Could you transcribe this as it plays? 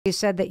You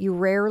said that you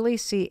rarely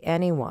see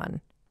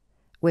anyone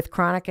with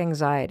chronic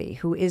anxiety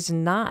who is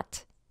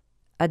not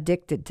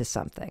addicted to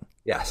something.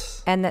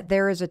 Yes. And that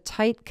there is a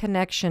tight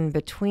connection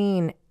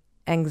between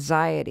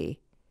anxiety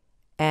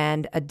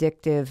and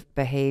addictive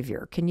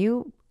behavior. Can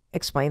you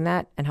explain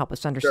that and help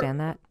us Sure. understand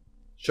that?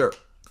 Sure.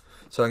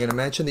 So I'm going to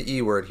mention the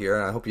E word here,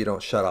 and I hope you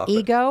don't shut off.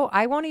 Ego?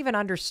 I won't even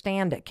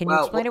understand it. Can you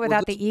Well, explain it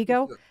without the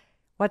ego?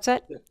 What's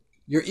it?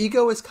 your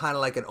ego is kind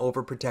of like an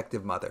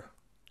overprotective mother,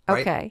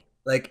 right? Okay.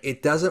 Like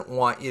it doesn't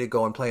want you to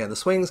go and play on the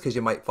swings because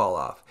you might fall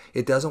off.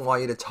 It doesn't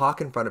want you to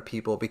talk in front of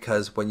people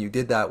because when you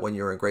did that when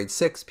you were in grade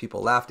 6,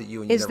 people laughed at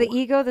you and you Is never the won.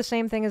 ego the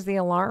same thing as the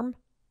alarm?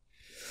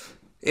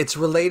 It's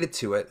related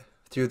to it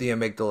through the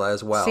amygdala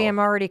as See, well. I'm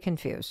already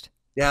confused.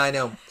 Yeah, I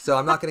know. So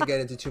I'm not going to get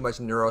into too much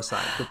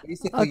neuroscience, but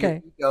basically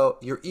Okay.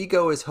 your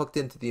ego is hooked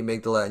into the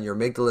amygdala, and your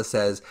amygdala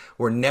says,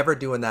 we're never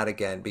doing that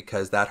again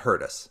because that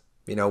hurt us,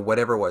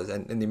 whatever it was.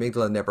 And the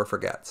amygdala never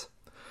forgets.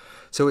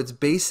 So it's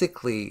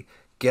basically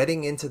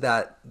getting into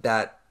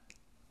bypassing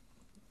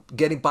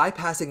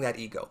that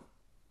ego,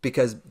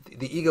 because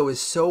the ego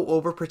is so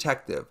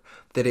overprotective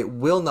that it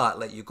will not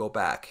let you go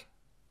back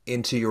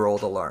into your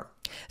old alarm.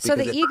 So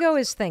Because the ego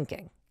is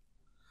thinking.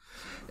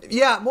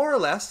 yeah, more or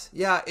less.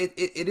 Yeah,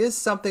 it is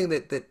something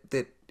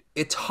that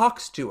it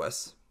talks to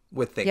us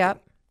with thinking.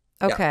 Yep.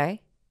 Yeah.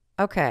 Okay.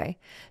 Okay.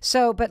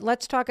 So, but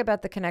let's talk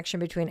about the connection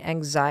between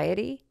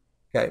anxiety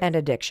Okay. and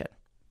addiction.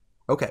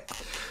 Okay.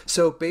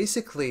 So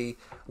basically,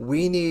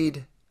 we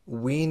need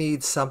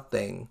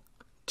something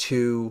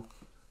to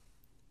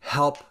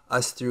help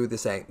us through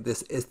this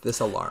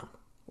alarm.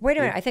 Wait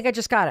a minute. I think I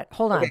just got it.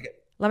 Hold Okay. on. Good.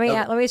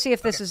 Let me see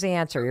if this is the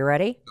answer. You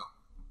ready?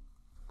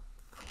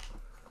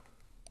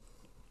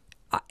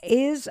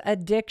 Is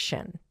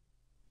addiction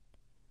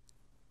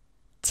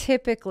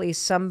typically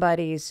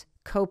somebody's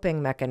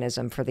coping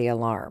mechanism for the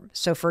alarm?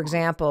 So, for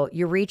example,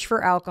 you reach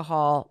for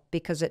alcohol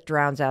because it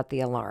drowns out the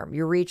alarm.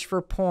 You reach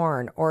for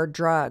porn or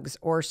drugs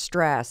or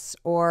stress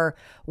or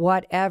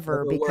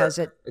whatever because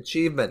it.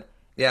 Achievement.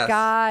 Yes.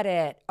 Got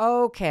it.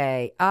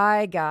 Okay,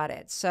 I got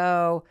it.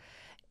 So,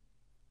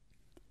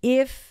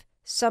 if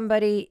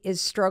somebody is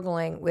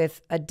struggling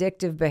with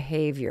addictive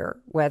behavior,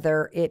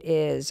 whether it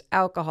is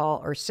alcohol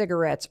or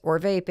cigarettes or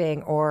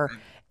vaping or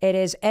it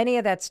is any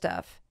of that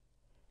stuff,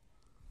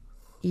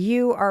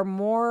 you are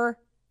more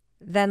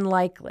than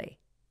likely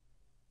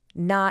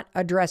not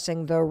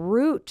addressing the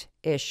root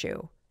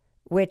issue,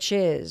 which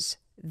is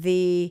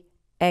the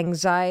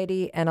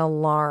anxiety and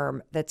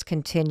alarm that's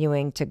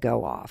continuing to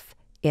go off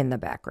in the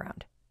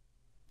background.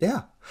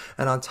 Yeah.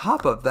 And on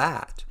top of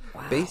that,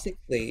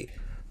 basically,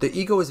 the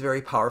ego is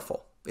very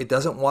powerful. It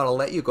doesn't want to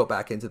let you go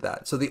back into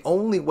that. So the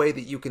only way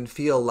that you can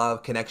feel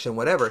love, connection,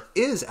 whatever,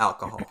 is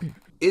alcohol,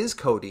 is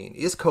codeine,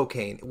 is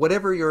cocaine,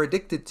 whatever you're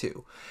addicted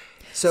to.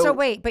 So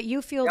wait, but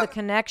you feel the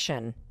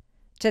connection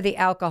to the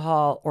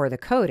alcohol or the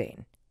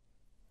codeine.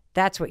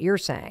 That's what you're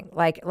saying.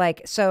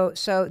 So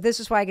this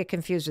is why I get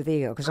confused with the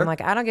ego, because I'm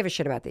like, I don't give a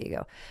shit about the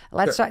ego.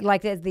 Let's talk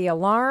like the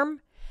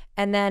alarm.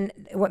 And then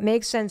what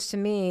makes sense to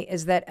me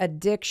is that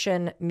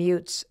addiction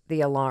mutes the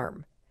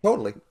alarm.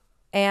 Totally.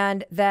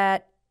 And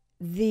that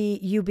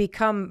you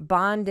become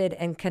bonded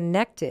and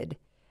connected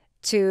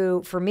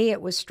to, for me,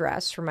 it was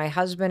stress. For my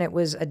husband, it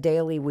was a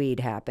daily weed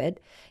habit.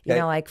 You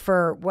know, like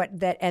for what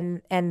that,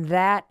 and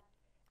that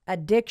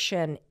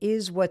addiction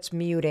is what's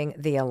muting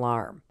the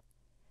alarm.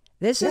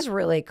 This is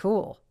really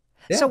cool.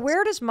 Yeah. So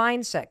where does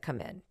mindset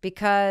come in?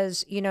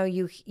 Because,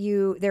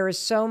 there is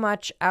so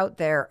much out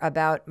there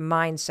about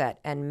mindset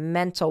and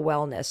mental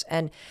wellness.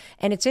 And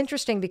it's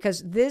interesting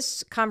because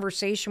this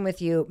conversation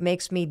with you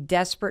makes me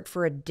desperate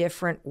for a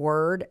different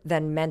word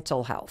than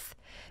mental health.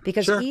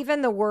 Because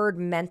even the word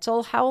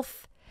mental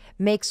health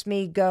makes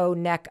me go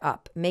neck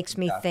up, makes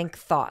me think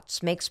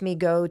thoughts, makes me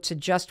go to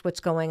just what's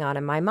going on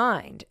in my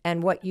mind.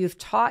 And what you've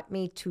taught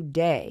me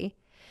today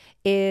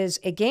is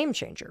a game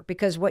changer,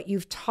 because what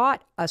you've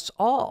taught us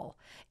all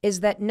is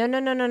that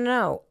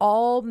no.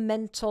 All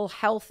mental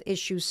health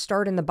issues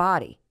start in the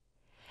body,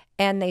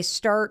 and they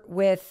start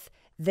with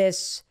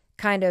this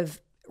kind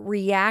of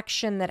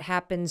reaction that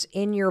happens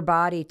in your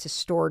body to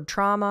stored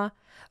trauma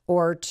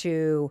or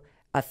to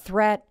a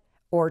threat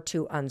or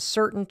to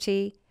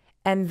uncertainty.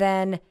 And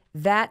then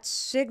that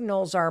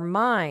signals our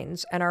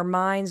minds, and our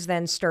minds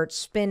then start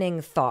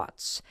spinning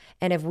thoughts.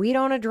 And if we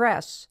don't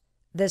address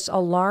this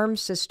alarm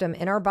system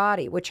in our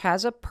body, which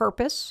has a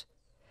purpose,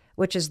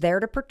 which is there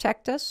to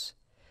protect us,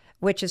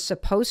 which is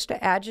supposed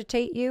to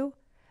agitate you,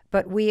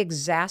 but we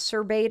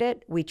exacerbate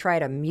it, we try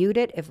to mute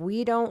it. If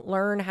we don't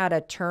learn how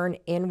to turn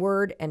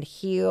inward and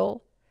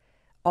heal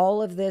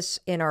all of this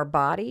in our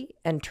body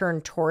and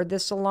turn toward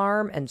this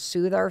alarm and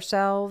soothe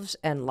ourselves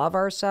and love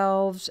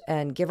ourselves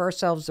and give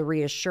ourselves the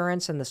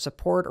reassurance and the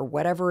support or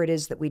whatever it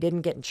is that we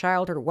didn't get in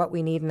childhood or what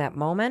we need in that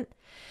moment,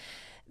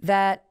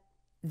 that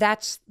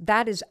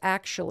is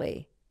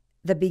actually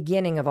the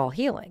beginning of all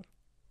healing.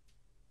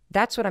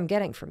 That's what I'm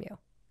getting from you.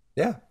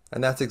 Yeah.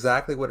 And that's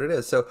exactly what it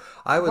is. So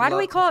why do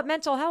we call it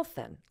mental health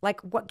then?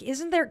 Like, what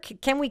isn't there?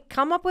 Can we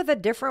come up with a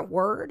different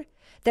word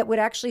that would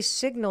actually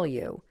signal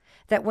you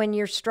that when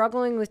you're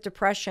struggling with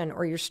depression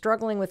or you're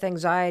struggling with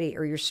anxiety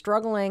or you're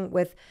struggling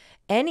with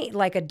any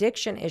like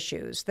addiction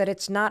issues, that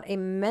it's not a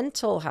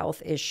mental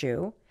health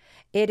issue.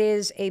 It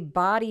is a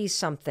body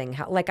something.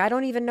 Like, I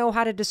don't even know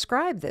how to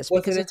describe this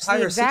Well, because it's it's an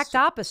the entire exact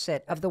system.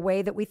 opposite of the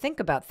way that we think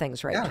about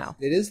things right Yeah, now.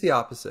 it is the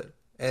opposite.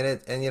 And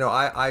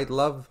I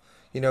love,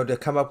 to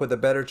come up with a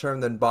better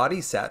term than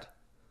body set,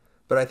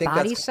 but I think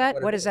that's Body kind of set?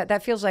 what it What is is. that?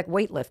 That feels like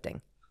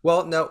weightlifting.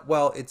 Well, no,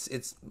 well,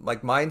 it's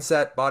like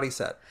mindset, body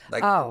set.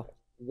 Like Oh,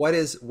 what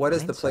is the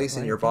mindset. place Well,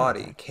 I in your didn't think about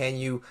body? that.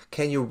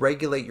 Can you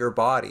regulate your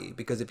body?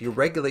 Because if you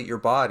regulate your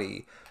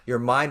body, your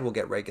mind will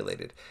get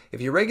regulated.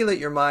 If you regulate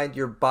your mind,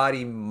 your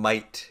body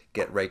might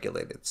get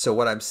regulated. So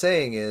what I'm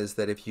saying is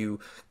that if you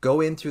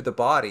go in through the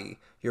body,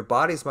 your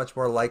body's much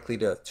more likely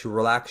to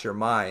relax your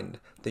mind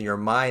than your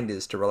mind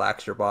is to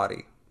relax your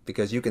body.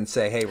 Because you can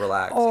say, hey,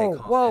 relax, hey, Oh,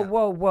 calm whoa, down.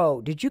 whoa,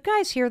 whoa. Did you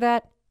guys hear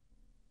that?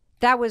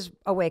 That was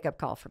a wake up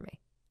call for me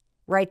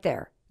right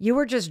there. You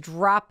were just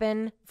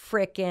dropping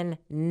frickin'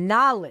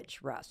 knowledge,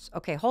 Russ.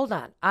 Okay, hold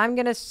on. I'm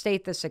going to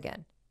state this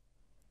again.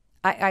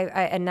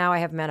 And now I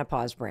have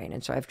menopause brain,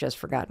 and so I've just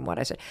forgotten what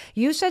I said.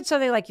 You said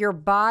something like your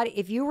body,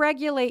 if you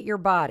regulate your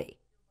body,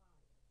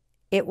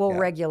 it will Yeah.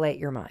 regulate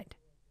your mind.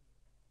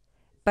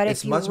 But if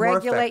It's you much more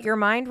regulate effective. your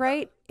mind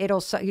right,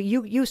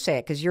 you say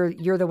it because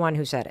you're the one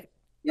who said it.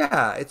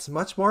 Yeah, it's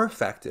much more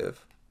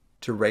effective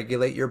to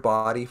regulate your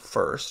body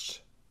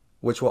first,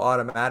 which will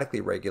automatically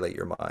regulate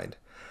your mind,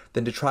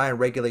 than to try and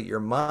regulate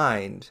your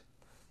mind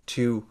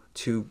to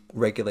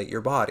regulate your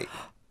body.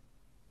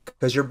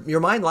 Because your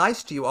mind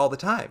lies to you all the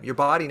time. Your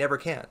body never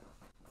can.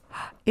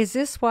 Is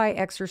this why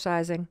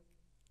exercising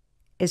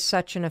is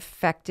such an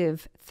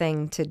effective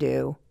thing to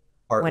do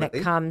when it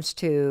Partly, comes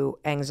to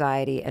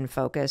anxiety and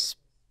focus?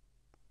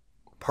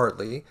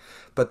 partly,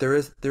 but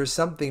there's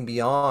something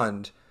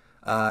beyond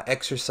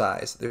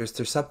exercise.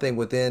 There's something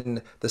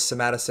within the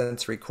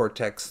somatosensory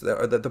cortex,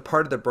 the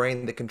part of the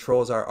brain that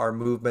controls our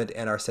movement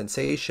and our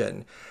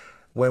sensation.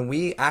 When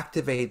we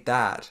activate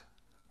that,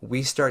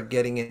 we start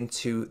getting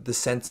into the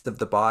sense of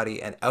the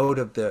body and out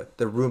of the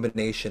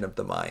rumination of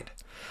the mind.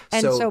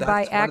 And So so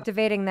by that's one.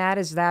 activating that,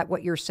 is that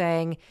what you're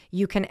saying?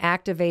 You can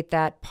activate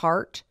that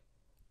part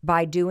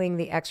by doing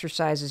the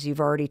exercises you've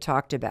already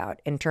talked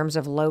about in terms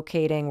of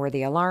locating where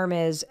the alarm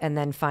is and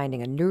then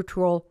finding a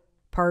neutral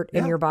part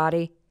in Yeah, your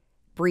body,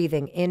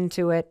 breathing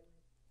into it.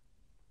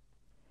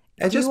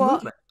 and Do just you all?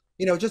 movement.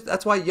 Just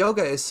that's why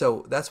yoga is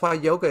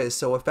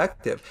so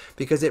effective,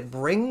 because it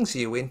brings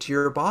you into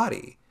your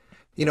body.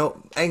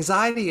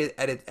 Anxiety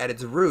at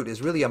its root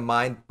is really a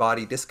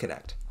mind-body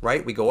disconnect,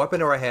 right? We go up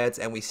into our heads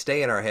and we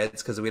stay in our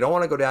heads because we don't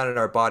want to go down in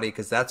our body,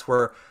 because that's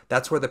where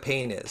the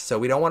pain is. So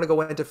we don't want to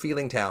go into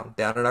feeling town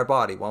down in our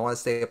body. We want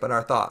to stay up in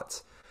our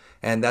thoughts.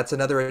 And that's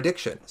another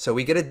addiction. So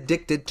we get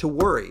addicted to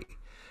worry.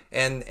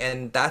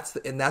 And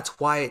that's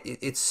why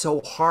it's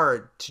so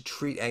hard to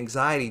treat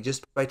anxiety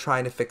just by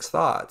trying to fix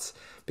thoughts,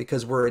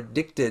 because we're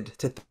addicted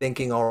to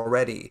thinking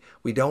already.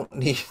 We don't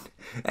need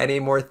any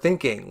more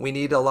thinking. We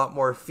need a lot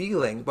more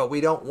feeling, but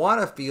we don't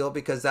want to feel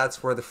because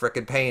that's where the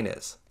frickin' pain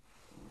is.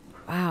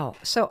 Wow.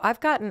 So I've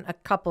gotten a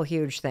couple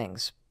huge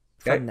things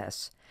from Okay.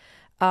 this.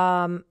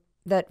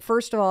 That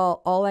first of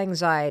all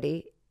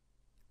anxiety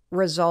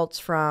results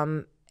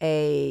from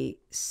a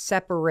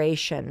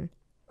separation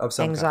Of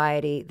some kind.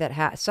 anxiety that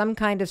has some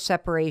kind of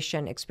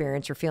separation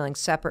experience or feeling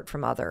separate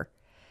from other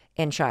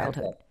in And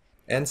childhood self.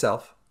 And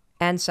self.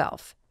 and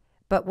self.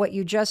 But what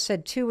you just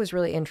said too was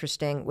really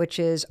interesting, which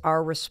is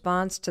our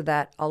response to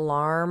that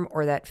alarm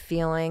or that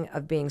feeling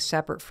of being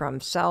separate from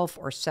self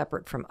or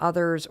separate from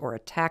others or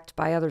attacked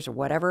by others or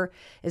whatever,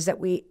 is that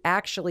we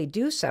actually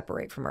do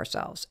separate from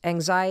ourselves.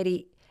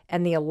 Anxiety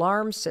and the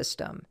alarm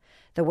system,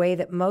 the way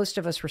that most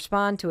of us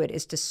respond to it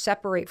is to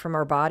separate from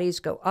our bodies,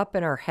 go up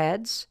in our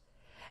heads.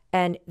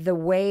 And the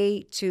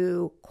way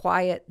to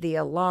quiet the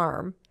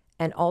alarm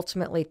and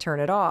ultimately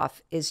turn it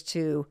off is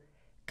to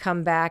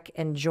come back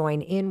and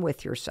join in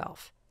with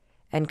yourself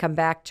and come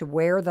back to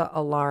where the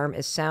alarm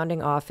is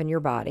sounding off in your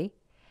body,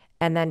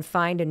 and then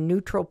find a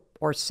neutral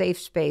or safe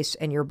space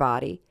in your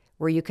body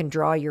where you can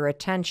draw your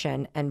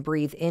attention and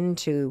breathe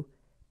into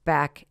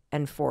back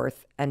and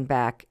forth and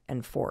back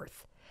and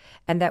forth.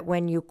 And that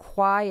when you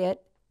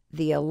quiet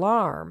the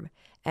alarm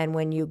and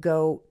when you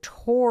go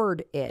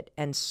toward it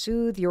and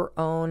soothe your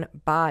own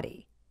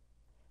body,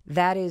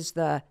 that is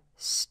the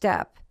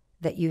step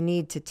that you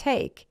need to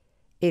take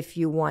if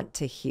you want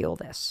to heal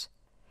this.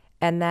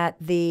 And that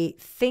the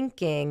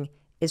thinking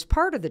is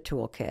part of the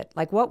toolkit.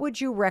 Like, what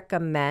would you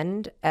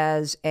recommend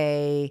as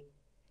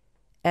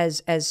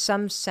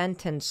some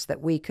sentence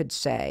that we could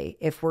say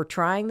if we're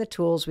trying the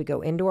tools, we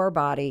go into our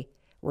body,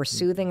 we're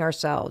soothing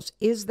ourselves?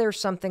 Is there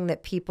something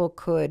that people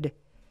could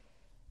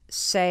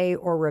say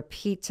or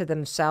repeat to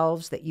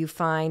themselves that you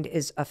find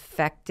is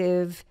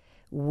effective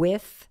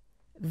with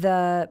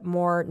the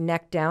more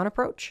neck down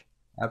approach?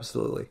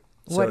 Absolutely.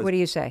 So What it's do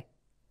you say?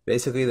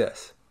 basically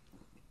this.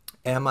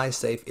 Am I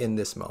safe in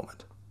this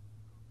moment?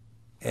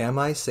 Am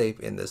I safe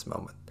in this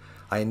moment?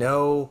 I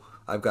know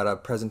I've got a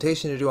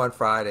presentation to do on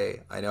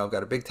Friday. I know I've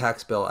got a big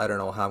tax bill. I don't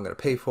know how I'm going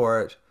to pay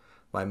for it.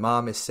 My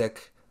mom is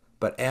sick,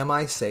 but am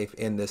I safe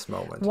in this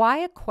moment? Why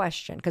a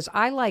question? Because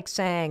I like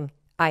saying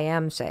I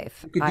am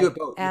safe. You could I do it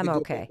both. You am could do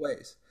okay. it both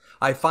ways.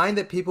 I find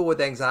that people with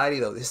anxiety,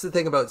 though, this is the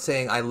thing about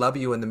saying I love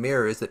you in the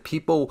mirror, is that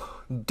people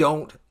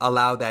don't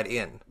allow that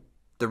in.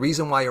 The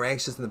reason why you're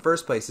anxious in the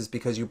first place is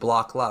because you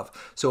block love.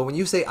 So when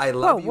you say I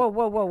love you,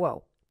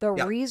 Whoa. The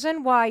yeah,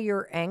 reason why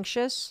you're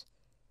anxious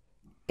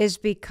is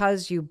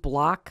because you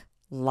block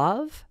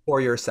love?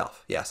 for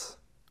yourself, yes.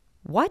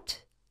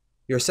 What?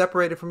 You're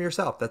separated from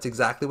yourself. That's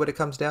exactly what it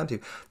comes down to.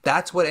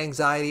 That's what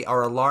anxiety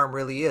or alarm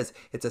really is.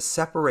 It's a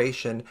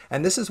separation.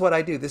 And this is what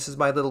I do. This is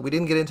my little, we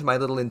didn't get into my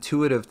little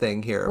intuitive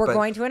thing here. We're but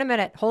going to in a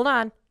minute. Hold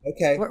on.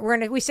 Okay.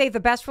 We save the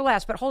best for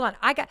last, but hold on.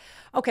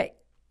 Okay.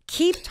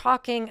 Keep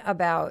talking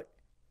about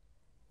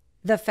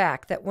the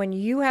fact that when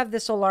you have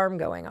this alarm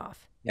going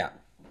off, Yeah.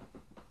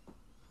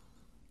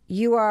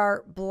 you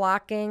are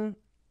blocking,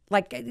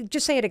 like,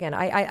 just say it again.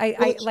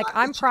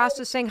 I'm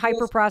processing,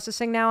 hyper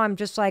processing now. I'm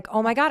just like,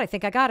 oh my God, I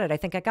think I got it. I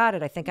think I got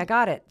it. I think I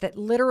got it. That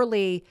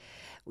literally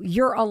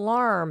your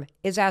alarm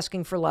is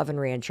asking for love and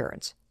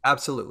reinsurance.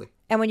 Absolutely.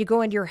 And when you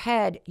go into your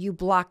head, you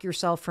block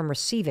yourself from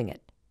receiving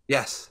it.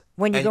 Yes.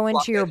 When you And go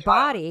block into your that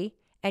child. body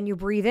and you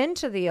breathe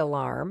into the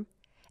alarm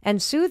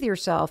and soothe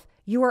yourself,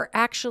 you are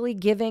actually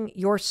giving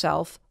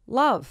yourself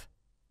love.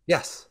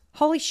 Yes.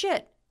 Holy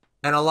shit.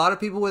 And a lot of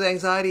people with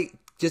anxiety,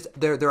 just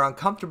they're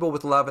uncomfortable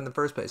with love in the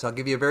first place. I'll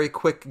give you a very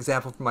quick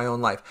example from my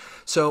own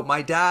life. So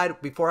my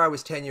dad, before I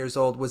was 10 years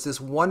old, was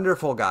this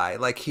wonderful guy.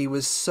 Like he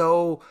was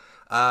so,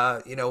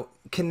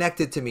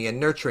 connected to me and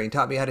nurturing,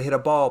 taught me how to hit a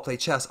ball, play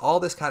chess, all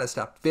this kind of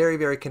stuff. Very,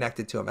 very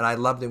connected to him. And I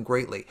loved him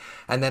greatly.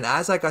 And then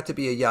as I got to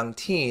be a young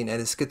teen and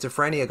his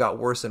schizophrenia got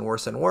worse and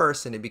worse and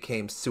worse, and he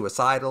became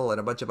suicidal and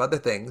a bunch of other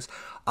things,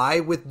 I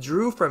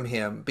withdrew from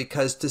him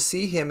because to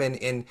see him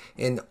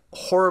in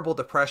horrible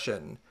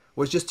depression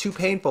was just too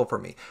painful for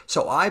me.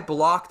 So I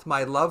blocked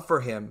my love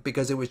for him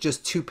because it was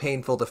just too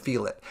painful to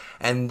feel it.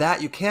 And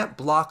that you can't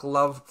block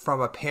love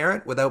from a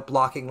parent without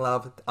blocking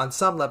love on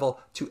some level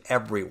to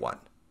everyone.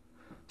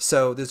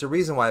 So there's a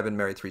reason why I've been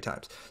married 3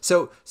 times.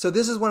 So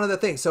this is one of the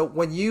things. So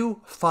when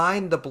you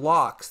find the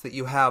blocks that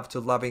you have to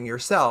loving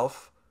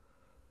yourself,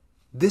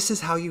 this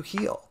is how you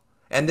heal.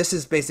 And this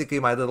is basically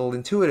my little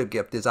intuitive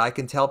gift, is I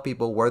can tell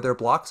people where their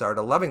blocks are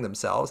to loving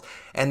themselves.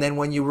 And then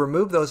when you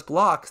remove those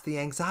blocks, the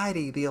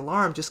anxiety, the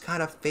alarm just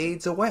kind of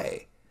fades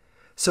away.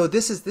 So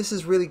this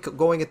is really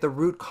going at the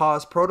root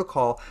cause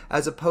protocol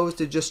as opposed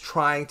to just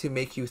trying to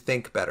make you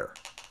think better.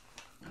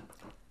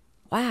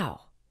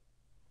 Wow.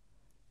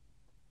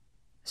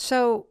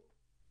 So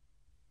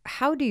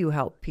how do you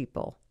help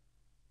people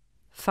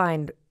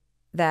find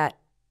that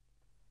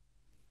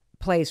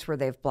place where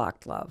they've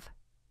blocked love?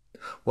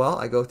 Well,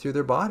 I go through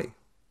their body,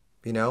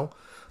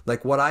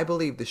 like what I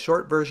believe, the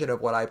short version of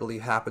what I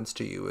believe happens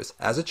to you is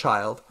as a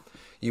child,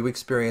 you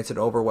experience an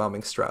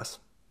overwhelming stress.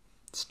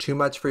 It's too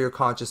much for your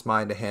conscious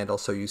mind to handle,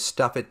 so you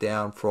stuff it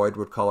down. Freud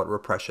would call it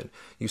repression.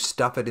 You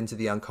stuff it into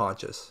the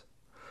unconscious.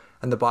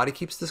 And the body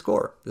keeps the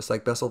score, just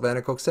like Bessel van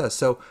der Kolk says.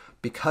 So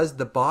because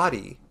the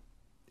body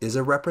is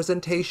a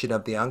representation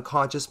of the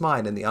unconscious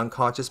mind, and the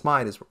unconscious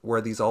mind is where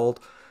these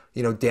old,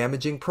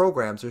 damaging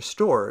programs are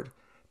stored,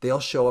 they'll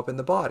show up in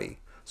the body.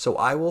 So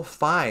I will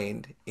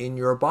find in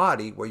your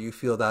body where you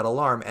feel that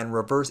alarm and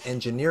reverse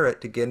engineer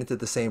it to get into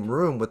the same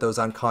room with those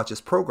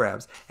unconscious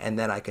programs, and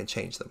then I can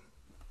change them.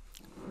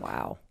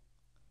 Wow.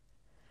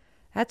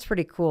 That's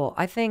pretty cool.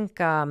 I think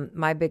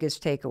my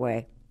biggest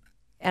takeaway,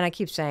 and I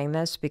keep saying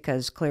this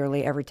because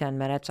clearly every 10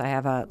 minutes I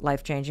have a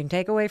life-changing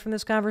takeaway from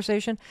this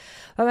conversation,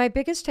 but my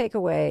biggest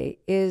takeaway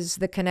is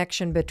the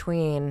connection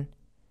between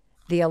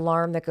the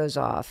alarm that goes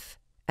off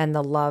and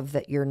the love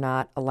that you're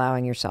not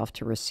allowing yourself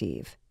to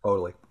receive.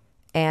 Totally.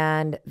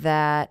 And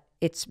that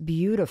it's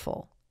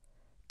beautiful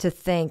to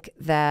think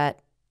that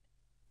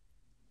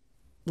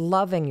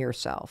loving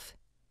yourself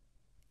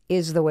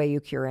is the way you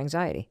cure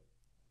anxiety.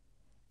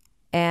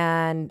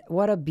 And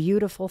what a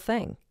beautiful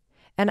thing.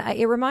 And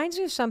it reminds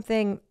me of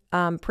something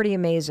pretty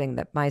amazing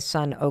that my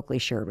son Oakley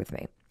shared with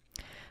me.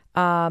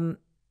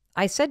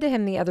 I said to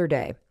him the other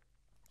day,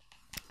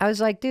 I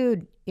was like,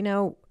 dude,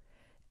 one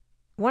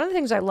of the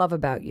things I love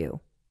about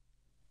you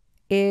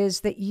is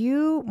that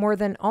you, more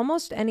than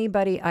almost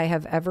anybody I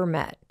have ever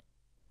met,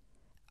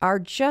 are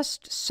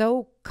just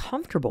so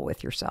comfortable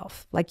with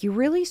yourself. Like you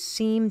really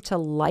seem to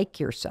like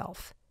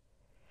yourself.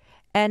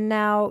 And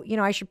now,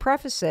 I should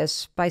preface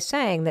this by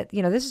saying that,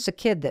 this is a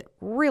kid that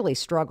really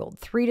struggled.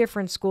 3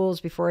 different schools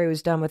before he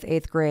was done with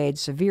 8th grade,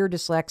 severe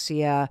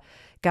dyslexia,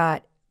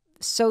 got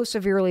so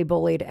severely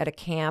bullied at a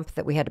camp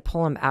that we had to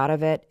pull him out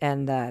of it.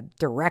 And the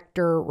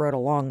director wrote a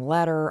long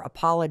letter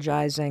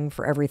apologizing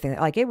for everything.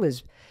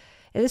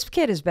 This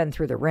kid has been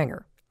through the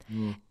ringer.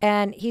 Mm.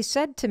 And he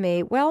said to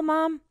me, well,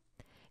 Mom,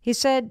 he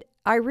said,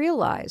 I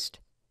realized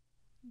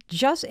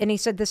and he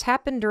said, this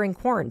happened during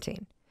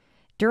quarantine.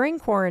 During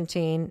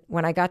quarantine,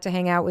 when I got to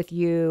hang out with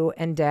you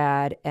and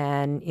Dad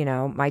and,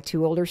 my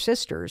 2 older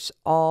sisters,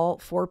 all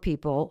 4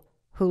 people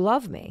who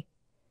love me,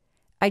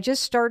 I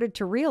just started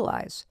to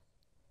realize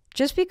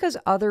just because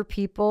other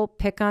people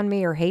pick on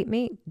me or hate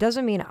me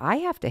doesn't mean I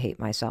have to hate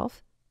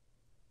myself.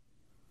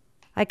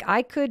 Like,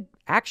 I could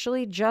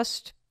actually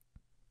just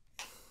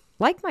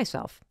like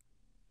myself.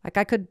 Like,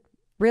 I could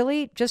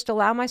really just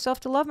allow myself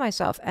to love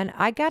myself. And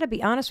I got to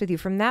be honest with you,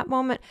 from that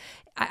moment,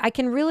 I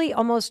can really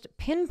almost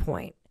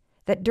pinpoint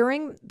that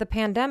during the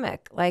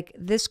pandemic, like,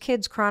 this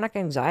kid's chronic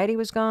anxiety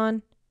was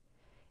gone.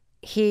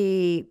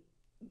 He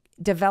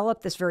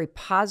developed this very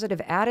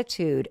positive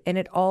attitude, and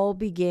it all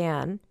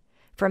began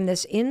from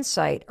this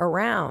insight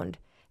around,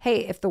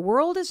 hey, if the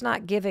world is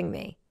not giving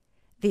me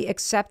the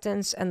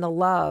acceptance and the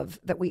love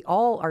that we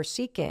all are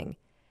seeking,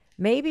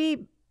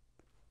 maybe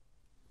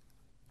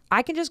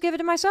I can just give it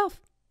to myself.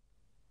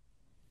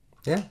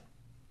 Yeah.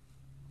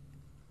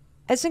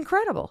 It's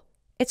incredible.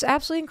 It's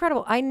absolutely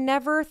incredible. I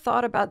never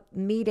thought about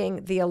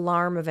meeting the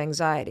alarm of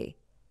anxiety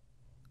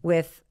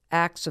with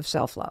acts of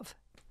self-love.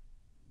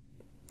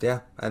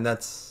 Yeah. And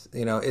that's,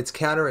 it's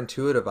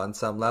counterintuitive on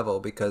some level,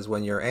 because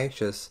when you're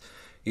anxious,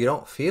 you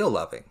don't feel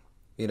loving.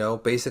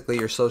 Basically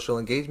your social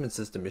engagement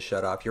system is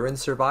shut off. You're in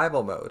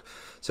survival mode.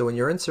 So when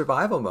you're in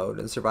survival mode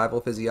and survival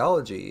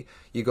physiology,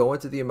 you go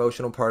into the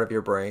emotional part of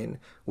your brain,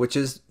 which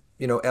is,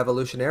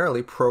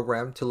 evolutionarily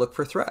programmed to look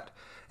for threat.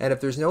 And if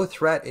there's no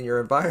threat in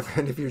your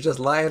environment, if you're just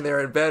lying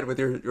there in bed with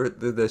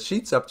the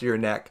sheets up to your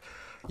neck,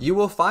 you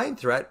will find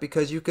threat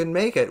because you can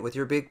make it with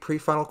your big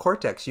prefrontal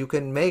cortex. You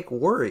can make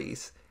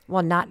worries.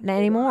 Well, not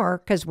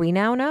anymore, because we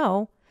now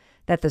know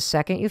that the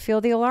second you feel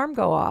the alarm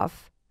go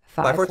off,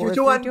 5, 4, 3,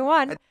 2,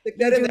 1,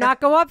 you do not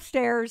go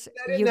upstairs,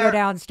 you go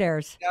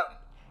downstairs.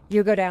 Yep.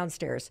 You go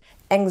downstairs.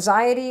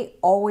 Anxiety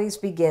always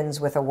begins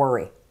with a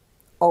worry.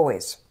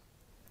 Always.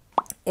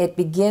 It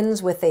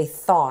begins with a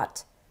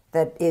thought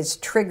that is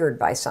triggered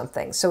by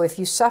something. So if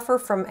you suffer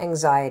from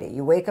anxiety,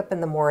 you wake up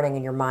in the morning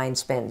and your mind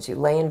spins. You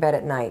lay in bed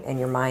at night and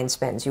your mind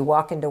spins. You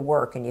walk into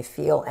work and you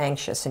feel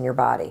anxious in your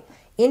body.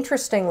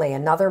 Interestingly,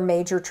 another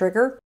major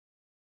trigger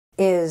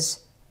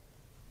is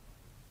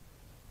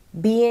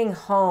being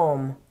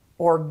home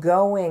or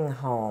going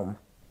home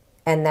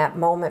and that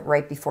moment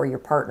right before your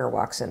partner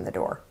walks in the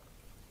door.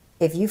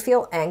 If you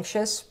feel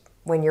anxious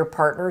when your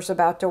partner's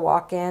about to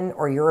walk in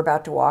or you're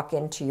about to walk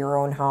into your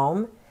own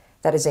home,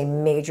 that is a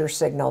major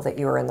signal that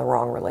you are in the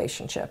wrong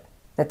relationship,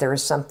 that there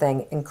is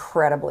something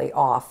incredibly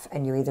off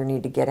and you either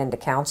need to get into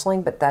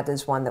counseling, but that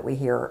is one that we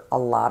hear a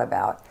lot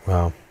about.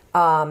 Wow.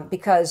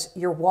 Because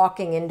you're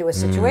walking into a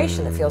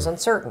situation that feels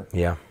uncertain.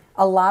 Yeah.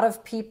 A lot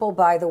of people,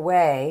 by the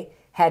way,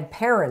 had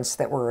parents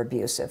that were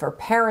abusive or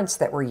parents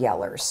that were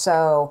yellers.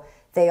 So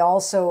they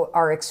also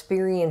are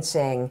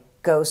experiencing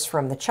ghosts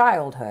from the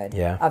childhood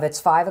of it's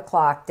 5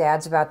 o'clock,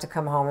 dad's about to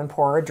come home and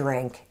pour a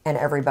drink and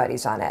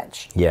everybody's on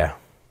edge. Yeah.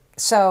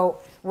 So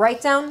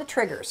write down the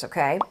triggers,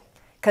 okay?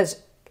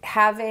 Because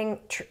having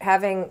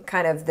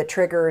kind of the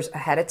triggers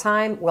ahead of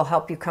time will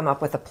help you come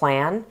up with a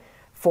plan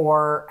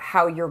for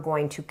how you're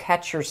going to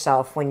catch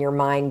yourself when your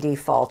mind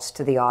defaults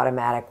to the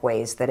automatic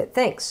ways that it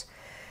thinks.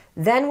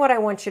 Then what I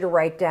want you to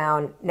write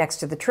down next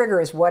to the trigger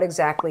is, what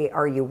exactly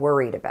are you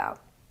worried about?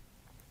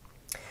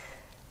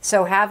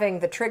 So having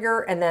the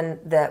trigger and then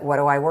what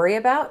do I worry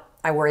about?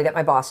 I worry that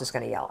my boss is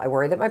going to yell. I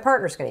worry that my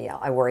partner's going to yell.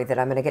 I worry that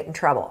I'm going to get in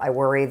trouble. I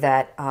worry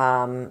that,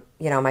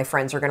 my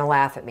friends are going to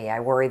laugh at me. I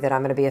worry that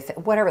I'm going to be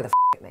whatever the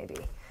it may be.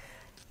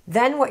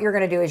 Then what you're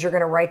going to do is you're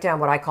going to write down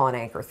what I call an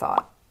anchor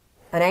thought.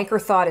 An anchor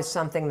thought is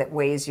something that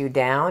weighs you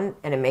down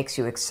and it makes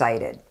you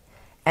excited.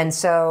 And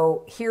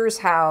so here's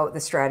how the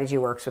strategy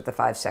works with the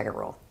 5-second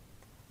rule.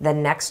 The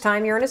next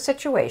time you're in a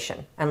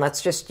situation, and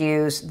let's just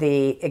use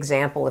the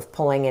example of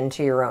pulling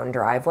into your own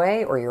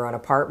driveway or your own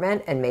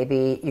apartment, and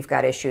maybe you've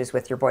got issues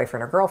with your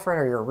boyfriend or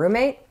girlfriend or your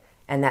roommate,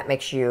 and that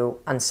makes you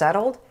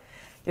unsettled.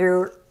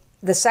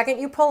 The second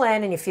you pull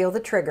in and you feel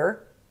the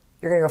trigger,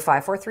 you're going to go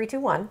 5, 4, 3, 2,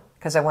 1,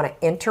 because I want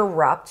to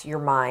interrupt your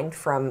mind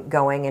from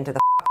going into the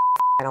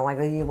I don't like,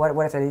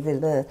 what if I do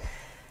this?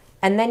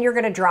 And then you're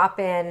going to drop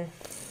in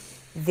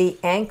the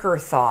anchor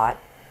thought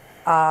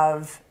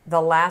of the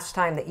last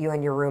time that you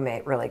and your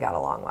roommate really got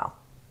along well,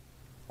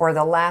 or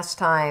the last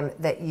time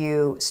that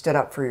you stood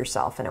up for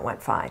yourself and it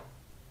went fine.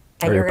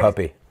 And or your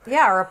puppy.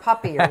 Yeah, or a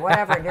puppy or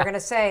whatever. And you're going to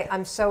say,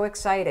 I'm so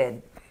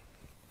excited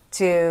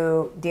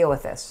to deal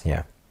with this.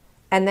 Yeah.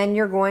 And then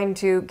you're going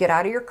to get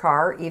out of your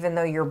car, even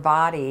though your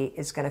body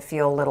is going to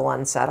feel a little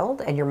unsettled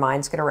and your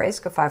mind's going to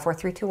race. Go 5, 4,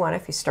 3, 2, 1.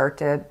 If you start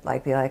to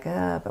be like,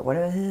 but what?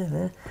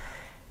 And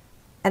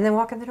then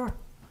walk in the door.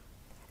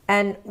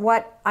 And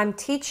what I'm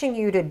teaching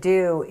you to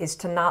do is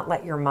to not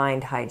let your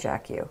mind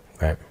hijack you.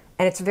 Right.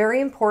 And it's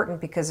very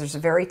important because there's a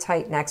very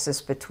tight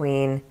nexus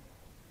between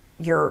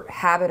your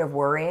habit of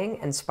worrying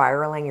and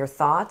spiraling your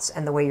thoughts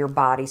and the way your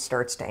body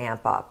starts to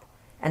amp up.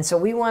 And so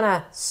we want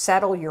to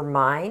settle your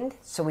mind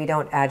so we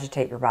don't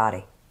agitate your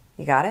body.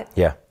 You got it?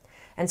 Yeah.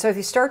 And so if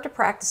you start to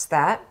practice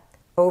that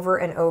over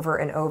and over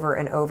and over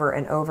and over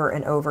and over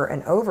and over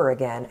and over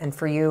again, and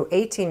for you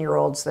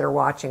 18-year-olds that are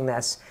watching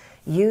this,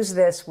 use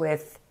this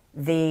with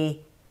the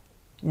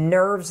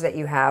nerves that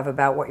you have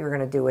about what you're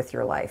going to do with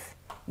your life.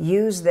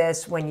 use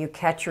this when you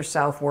catch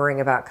yourself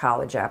worrying about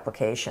college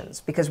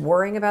applications, because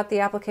worrying about the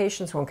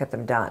applications won't get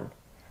them done.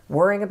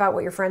 Worrying about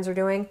what your friends are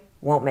doing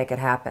won't make it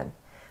happen.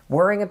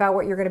 Worrying about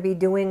what you're going to be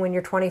doing when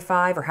you're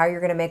 25 or how you're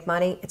going to make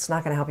money, it's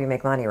not going to help you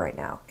make money right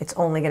now. It's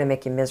only going to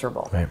make you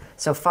miserable. Right.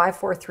 So 5,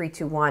 4, 3,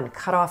 2, 1,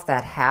 cut off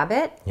that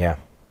habit. Yeah.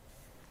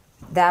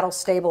 That'll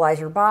stabilize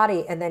your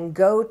body, and then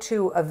go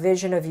to a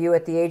vision of you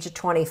at the age of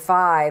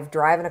 25,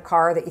 driving a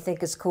car that you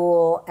think is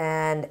cool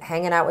and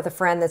hanging out with a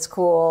friend that's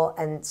cool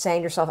and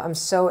saying to yourself, I'm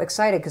so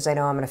excited because I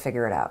know I'm going to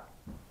figure it out.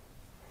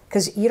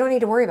 Because you don't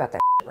need to worry about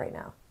that right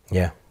now.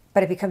 Yeah.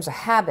 But it becomes a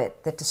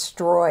habit that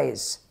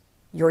destroys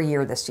your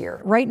year this year.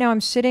 Right now,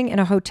 I'm sitting in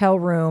a hotel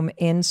room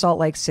in Salt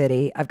Lake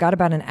City. I've got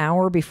about an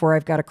hour before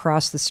I've got to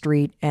cross the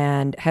street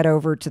and head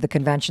over to the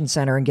convention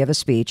center and give a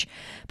speech.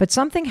 But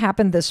something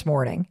happened this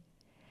morning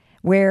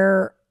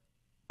where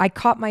I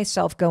caught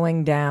myself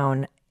going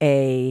down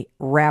a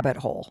rabbit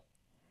hole.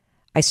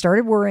 I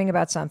started worrying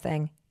about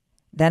something.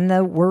 Then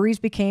the worries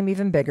became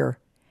even bigger.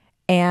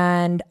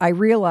 And I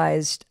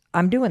realized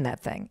I'm doing that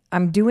thing.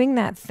 I'm doing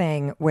that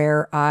thing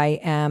where I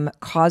am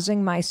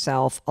causing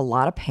myself a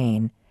lot of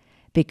pain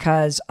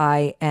because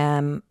I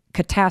am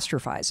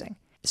catastrophizing.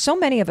 So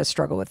many of us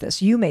struggle with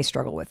this. You may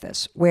struggle with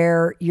this,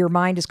 where your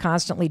mind is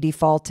constantly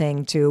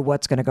defaulting to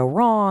what's going to go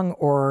wrong,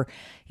 or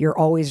you're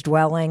always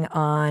dwelling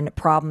on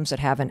problems that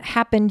haven't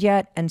happened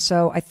yet. And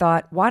so I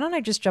thought, why don't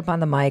I just jump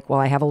on the mic while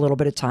I have a little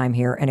bit of time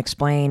here and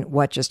explain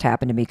what just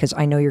happened to me, because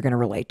I know you're going to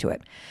relate to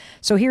it.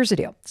 So here's the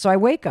deal. So I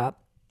wake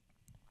up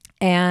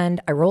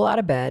and I roll out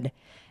of bed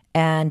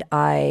and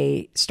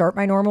I start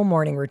my normal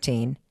morning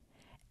routine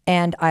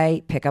and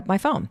I pick up my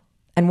phone.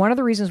 And one of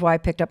the reasons why I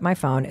picked up my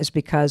phone is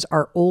because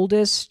our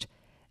oldest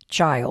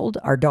child,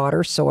 our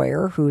daughter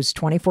Sawyer, who's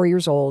 24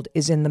 years old,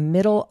 is in the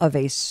middle of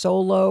a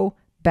solo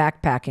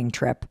backpacking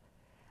trip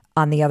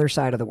on the other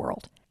side of the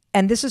world.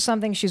 And this is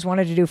something she's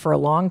wanted to do for a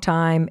long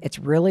time. It's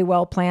really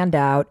well planned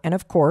out. And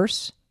of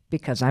course,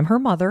 because I'm her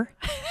mother,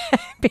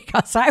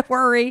 because I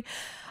worry,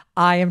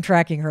 I am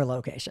tracking her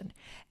location.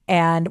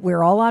 And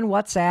we're all on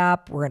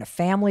WhatsApp. We're in a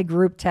family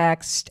group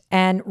text.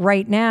 And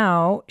right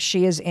now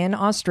she is in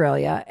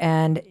Australia,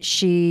 and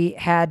she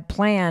had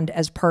planned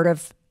as part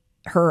of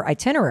her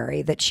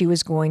itinerary that she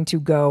was going to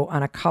go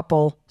on a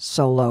couple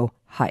solo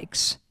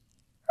hikes.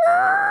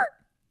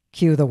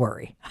 Cue the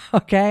worry.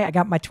 Okay. I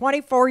got my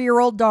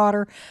 24-year-old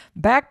daughter,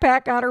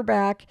 backpack on her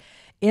back,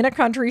 in a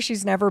country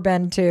she's never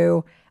been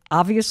to.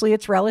 Obviously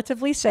it's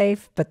relatively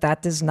safe, but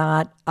that does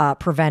not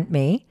prevent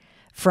me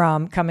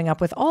from coming up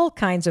with all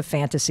kinds of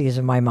fantasies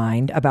in my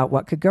mind about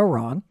what could go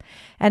wrong.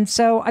 And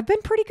so I've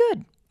been pretty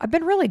good. I've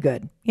been really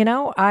good. You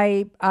know,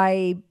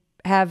 I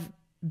have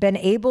been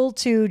able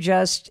to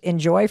just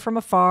enjoy from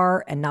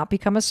afar and not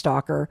become a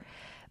stalker.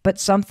 But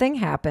something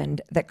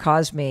happened that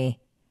caused me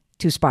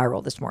to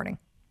spiral this morning.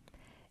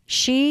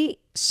 She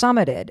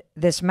summited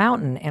this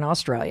mountain in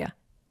Australia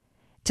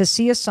to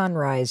see a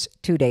sunrise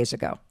 2 days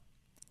ago.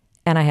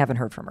 And I haven't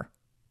heard from her.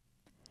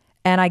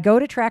 And I go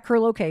to track her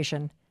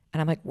location. And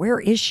I'm like, where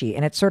is she?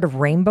 And it's sort of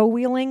rainbow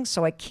wheeling,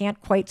 so I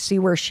can't quite see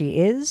where she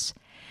is.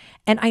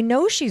 And I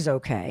know she's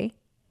okay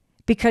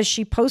because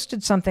she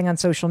posted something on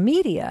social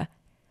media.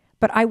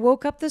 But I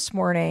woke up this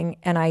morning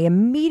and I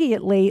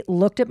immediately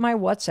looked at my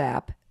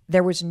WhatsApp.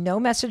 There was no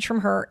message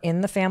from her in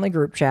the family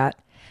group chat.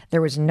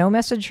 There was no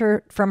message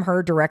from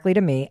her directly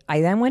to me. I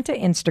then went to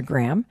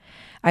Instagram.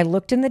 I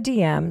looked in the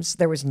DMs.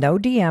 There was no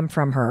DM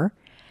from her.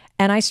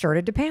 And I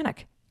started to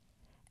panic.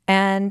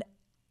 And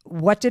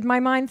what did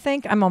my mind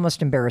think? I'm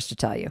almost embarrassed to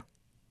tell you.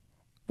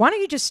 Why don't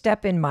you just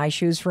step in my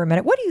shoes for a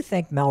minute? What do you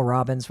think Mel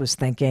Robbins was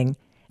thinking,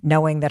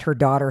 knowing that her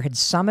daughter had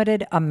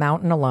summited a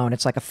mountain alone?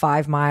 It's like a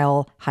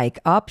 5-mile hike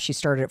up. She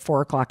started at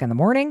 4 o'clock in the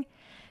morning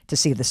to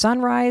see the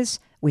sunrise.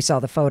 We saw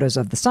the photos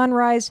of the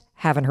sunrise.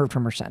 Haven't heard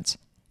from her since.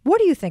 What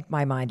do you think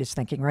my mind is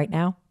thinking right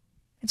now?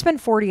 It's been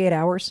 48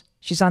 hours.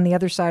 She's on the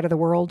other side of the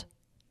world.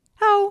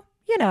 Oh,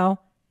 you know.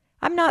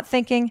 I'm not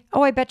thinking,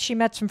 oh, I bet she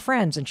met some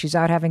friends and she's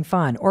out having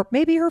fun. Or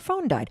maybe her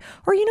phone died.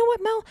 Or you know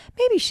what, Mel?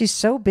 Maybe she's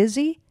so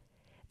busy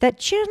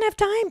that she doesn't have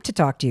time to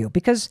talk to you,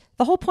 because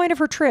the whole point of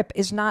her trip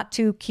is not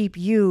to keep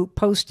you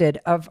posted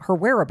of her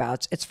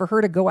whereabouts. It's for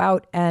her to go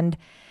out and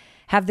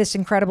have this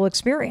incredible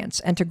experience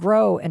and to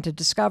grow and to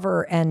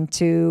discover and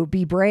to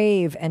be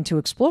brave and to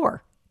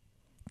explore.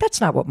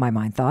 That's not what my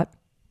mind thought.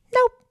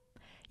 Nope.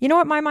 You know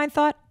what my mind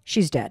thought?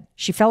 She's dead.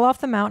 She fell off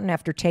the mountain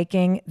after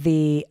taking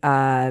the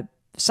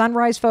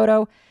sunrise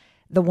photo.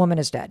 The woman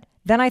is dead.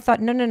 Then I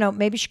thought, no,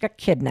 maybe she got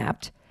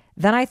kidnapped.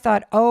 Then I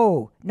thought,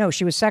 oh, no,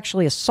 she was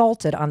sexually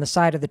assaulted on the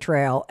side of the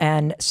trail.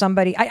 And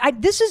somebody,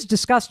 this is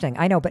disgusting,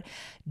 I know, but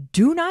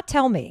do not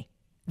tell me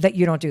that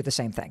you don't do the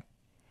same thing.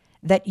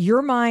 That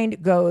your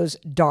mind goes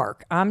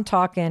dark. I'm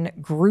talking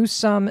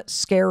gruesome,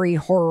 scary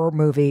horror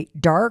movie,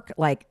 dark,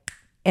 like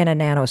in a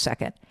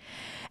nanosecond.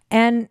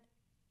 And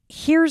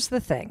here's the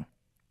thing.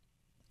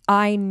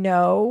 I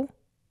know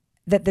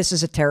that this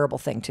is a terrible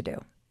thing to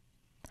do.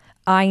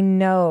 I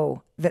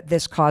know that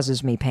this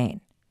causes me pain.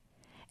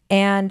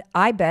 And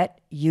I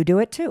bet you do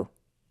it too.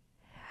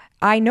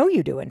 I know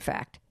you do, in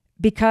fact,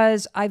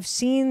 because I've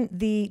seen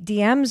the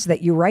DMs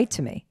that you write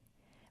to me,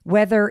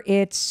 whether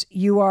it's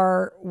you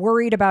are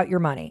worried about your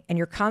money and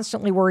you're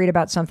constantly worried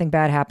about something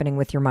bad happening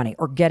with your money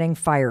or getting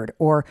fired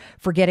or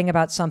forgetting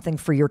about something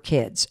for your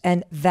kids.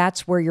 And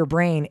that's where your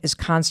brain is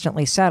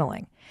constantly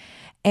settling.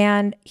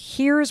 And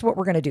here's what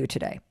we're going to do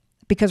today,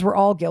 because we're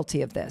all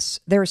guilty of this.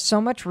 There's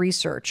so much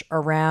research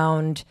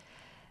around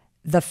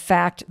the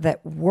fact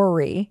that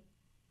worry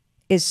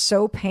is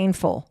so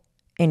painful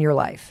in your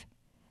life.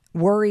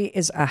 Worry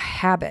is a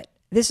habit.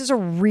 This is a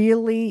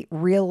really,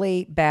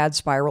 really bad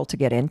spiral to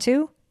get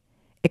into.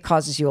 It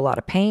causes you a lot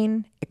of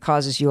pain. It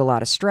causes you a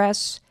lot of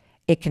stress.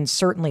 It can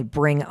certainly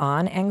bring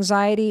on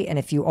anxiety. And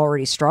if you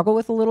already struggle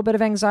with a little bit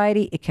of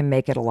anxiety, it can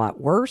make it a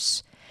lot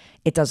worse.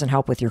 It doesn't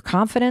help with your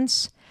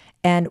confidence.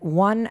 And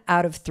 1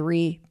 out of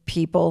 3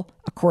 people,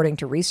 according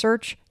to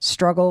research,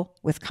 struggle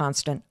with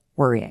constant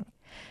worrying.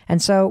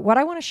 And so what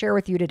I want to share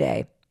with you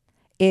today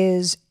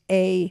is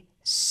a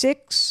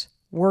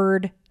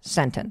 6-word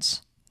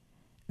sentence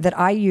that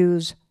I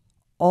use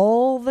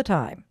all the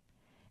time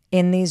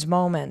in these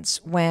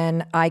moments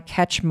when I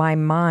catch my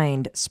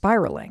mind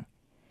spiraling.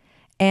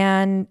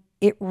 And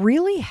it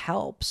really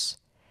helps.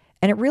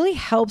 And it really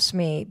helps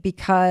me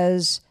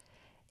because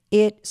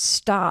it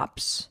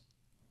stops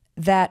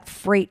that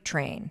freight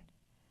train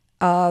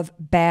of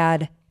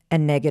bad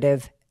and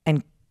negative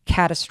and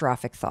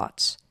catastrophic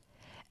thoughts.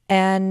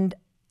 And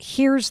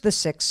here's the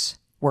 6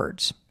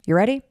 words. You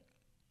ready?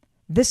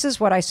 This is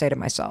what I say to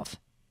myself.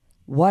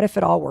 What if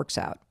it all works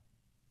out?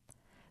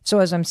 So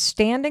as I'm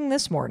standing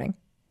this morning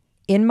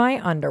in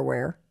my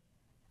underwear,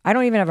 I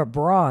don't even have a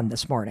bra on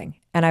this morning,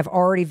 and I've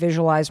already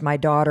visualized my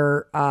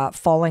daughter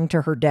falling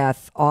to her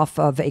death off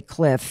of a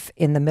cliff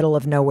in the middle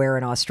of nowhere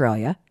in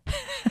Australia.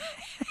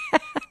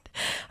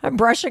 I'm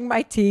brushing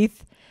my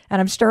teeth, and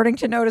I'm starting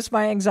to notice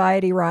my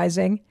anxiety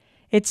rising.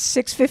 It's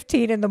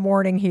 6:15 in the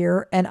morning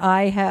here, and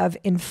I have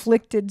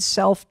inflicted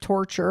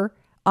self-torture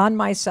on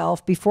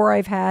myself before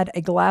I've had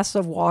a glass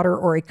of water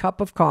or a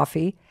cup of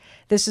coffee.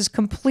 This is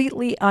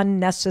completely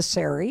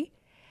unnecessary.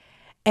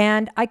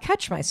 And I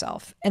catch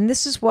myself. And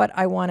this is what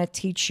I want to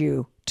teach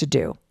you to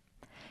do,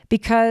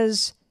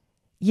 because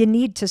you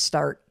need to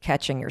start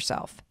catching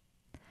yourself.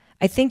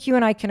 I think you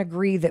and I can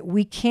agree that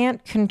we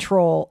can't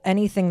control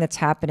anything that's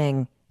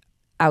happening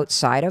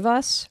outside of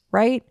us,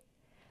 right?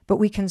 But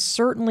we can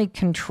certainly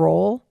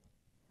control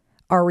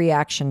our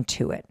reaction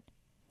to it.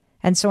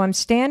 And so I'm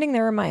standing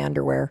there in my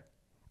underwear.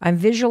 I'm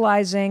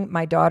visualizing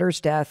my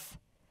daughter's death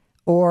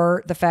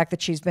or the fact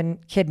that she's been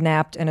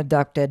kidnapped and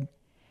abducted.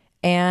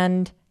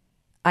 And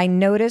I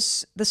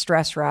notice the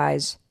stress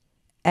rise,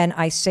 and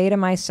I say to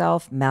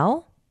myself,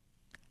 Mel,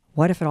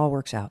 what if it all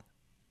works out?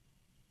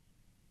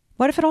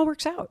 What if it all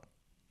works out?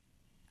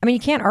 I mean,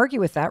 you can't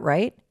argue with that,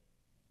 right?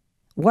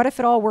 What if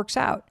it all works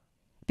out?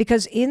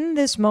 Because in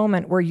this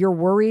moment where you're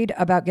worried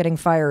about getting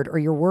fired, or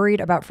you're worried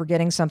about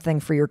forgetting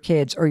something for your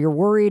kids, or you're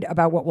worried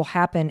about what will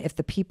happen if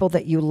the people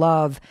that you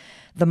love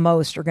the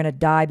most are going to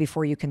die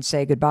before you can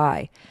say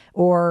goodbye.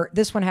 Or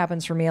this one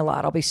happens for me a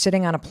lot. I'll be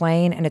sitting on a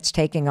plane and it's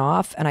taking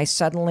off, and I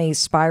suddenly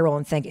spiral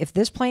and think, if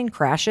this plane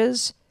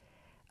crashes,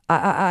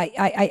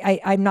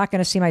 I'm not going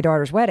to see my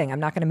daughter's wedding. I'm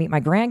not going to meet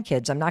my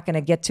grandkids. I'm not going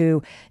to get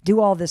to do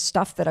all this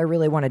stuff that I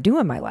really want to do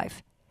in my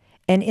life.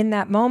 And in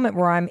that moment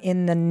where I'm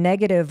in the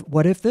negative,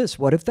 what if this,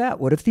 what if that,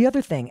 what if the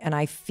other thing? And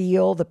I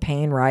feel the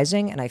pain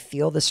rising, and I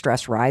feel the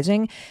stress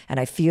rising, and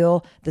I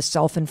feel the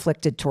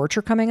self-inflicted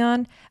torture coming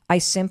on, I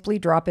simply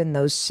drop in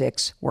those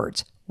 6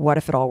 words. What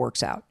if it all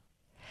works out?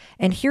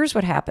 And here's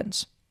what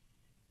happens.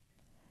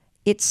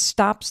 It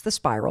stops the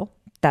spiral.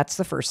 That's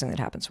the first thing that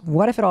happens.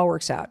 What if it all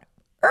works out?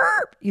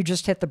 You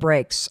just hit the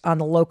brakes on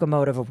the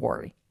locomotive of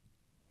worry.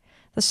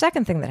 The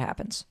second thing that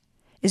happens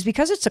is,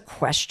 because it's a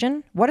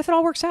question, what if it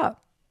all works out?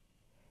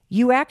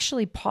 You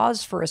actually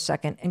pause for a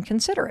second and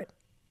consider it.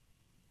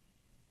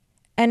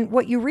 And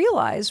what you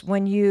realize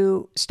when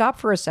you stop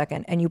for a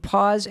second and you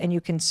pause and you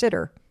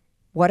consider,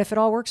 what if it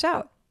all works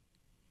out,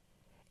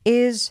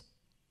 is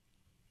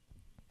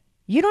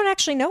you don't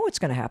actually know what's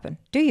going to happen,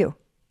 do you?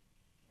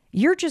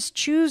 You're just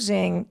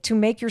choosing to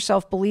make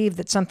yourself believe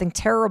that something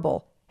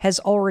terrible has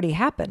already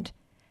happened.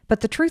 But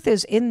the truth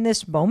is, in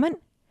this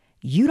moment,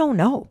 you don't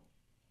know.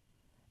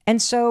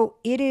 And so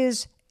it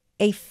is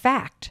a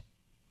fact,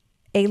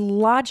 a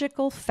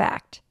logical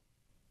fact,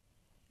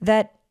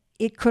 that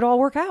it could all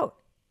work out.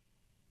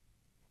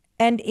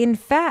 And in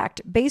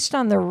fact, based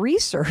on the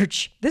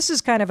research, this is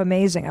kind of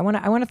amazing. I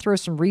want to throw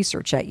some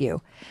research at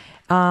you.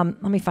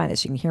 Let me find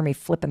this. You can hear me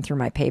flipping through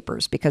my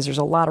papers because there's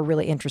a lot of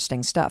really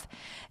interesting stuff.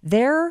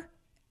 There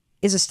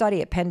is a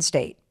study at Penn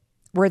State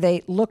where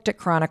they looked at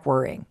chronic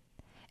worrying.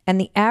 And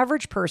the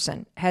average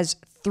person has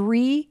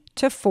 3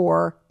 to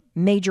 4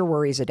 major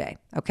worries a day.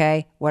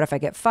 Okay. What if I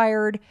get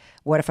fired?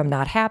 What if I'm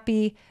not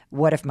happy?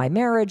 What if my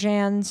marriage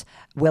ends?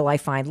 Will I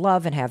find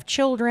love and have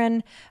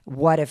children?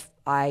 What if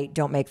I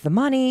don't make the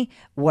money?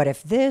 What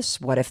if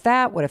this? What if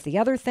that? What if the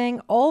other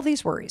thing? All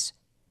these worries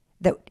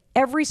that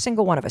every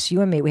single one of us,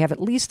 you and me, we have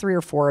at least 3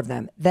 or 4 of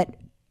them that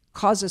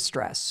cause us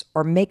stress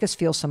or make us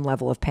feel some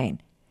level of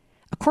pain.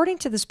 According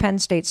to this Penn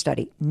State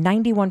study,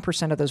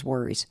 91% of those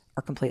worries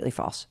are completely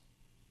false.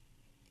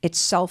 It's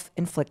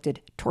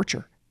self-inflicted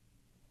torture.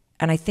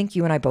 And I think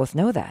you and I both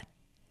know that.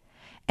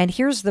 And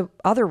here's the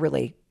other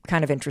really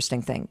kind of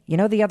interesting thing. You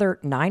know, the other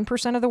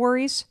 9% of the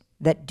worries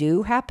that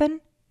do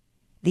happen,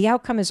 the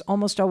outcome is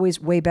almost always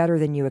way better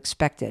than you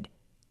expected.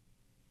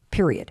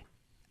 Period.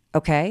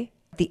 Okay?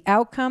 The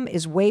outcome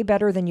is way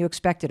better than you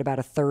expected about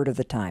a third of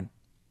the time.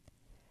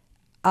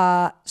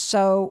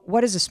 So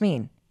what does this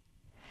mean?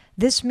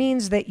 This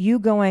means that you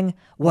going,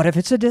 what if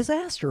it's a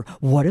disaster?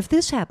 What if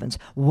this happens?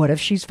 What if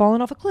she's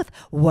fallen off a cliff?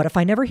 What if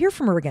I never hear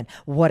from her again?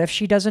 What if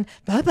she doesn't?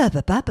 Bah, bah,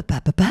 bah, bah,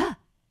 bah, bah, bah.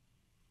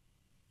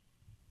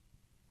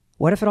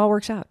 What if it all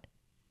works out?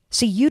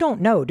 See, you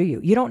don't know, do you?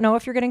 You don't know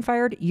if you're getting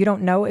fired. You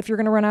don't know if you're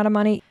going to run out of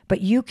money,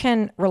 but you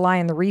can rely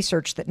on the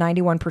research that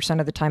 91%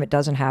 of the time it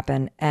doesn't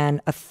happen,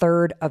 and a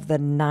third of the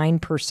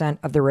 9%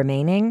 of the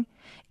remaining,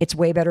 it's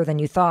way better than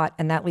you thought,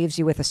 and that leaves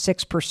you with a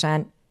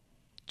 6%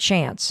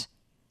 chance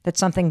that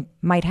something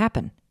might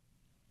happen.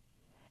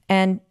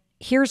 And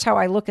here's how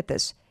I look at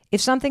this.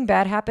 If something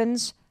bad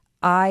happens,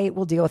 I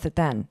will deal with it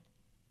then.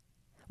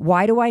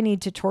 Why do I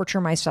need to torture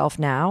myself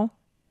now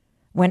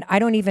when I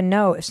don't even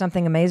know if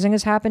something amazing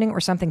is happening or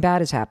something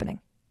bad is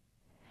happening?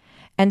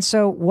 And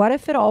so what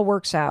if it all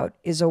works out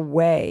is a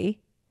way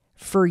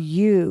for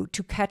you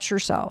to catch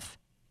yourself,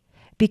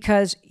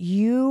 because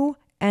you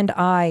and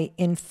I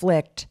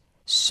inflict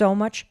so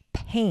much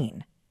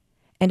pain,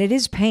 and it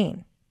is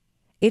pain.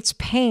 It's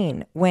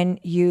pain when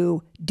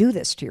you do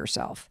this to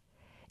yourself.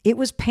 It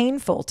was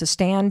painful to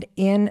stand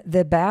in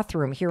the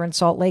bathroom here in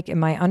Salt Lake in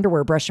my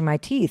underwear, brushing my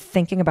teeth,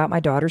 thinking about my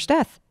daughter's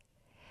death.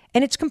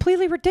 And it's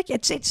completely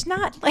ridiculous. It's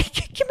not like,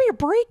 give me a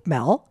break,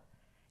 Mel.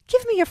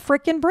 Give me a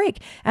freaking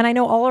break. And I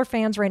know all our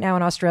fans right now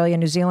in Australia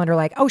and New Zealand are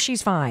like, oh,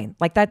 she's fine.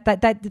 Like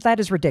that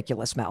is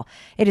ridiculous, Mel.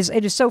 It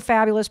is so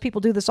fabulous.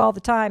 People do this all the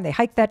time. They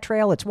hike that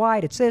trail. It's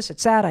wide. It's this,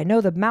 it's that. I know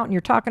the mountain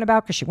you're talking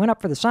about because she went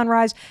up for the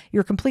sunrise.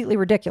 You're completely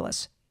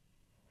ridiculous.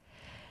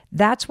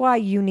 That's why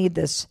you need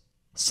this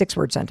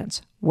 6-word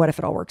sentence. What if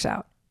it all works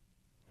out?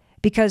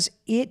 Because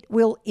it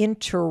will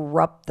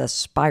interrupt the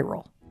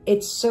spiral.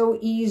 It's so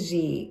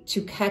easy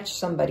to catch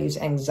somebody's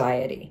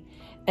anxiety.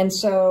 And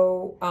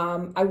so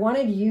I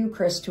wanted you,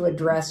 Chris, to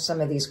address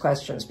some of these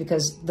questions,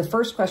 because the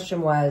first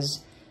question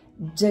was,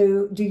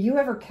 do you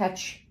ever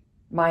catch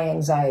my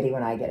anxiety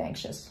when I get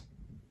anxious?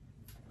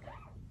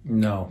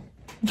 No.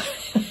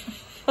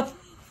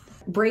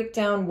 Break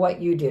down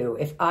what you do.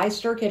 If I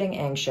start getting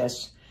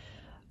anxious,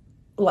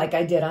 like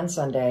I did on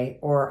Sunday,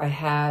 or I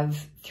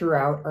have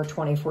throughout our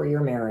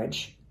 24-year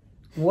marriage,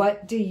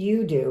 what do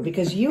you do?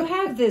 Because you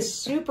have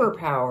this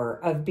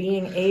superpower of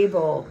being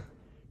able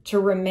to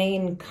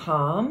remain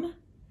calm.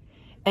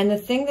 And the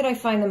thing that I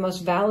find the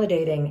most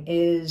validating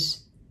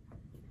is,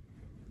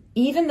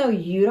 even though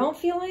you don't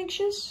feel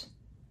anxious,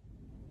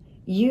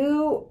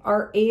 you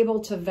are able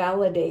to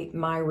validate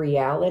my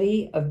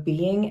reality of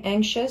being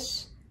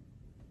anxious,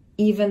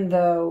 even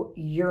though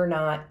you're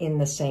not in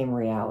the same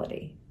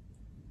reality.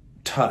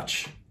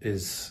 Touch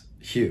is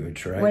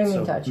huge, right? What do you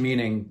mean touch?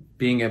 Meaning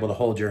being able to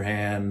hold your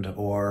hand,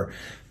 or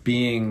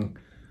being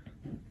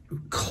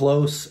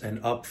close and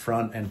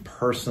upfront and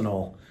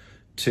personal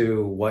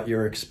to what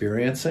you're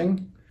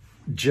experiencing,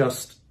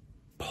 just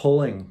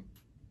pulling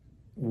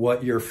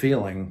what you're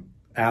feeling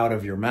out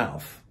of your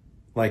mouth.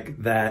 Like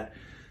that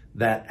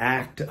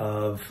act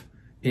of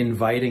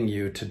inviting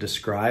you to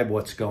describe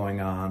what's going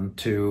on,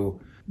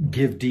 to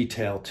give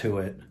detail to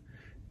it,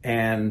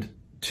 and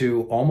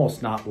to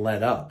almost not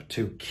let up,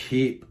 to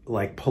keep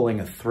like pulling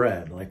a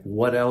thread, like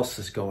what else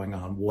is going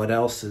on? What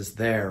else is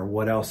there?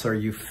 What else are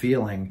you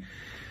feeling?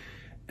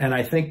 And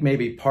I think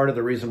maybe part of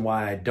the reason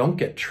why I don't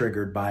get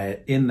triggered by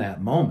it in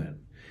that moment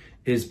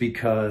is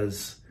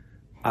because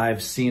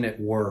I've seen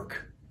it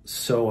work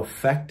so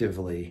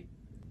effectively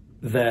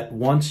that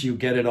once you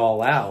get it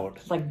all out,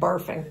 It's like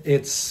barfing.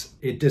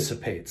 it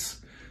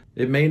dissipates.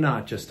 It may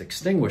not just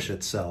extinguish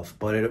itself,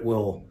 but it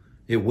will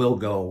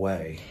go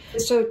away.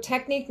 So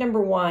technique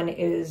number 1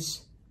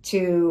 is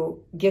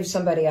to give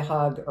somebody a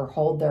hug or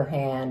hold their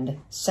hand,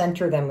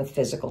 center them with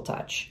physical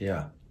touch.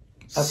 Yeah.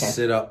 Okay.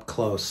 Sit up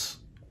close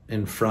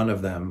in front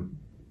of them.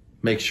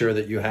 Make sure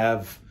that you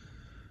have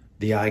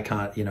the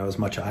as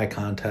much eye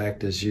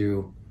contact as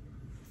you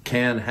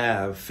can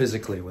have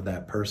physically with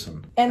that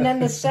person. And then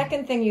the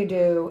second thing you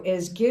do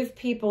is give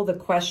people the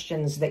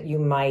questions that you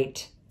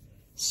might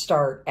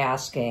start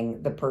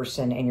asking the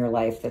person in your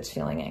life that's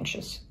feeling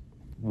anxious.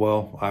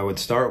 Well, I would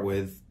start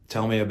with,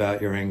 tell me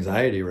about your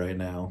anxiety right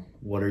now.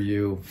 What are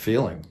you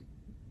feeling?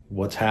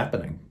 What's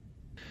happening?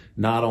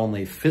 Not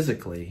only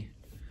physically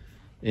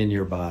in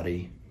your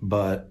body,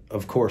 but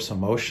of course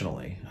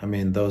emotionally. I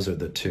mean, those are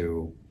the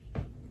two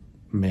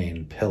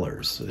main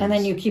pillars. And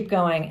then you keep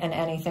going, and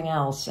anything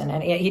else.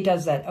 And he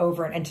does that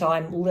over until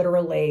I'm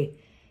literally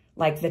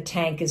like the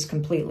tank is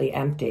completely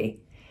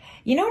empty.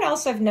 You know what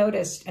else I've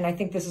noticed, and I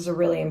think this is a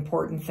really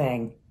important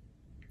thing,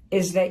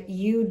 is that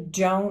you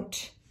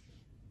don't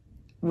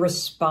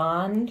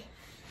respond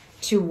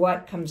to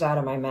what comes out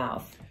of my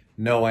mouth.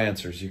 no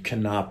answers. You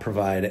cannot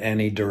provide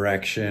any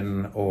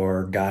direction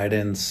or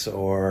guidance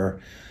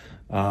or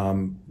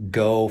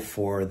go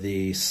for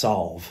the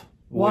solve.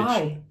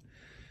 Why?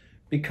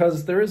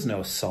 Because there is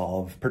no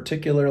solve,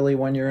 particularly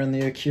when you're in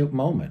the acute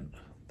moment.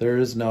 There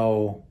is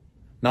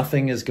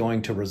nothing is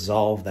going to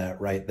resolve that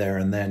right there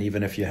and then,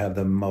 even if you have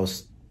the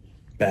most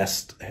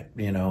best,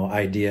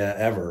 idea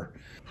ever.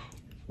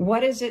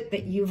 What is it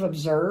that you've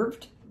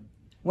observed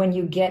when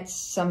you get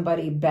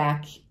somebody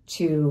back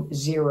to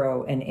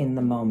zero and in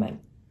the moment?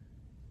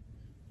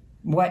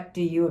 What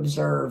do you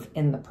observe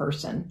in the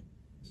person?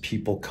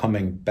 People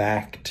coming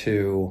back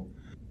to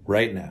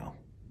right now,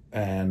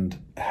 and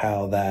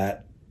how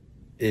that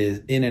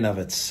is in and of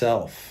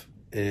itself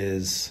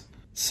is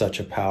such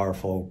a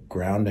powerful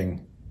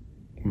grounding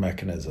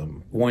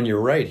mechanism. When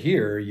you're right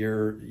here,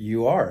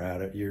 you're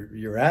out of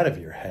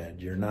your head.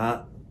 You're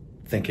not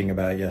thinking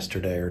about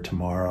yesterday or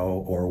tomorrow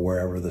or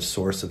wherever the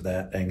source of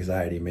that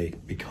anxiety may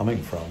be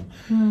coming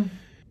from.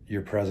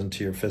 You're present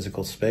to your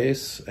physical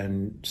space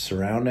and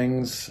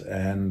surroundings,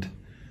 and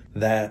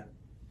that,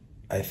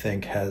 I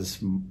think, I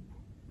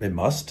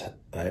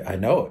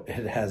know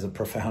it has a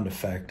profound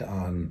effect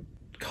on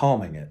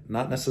calming it,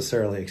 not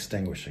necessarily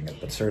extinguishing it,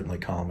 but certainly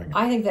calming it.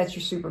 I think that's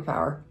your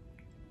superpower.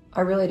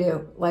 I really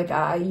do.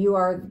 You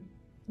are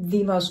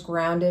the most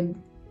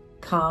grounded,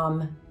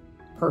 calm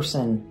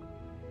person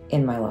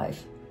in my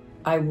life.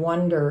 I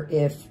wonder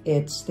if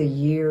it's the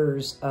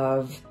years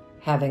of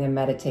having a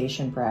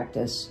meditation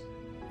practice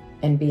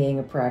and being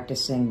a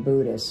practicing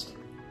Buddhist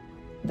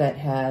that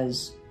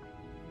has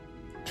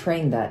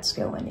trained that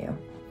skill in you.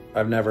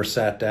 I've never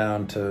sat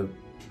down to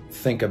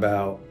think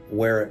about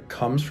where it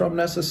comes from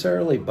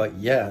necessarily, but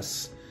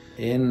yes,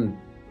 in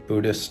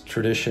Buddhist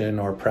tradition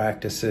or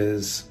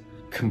practices,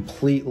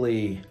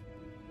 completely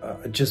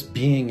just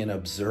being in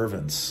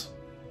observance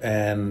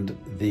and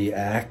the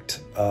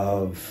act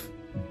of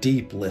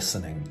deep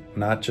listening,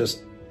 not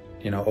just,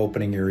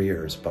 opening your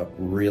ears, but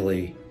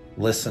really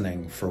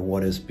listening for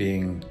what is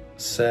being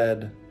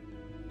said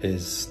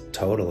is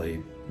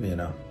totally,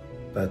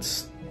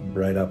 that's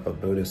right up a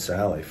Buddhist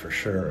alley for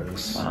sure.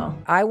 Wow.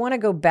 I want to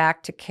go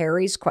back to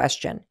Carrie's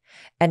question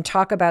and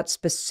talk about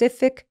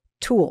specific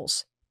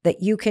tools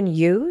that you can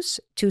use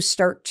to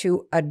start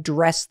to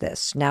address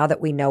this now that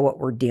we know what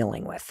we're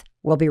dealing with.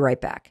 We'll be right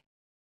back.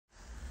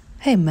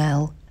 Hey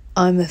Mel,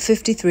 I'm a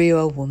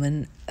 53-year-old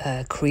woman,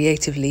 a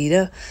creative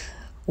leader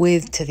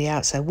with, to the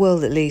outside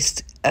world at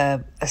least,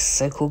 a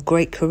so-called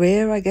great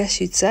career, I guess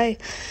you'd say,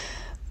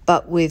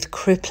 but with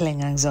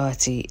crippling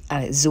anxiety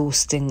and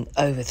exhausting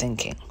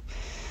overthinking.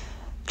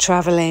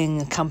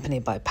 Traveling,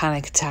 accompanied by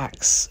panic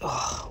attacks,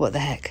 what the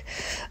heck.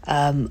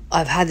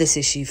 I've had this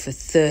issue for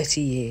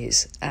 30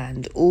 years,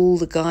 and all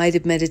the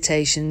guided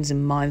meditations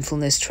and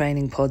mindfulness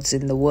training pods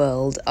in the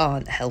world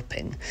aren't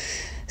helping.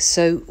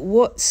 So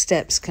what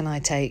steps can I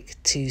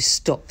take to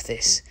stop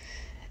this,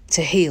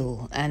 to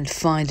heal and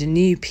find a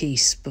new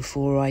peace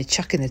before I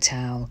chuck in the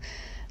towel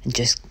and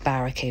just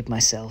barricade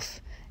myself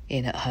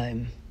in at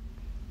home?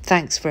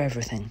 Thanks for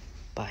everything.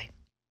 Bye.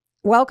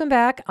 Welcome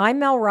back. I'm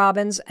Mel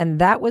Robbins, and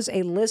that was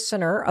a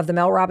listener of the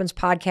Mel Robbins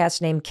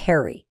podcast named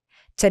Carrie.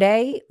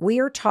 Today, we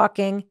are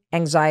talking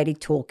anxiety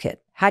toolkit.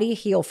 How do you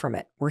heal from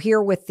it? We're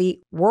here with the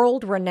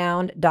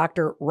world-renowned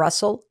Dr.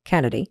 Russell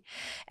Kennedy,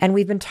 and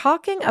we've been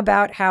talking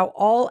about how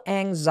all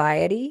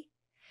anxiety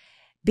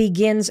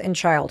begins in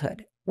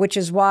childhood, which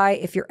is why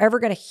if you're ever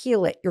going to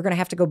heal it, you're going to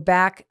have to go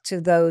back to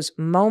those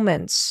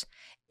moments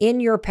in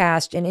your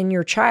past and in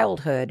your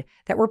childhood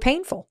that were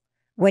painful,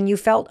 when you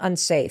felt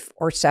unsafe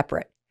or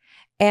separate.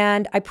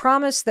 And I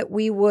promised that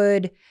we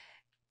would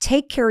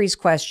take Carrie's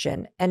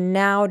question and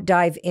now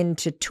dive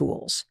into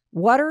tools.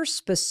 What are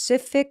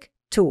specific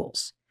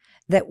tools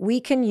that we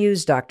can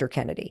use, Dr.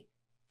 Kennedy,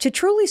 to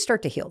truly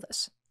start to heal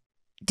this?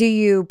 Do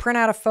you print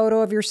out a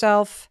photo of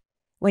yourself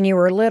when you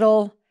were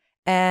little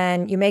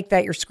and you make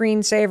that your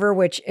screensaver,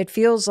 which it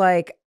feels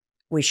like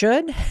we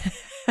should?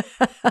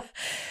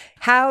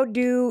 How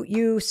do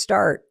you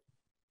start?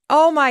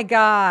 Oh my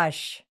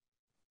gosh.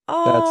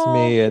 Oh, That's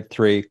me at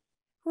 3.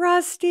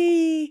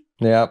 Rusty.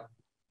 Yep,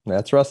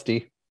 that's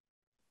Rusty.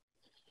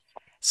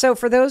 So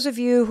for those of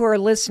you who are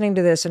listening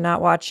to this and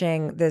not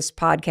watching this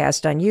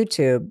podcast on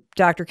YouTube,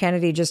 Dr.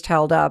 Kennedy just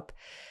held up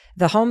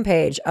the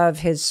homepage of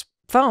his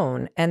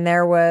phone, and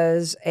there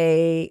was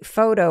a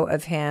photo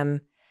of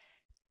him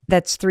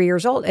that's 3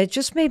 years old. It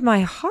just made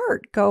my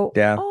heart go,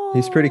 Yeah, oh.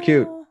 He's pretty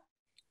cute.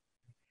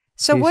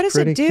 So He's what does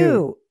it pretty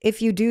do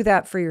if you do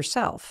that for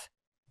yourself?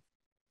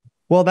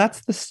 Well,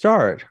 that's the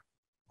start,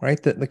 right?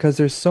 Because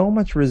there's so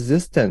much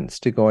resistance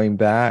to going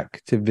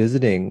back to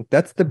visiting.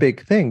 That's the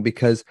big thing,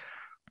 because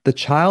the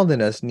child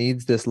in us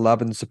needs this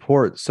love and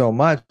support so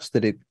much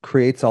that it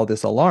creates all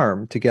this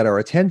alarm to get our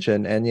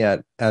attention. And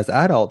yet as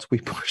adults, we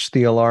push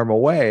the alarm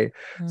away.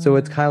 So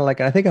it's kind of like,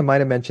 and I think I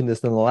might've mentioned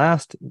this in the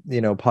last,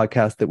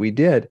 podcast that we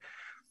did,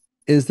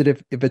 is that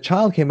if a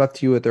child came up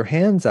to you with their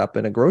hands up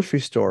in a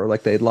grocery store,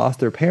 like they'd lost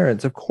their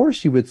parents, of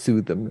course you would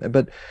soothe them.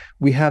 But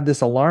we have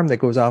this alarm that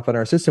goes off in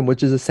our system,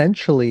 which is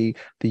essentially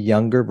the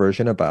younger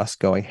version of us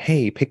going,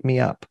 hey, pick me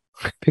up.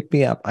 Pick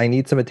me up. I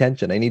need some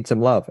attention. I need some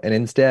love. And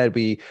instead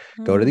we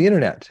go to the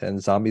internet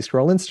and zombie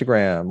scroll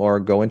Instagram or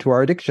go into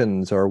our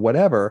addictions or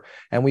whatever.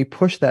 And we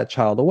push that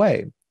child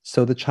away.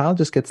 So the child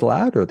just gets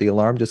louder. The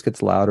alarm just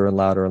gets louder and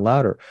louder and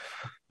louder.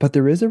 But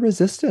there is a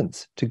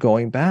resistance to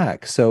going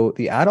back. So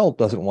the adult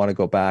doesn't want to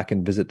go back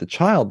and visit the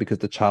child because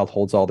the child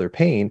holds all their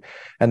pain.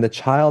 And the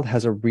child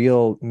has a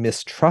real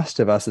mistrust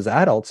of us as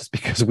adults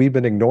because we've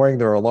been ignoring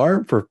their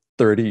alarm for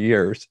 30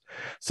 years.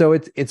 So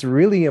it's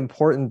really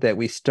important that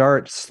we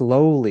start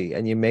slowly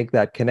and you make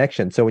that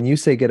connection. So when you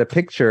say get a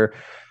picture,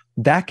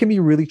 that can be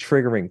really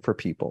triggering for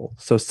people.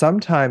 So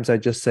sometimes I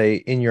just say,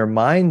 in your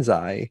mind's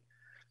eye,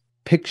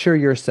 picture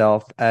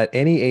yourself at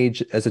any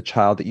age as a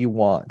child that you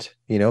want.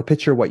 You know,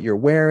 picture what you're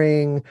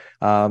wearing,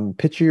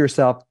 picture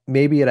yourself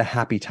maybe at a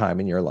happy time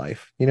in your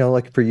life. You know,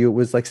 like for you, it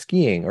was like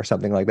skiing or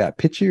something like that.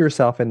 Picture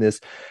yourself in this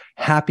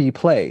happy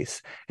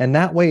place. And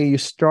that way you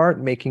start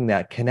making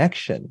that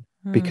connection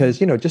because,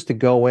 you know, just to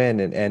go in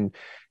and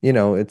you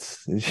know,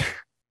 it's,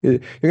 you're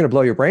going to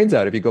blow your brains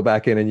out if you go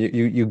back in and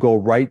you go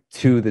right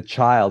to the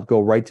child, go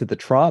right to the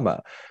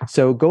trauma.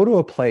 So go to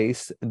a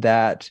place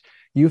that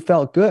you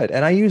felt good.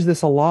 And I use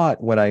this a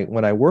lot when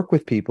I work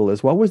with people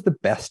is, what was the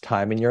best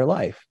time in your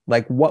life?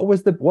 Like, what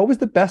was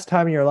the best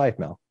time in your life,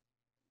 Mel?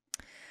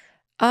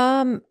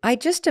 I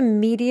just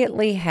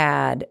immediately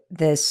had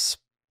this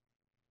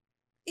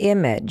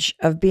image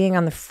of being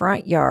on the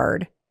front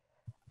yard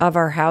of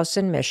our house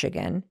in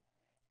Michigan.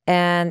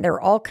 And there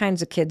were all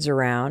kinds of kids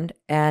around.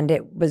 And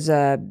it was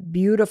a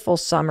beautiful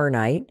summer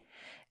night.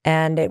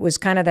 And it was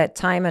kind of that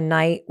time of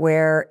night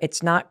where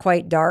it's not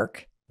quite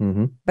dark,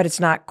 but it's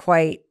not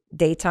quite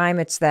daytime.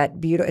 It's that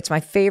beautiful. It's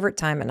my favorite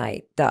time of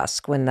night,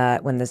 dusk, when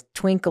the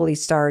twinkly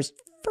stars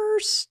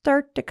first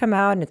start to come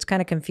out, and it's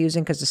kind of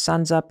confusing because the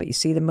sun's up, but you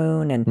see the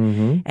moon,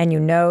 and you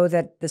know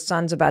that the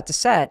sun's about to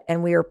set.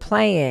 And we are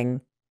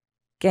playing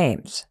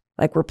games,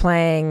 like we're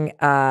playing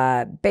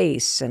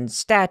base and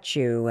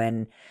statue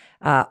and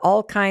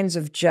all kinds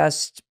of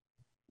just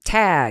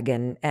tag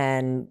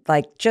and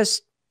like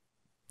just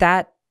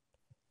that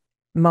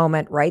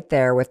moment right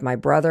there with my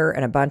brother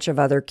and a bunch of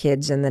other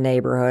kids in the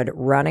neighborhood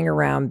running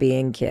around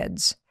being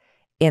kids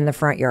in the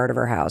front yard of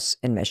our house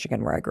in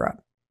Michigan where I grew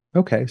up.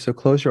 Okay, so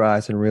close your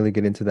eyes and really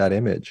get into that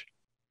image.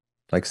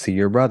 Like, see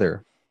your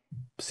brother,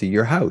 see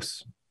your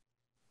house.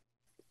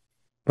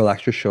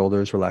 Relax your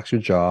shoulders, relax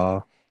your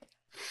jaw.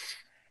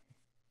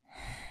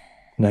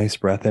 Nice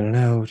breath in and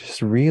out.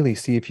 Just really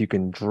see if you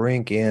can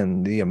drink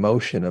in the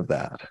emotion of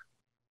that.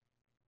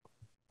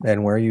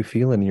 And where you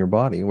feel it in your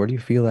body. Where do you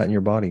feel that in your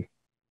body?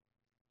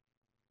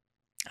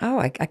 Oh,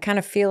 I kind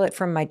of feel it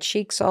from my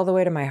cheeks all the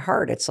way to my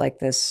heart. It's like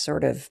this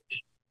sort of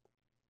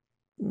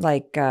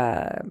like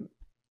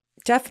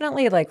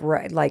definitely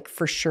like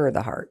for sure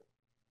the heart.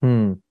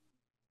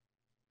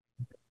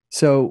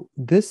 So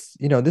this,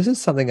 you know, this is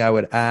something I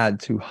would add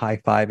to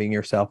high-fiving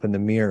yourself in the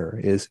mirror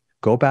is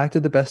go back to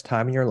the best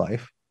time in your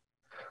life.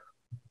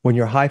 When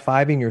you're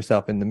high-fiving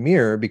yourself in the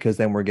mirror, because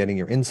then we're getting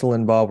your insulin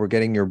involved, we're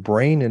getting your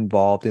brain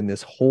involved in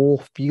this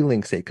whole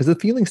feeling state, because the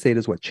feeling state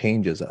is what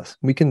changes us.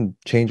 We can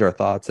change our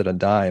thoughts at a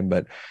dime,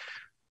 but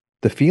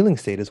the feeling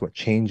state is what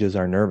changes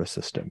our nervous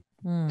system.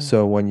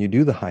 So when you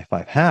do the high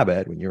five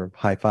habit, when you're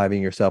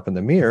high-fiving yourself in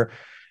the mirror,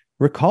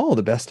 recall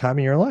the best time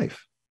in your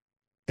life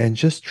and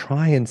just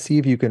try and see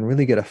if you can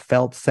really get a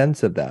felt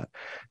sense of that.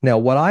 Now,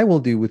 what I will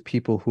do with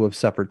people who have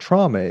suffered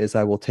trauma is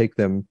I will take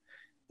them,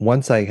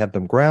 once I have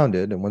them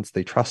grounded and once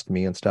they trust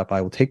me and stuff,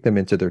 I will take them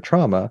into their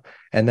trauma,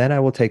 and then I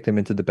will take them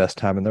into the best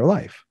time in their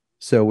life.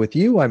 So with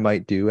you, I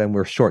might do, and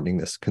we're shortening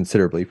this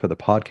considerably for the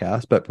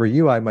podcast, but for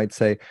you, I might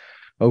say,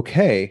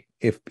 okay,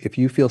 if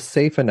you feel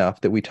safe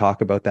enough that we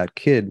talk about that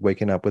kid,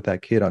 waking up with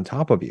that kid on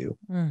top of you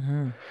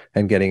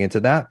and getting into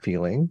that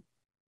feeling.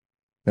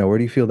 Now, where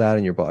do you feel that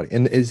in your body?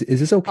 And is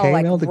this okay,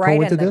 like Mel, to right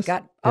go into in the this?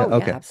 gut. Yeah, Oh,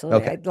 yeah,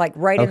 absolutely. Okay. Like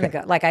right in the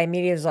gut. Like I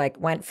immediately was like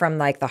went from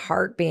like the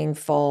heart being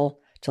full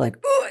to like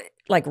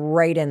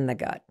right in the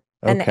gut.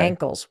 And the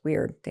ankles,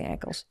 weird, the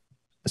ankles.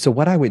 So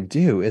what I would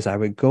do is I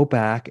would go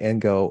back and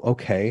go,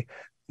 okay,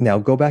 now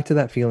go back to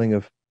that feeling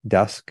of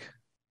dusk.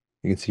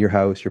 You can see your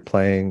house, you're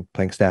playing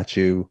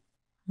statue.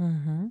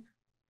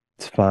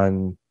 It's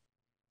fun.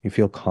 You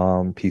feel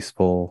calm,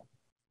 peaceful,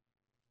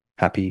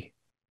 happy.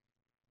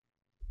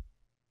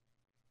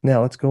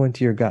 Now let's go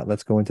into your gut.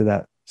 Let's go into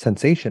that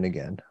sensation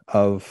again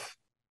of,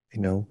 you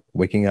know,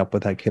 waking up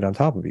with that kid on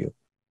top of you.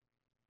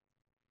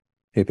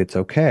 If it's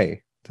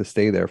okay to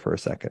stay there for a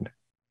second.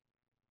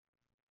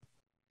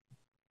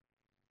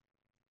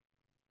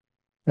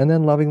 And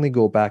then lovingly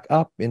go back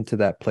up into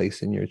that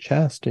place in your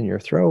chest and your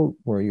throat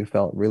where you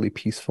felt really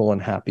peaceful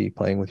and happy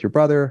playing with your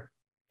brother.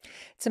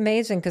 It's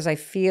amazing because I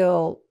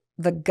feel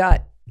the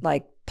gut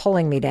like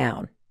pulling me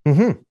down.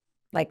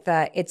 Like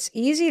it's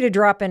easy to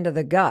drop into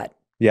the gut.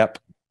 Yep.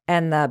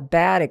 And the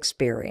bad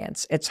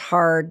experience. It's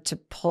hard to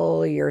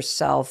pull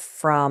yourself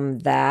from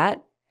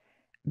that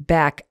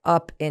back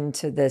up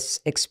into this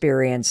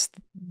experience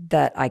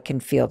that I can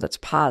feel that's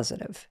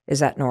positive. Is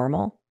that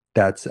normal?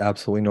 That's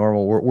absolutely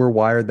normal. We're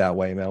wired that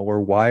way, Mel. We're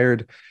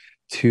wired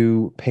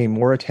to pay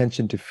more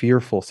attention to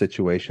fearful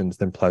situations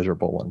than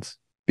pleasurable ones.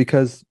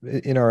 Because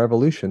in our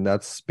evolution,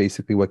 that's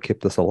basically what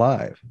kept us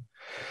alive.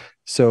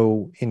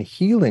 So in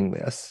healing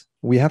this,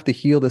 we have to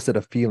heal this at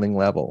a feeling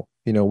level.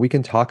 We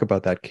can talk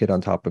about that kid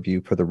on top of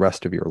you for the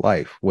rest of your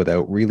life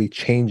without really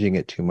changing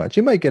it too much.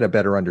 You might get a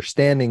better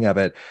understanding of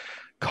it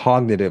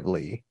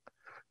cognitively,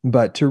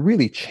 but to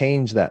really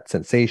change that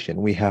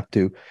sensation, we have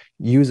to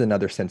use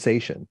another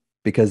sensation,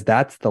 because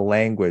that's the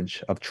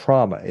language of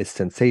trauma, is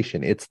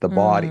sensation. It's the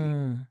body.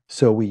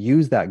 So we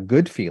use that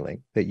good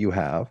feeling that you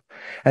have,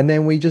 and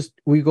then we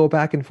go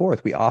back and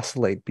forth. We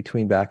oscillate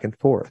between back and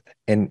forth.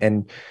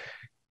 And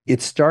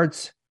it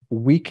starts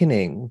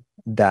weakening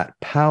that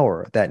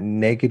power, that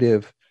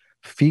negative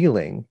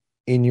feeling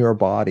in your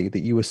body that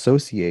you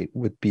associate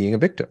with being a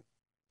victim,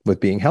 with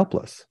being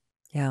helpless.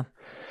 Yeah.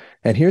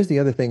 And here's the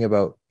other thing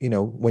about,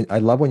 when I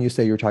love when you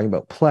say you're talking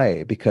about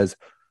play, because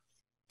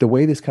the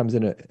way this comes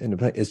into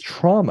play is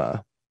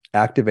trauma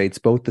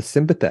activates both the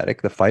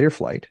sympathetic, the fight or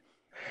flight,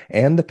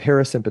 and the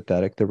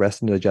parasympathetic, the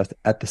rest and digest,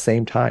 at the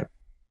same time,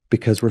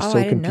 because we're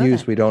so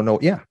confused. We don't know.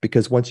 Yeah.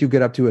 Because once you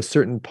get up to a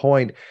certain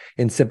point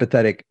in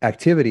sympathetic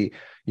activity,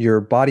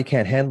 your body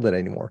can't handle it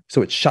anymore.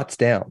 So it shuts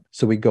down.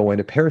 So we go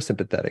into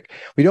parasympathetic.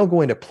 We don't go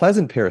into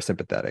pleasant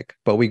parasympathetic,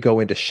 but we go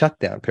into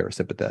shutdown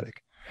parasympathetic.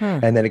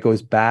 And then it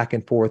goes back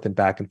and forth and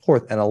back and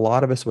forth. And a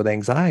lot of us with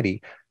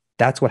anxiety,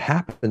 that's what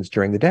happens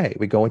during the day.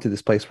 We go into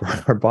this place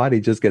where our body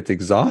just gets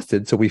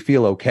exhausted. So we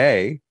feel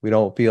okay. We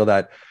don't feel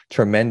that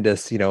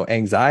tremendous,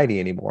 anxiety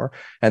anymore.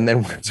 And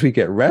then once we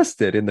get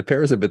rested in the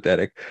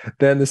parasympathetic,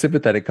 then the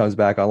sympathetic comes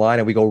back online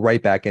and we go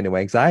right back into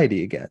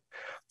anxiety again.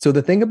 So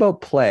the thing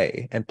about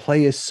play, and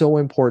play is so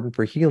important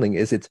for healing,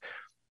 is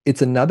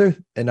it's another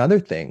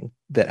thing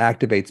that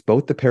activates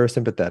both the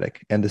parasympathetic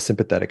and the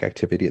sympathetic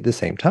activity at the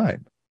same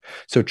time.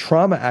 So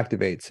trauma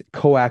activates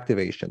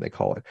co-activation, they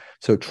call it.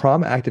 So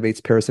trauma activates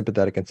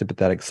parasympathetic and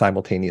sympathetic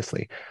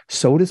simultaneously.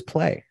 So does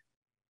play.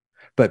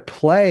 But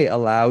play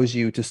allows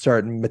you to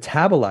start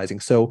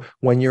metabolizing. So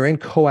when you're in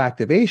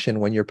co-activation,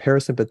 when your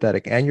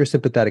parasympathetic and your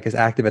sympathetic is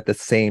active at the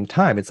same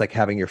time, it's like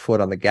having your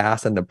foot on the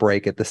gas and the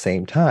brake at the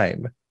same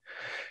time.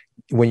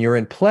 When you're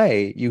in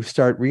play, you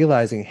start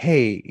realizing,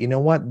 hey, you know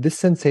what? This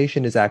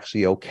sensation is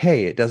actually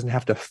okay. It doesn't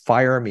have to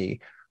fire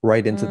me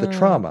right into the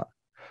trauma.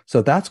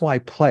 So that's why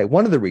play,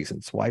 one of the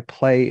reasons why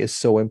play is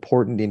so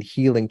important in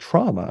healing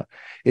trauma,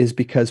 is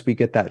because we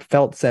get that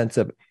felt sense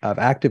of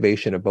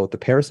activation of both the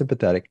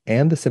parasympathetic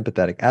and the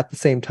sympathetic at the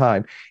same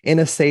time in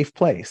a safe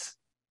place,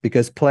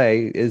 because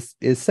play is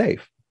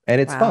safe and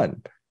it's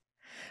fun.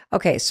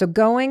 Okay, so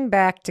going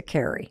back to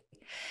Carrie,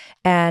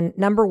 and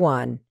number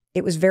one,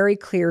 it was very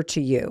clear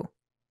to you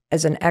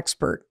as an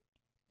expert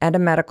and a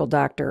medical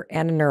doctor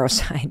and a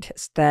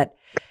neuroscientist that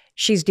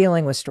she's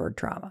dealing with stored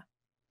trauma.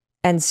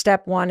 And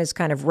step one is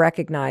kind of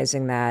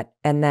recognizing that.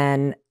 And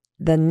then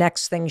the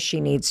next thing she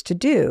needs to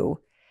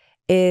do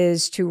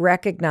is to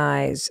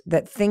recognize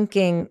that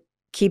thinking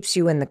keeps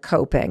you in the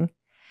coping,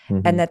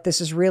 and that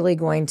this is really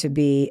going to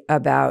be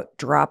about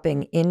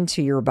dropping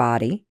into your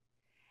body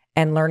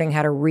and learning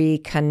how to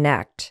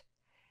reconnect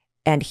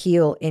and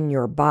heal in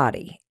your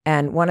body.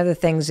 And one of the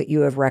things that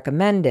you have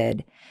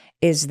recommended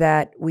is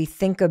that we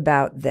think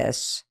about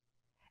this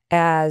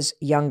as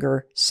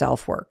younger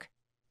self-work.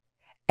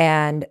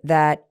 And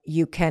that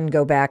you can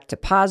go back to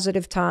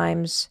positive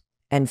times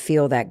and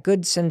feel that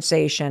good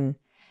sensation,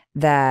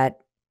 that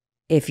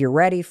if you're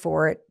ready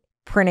for it,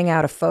 printing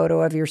out a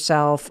photo of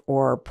yourself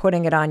or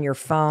putting it on your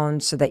phone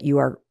so that you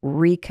are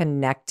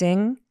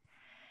reconnecting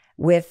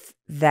with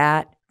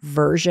that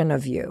version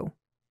of you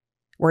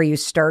where you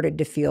started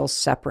to feel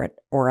separate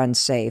or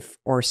unsafe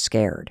or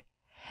scared.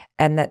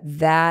 And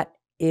that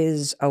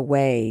is a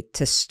way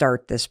to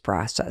start this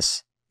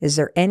process. Is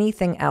there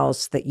anything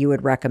else that you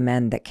would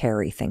recommend that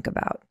Carrie think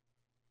about?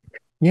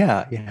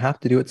 Yeah, you have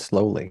to do it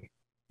slowly.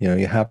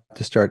 You have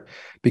to start,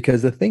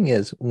 because the thing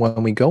is,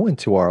 when we go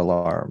into our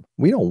alarm,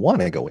 we don't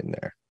want to go in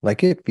there.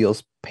 Like, it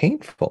feels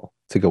painful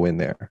to go in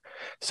there.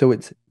 So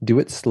do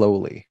it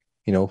slowly.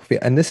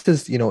 And this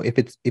is,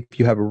 if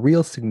you have a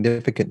real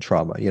significant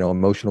trauma,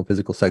 emotional,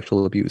 physical,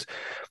 sexual abuse,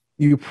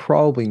 you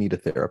probably need a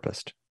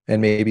therapist,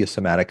 and maybe a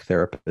somatic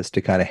therapist,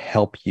 to kind of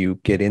help you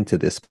get into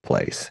this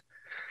place.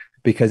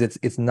 Because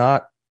it's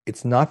not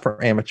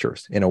for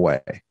amateurs in a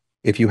way.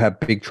 If you have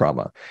big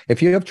trauma,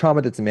 if you have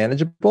trauma that's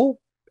manageable,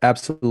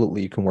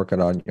 absolutely you can work it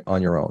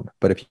on your own.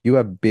 But if you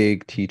have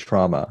big T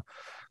trauma,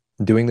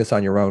 doing this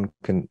on your own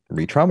can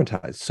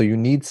re-traumatize. So you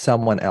need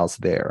someone else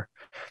there.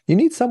 You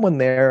need someone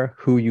there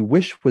who you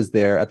wish was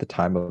there at the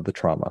time of the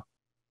trauma.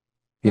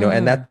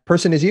 And that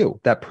person is you.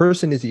 That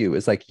person is you.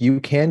 It's like, you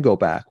can go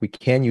back. We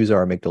can use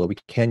our amygdala. We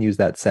can use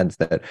that sense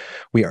that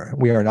we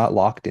are not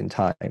locked in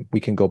time.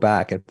 We can go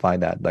back and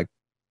find that, like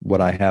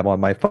what I have on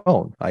my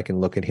phone. I can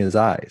look at his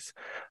eyes.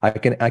 I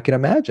can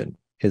imagine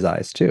his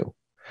eyes too.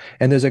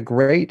 And there's a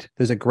great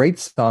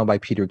song by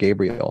Peter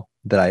Gabriel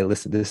that I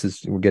listen.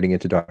 We're getting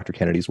into Dr.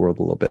 Kennedy's world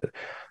a little bit.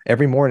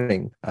 Every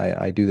morning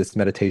I do this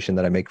meditation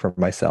that I make for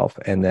myself.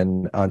 And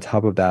then on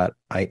top of that,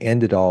 I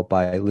end it all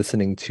by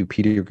listening to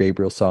Peter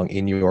Gabriel's song,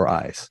 In Your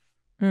Eyes.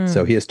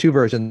 So he has two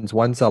versions.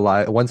 One's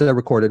a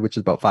recorded, which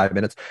is about 5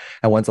 minutes,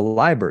 and one's a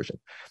live version.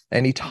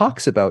 And he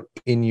talks about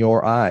in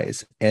your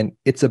eyes, and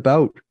it's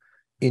about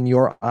in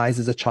your eyes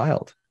as a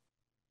child.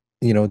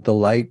 You know, the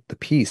light, the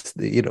peace,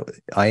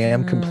 I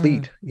am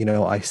complete. You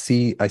know, I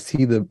see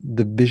the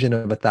vision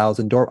of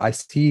 1,000 doors.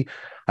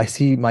 I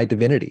see my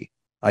divinity.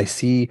 I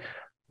see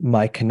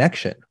my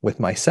connection with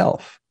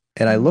myself.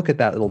 And I look at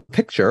that little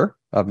picture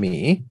of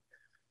me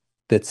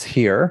that's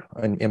here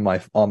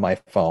on my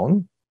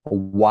phone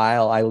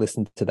while I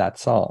listen to that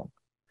song.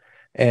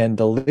 And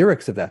the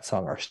lyrics of that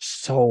song are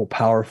so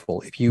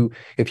powerful. If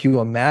you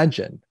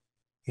imagine,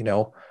 you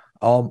know,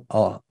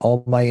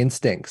 all my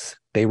instincts,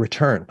 they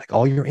return, like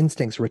all your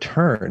instincts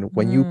return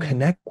when you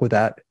connect with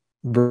that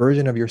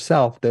version of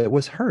yourself that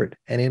was hurt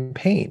and in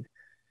pain.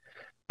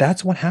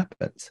 That's what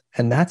happens.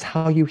 And that's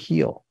how you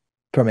heal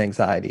from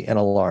anxiety and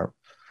alarm.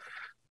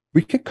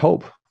 We could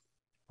cope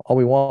all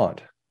we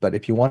want, but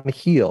if you want to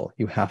heal,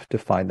 you have to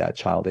find that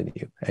child in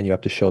you, and you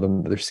have to show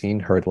them that they're seen,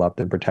 heard,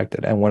 loved, and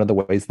protected. And one of the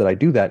ways that I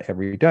do that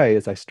every day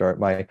is I start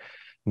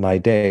my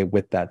day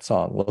with that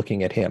song,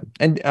 looking at him.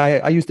 And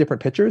I use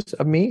different pictures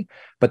of me,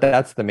 but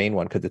that's the main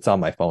one because it's on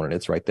my phone and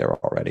it's right there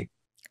already.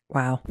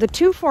 Wow. The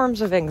two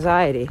forms of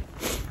anxiety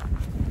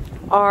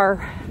are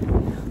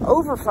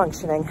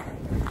overfunctioning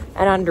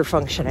and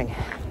underfunctioning.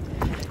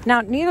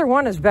 Now, neither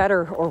one is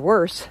better or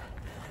worse.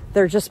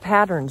 They're just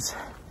patterns.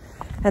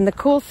 And the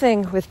cool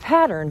thing with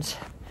patterns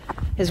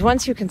is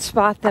once you can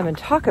spot them and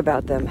talk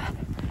about them,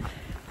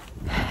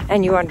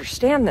 and you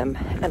understand them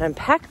and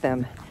unpack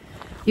them,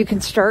 you can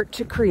start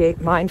to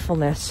create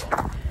mindfulness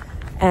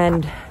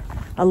and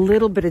a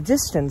little bit of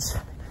distance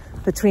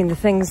between the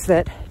things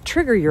that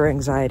trigger your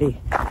anxiety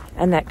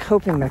and that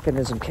coping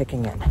mechanism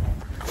kicking in.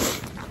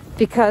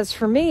 Because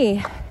for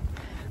me,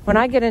 when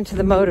I get into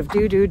the mode of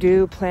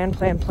do, plan,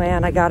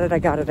 I got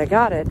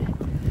it,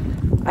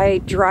 I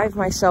drive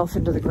myself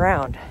into the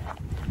ground.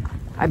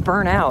 I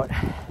burn out.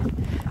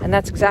 And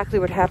that's exactly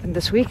what happened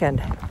this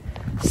weekend.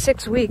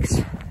 6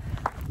 weeks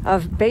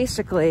of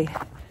basically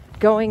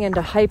going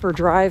into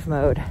hyperdrive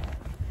mode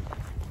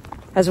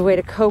as a way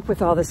to cope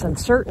with all this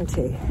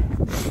uncertainty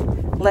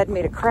led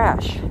me to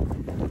crash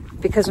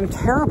because I'm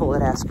terrible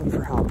at asking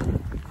for help.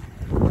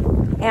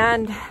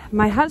 And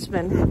my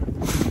husband,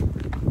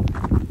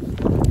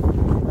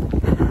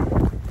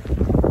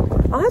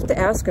 I'll have to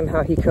ask him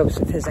how he copes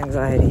with his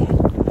anxiety,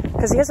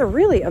 because he has a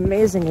really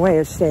amazing way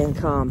of staying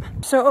calm.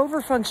 So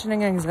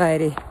overfunctioning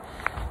anxiety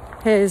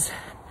is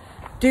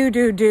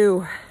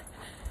do.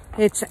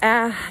 It's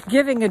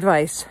giving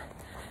advice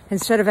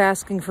instead of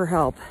asking for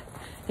help.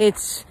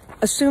 It's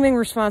assuming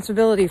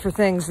responsibility for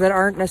things that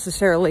aren't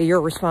necessarily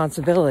your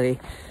responsibility.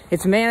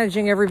 It's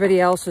managing everybody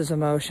else's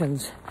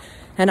emotions.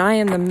 And I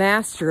am the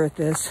master at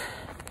this.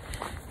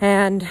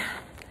 And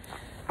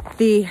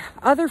the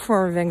other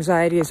form of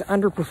anxiety is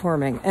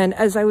underperforming. And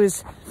as I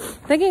was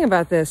thinking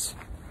about this,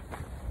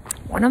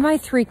 one of my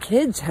 3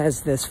 kids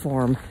has this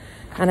form,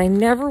 and I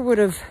never would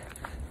have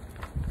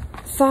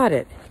thought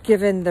it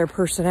given their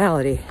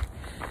personality.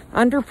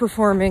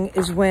 Underperforming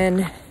is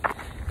when,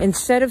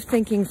 instead of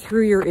thinking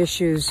through your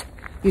issues,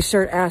 you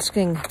start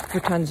asking for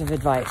tons of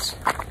advice.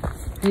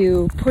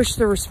 You push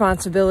the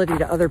responsibility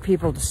to other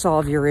people to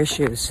solve your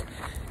issues.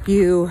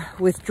 You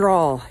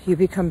withdraw, you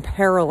become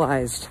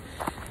paralyzed.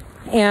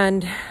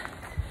 And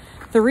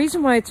the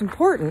reason why it's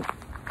important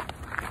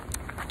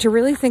to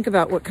really think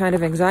about what kind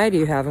of anxiety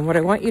you have, and what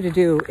I want you to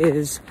do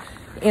is,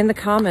 in the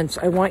comments,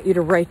 I want you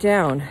to write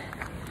down,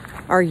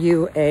 are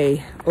you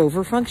a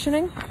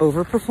overfunctioning,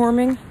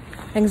 overperforming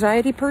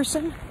anxiety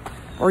person,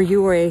 or are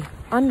you a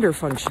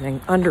underfunctioning,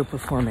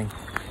 underperforming?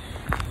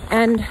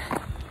 And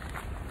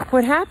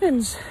what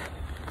happens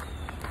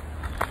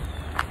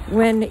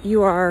when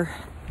you are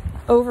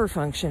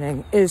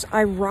overfunctioning is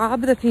I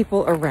rob the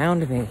people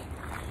around me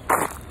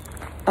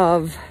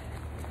of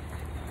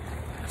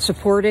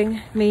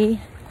supporting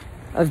me,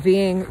 of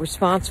being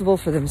responsible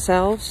for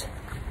themselves,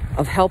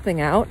 of helping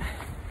out.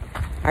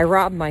 I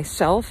rob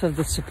myself of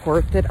the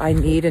support that I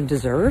need and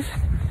deserve.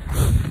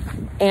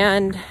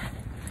 And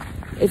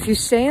if you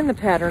stay in the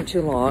pattern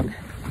too long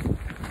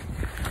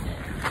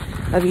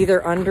of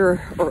either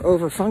under or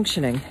over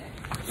functioning,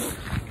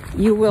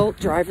 you will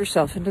drive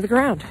yourself into the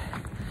ground.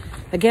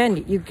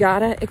 Again, you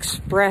gotta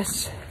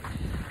express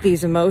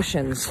these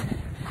emotions,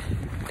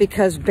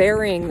 because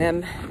burying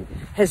them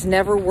has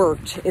never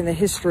worked in the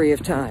history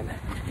of time.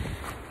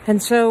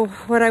 And so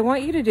what I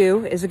want you to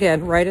do is,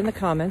 again, write in the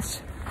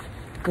comments,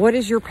 what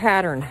is your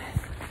pattern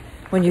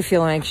when you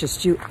feel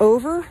anxious? Do you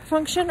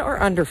over-function or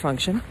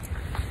under-function?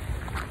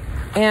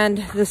 And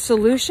the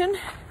solution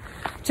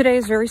today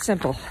is very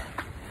simple.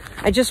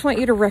 I just want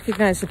you to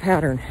recognize the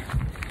pattern.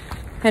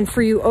 And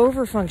for you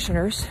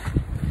over-functioners,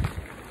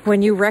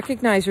 when you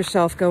recognize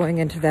yourself going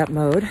into that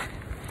mode,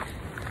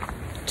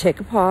 take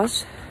a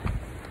pause,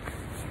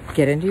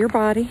 get into your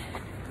body,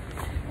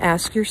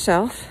 ask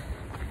yourself,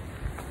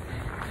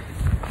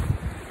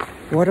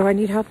 what do I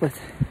need help with?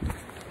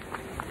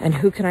 And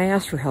who can I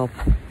ask for help?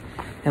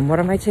 And what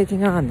am I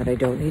taking on that I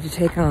don't need to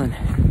take on?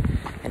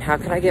 And how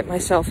can I get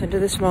myself into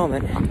this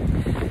moment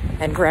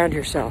and ground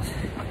yourself?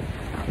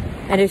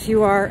 And if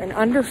you are an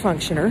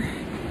underfunctioner,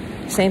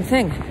 same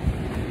thing.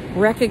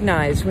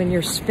 Recognize when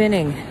you're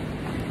spinning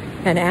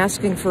and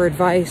asking for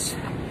advice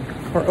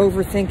or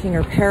overthinking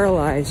or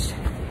paralyzed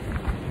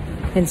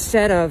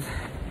instead of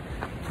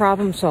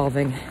problem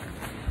solving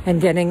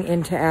and getting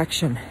into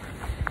action.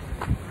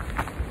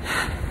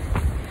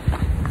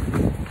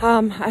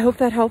 I hope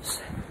that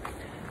helps.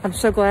 I'm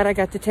so glad I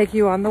got to take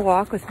you on the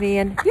walk with me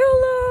and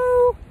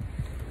YOLO!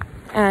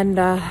 And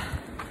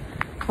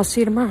I'll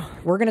see you tomorrow.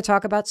 We're going to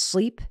talk about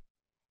sleep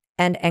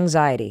and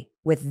anxiety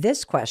with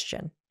this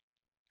question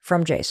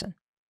from Jason.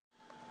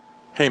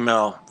 Hey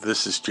Mel,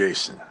 this is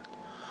Jason.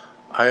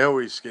 I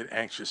always get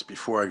anxious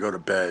before I go to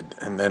bed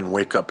and then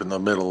wake up in the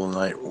middle of the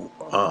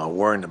night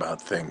worrying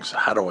about things.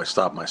 How do I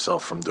stop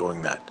myself from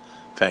doing that?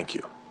 Thank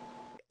you.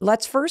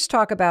 Let's first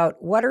talk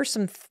about what are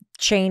some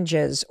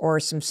changes or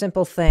some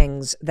simple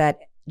things that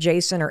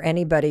Jason or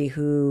anybody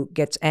who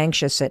gets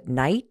anxious at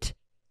night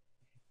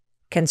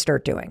can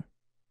start doing.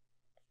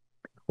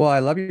 Well, I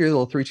love your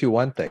little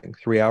 3-2-1 thing.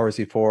 3 hours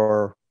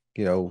before,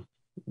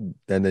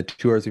 then the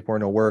 2 hours before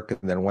no work,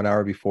 and then 1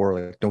 hour before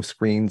like no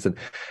screens,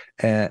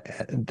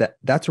 and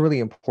that's really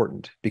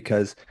important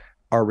because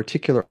our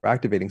reticular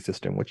activating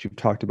system, which you've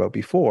talked about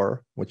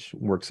before, which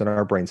works in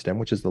our brainstem,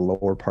 which is the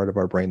lower part of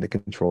our brain that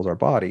controls our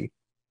body,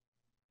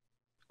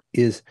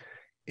 it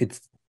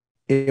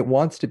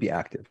wants to be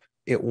active.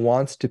 It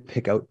wants to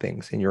pick out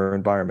things in your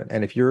environment.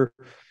 And if you're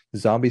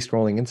zombie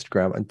scrolling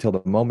Instagram until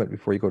the moment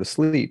before you go to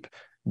sleep,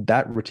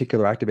 that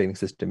reticular activating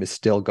system is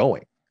still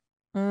going.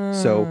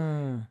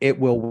 So it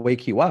will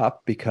wake you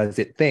up because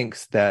it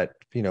thinks that,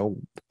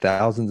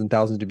 thousands and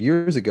thousands of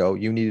years ago,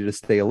 you needed to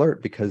stay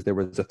alert because there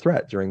was a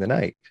threat during the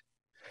night.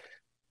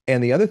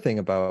 And the other thing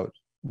about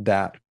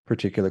that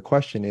particular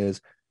question is,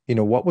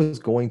 what was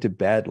going to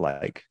bed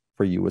like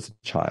for you as a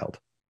child?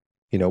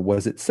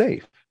 Was it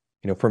safe?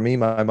 For me,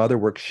 my mother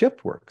worked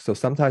shift work. So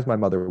sometimes my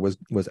mother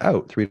was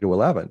out 3 to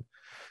 11.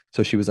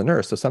 So she was a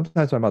nurse. So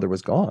sometimes my mother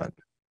was gone,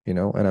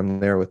 and I'm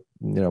there with,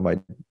 my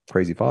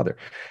crazy father.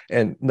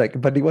 And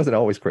but he wasn't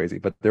always crazy,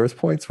 but there was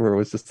points where it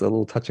was just a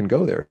little touch and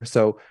go there.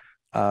 So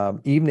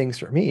evenings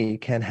for me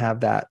can have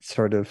that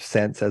sort of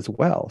sense as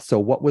well. So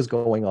what was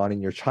going on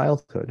in your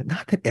childhood?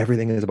 Not that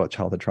everything is about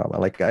childhood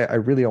trauma. I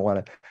really don't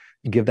want to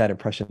give that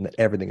impression that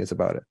everything is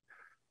about it.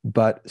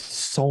 But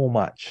so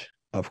much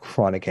of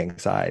chronic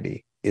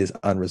anxiety is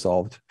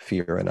unresolved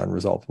fear and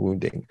unresolved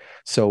wounding.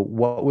 So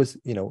what was,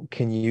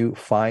 can you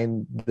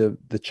find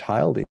the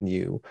child in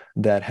you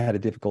that had a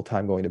difficult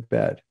time going to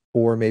bed?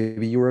 Or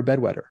maybe you were a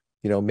bedwetter.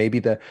 Maybe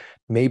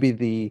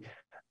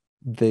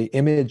the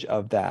image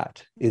of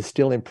that is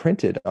still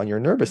imprinted on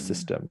your nervous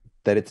system,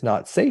 that it's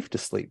not safe to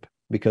sleep,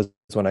 because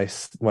when I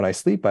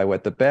sleep, I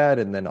wet the bed,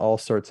 and then all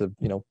sorts of,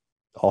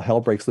 all hell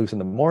breaks loose in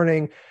the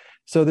morning.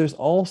 So there's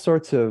all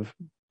sorts of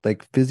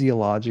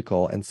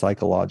physiological and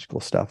psychological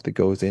stuff that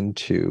goes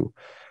into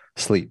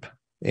sleep.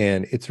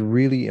 And it's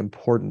really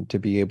important to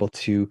be able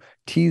to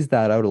tease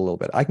that out a little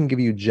bit. I can give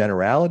you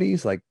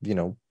generalities like,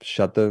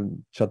 shut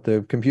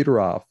the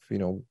computer off,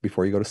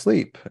 before you go to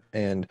sleep,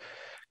 and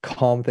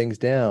calm things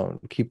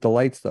down, keep the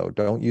lights though,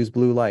 don't use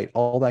blue light,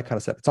 all that kind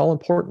of stuff. It's all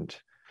important.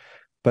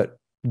 But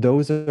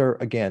those are,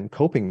 again,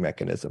 coping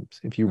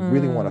mechanisms. If you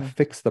really want to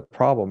fix the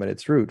problem at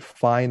its root,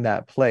 find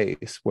that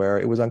place where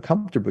it was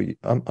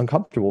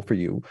uncomfortable for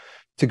you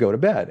to go to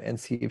bed, and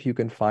see if you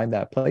can find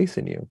that place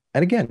in you.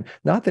 And again,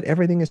 not that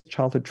everything is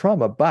childhood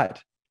trauma,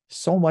 but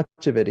so much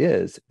of it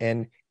is,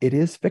 and it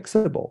is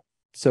fixable.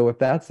 So if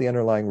that's the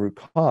underlying root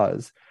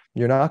cause,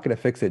 you're not going to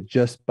fix it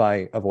just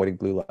by avoiding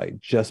blue light,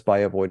 just by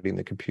avoiding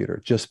the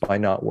computer, just by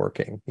not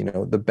working.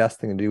 The best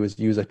thing to do is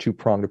use a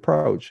two-pronged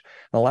approach.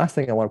 And the last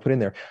thing I want to put in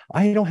there,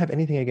 I don't have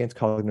anything against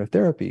cognitive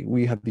therapy.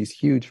 We have these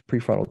huge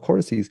prefrontal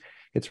cortices.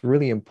 It's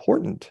really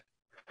important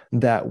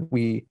that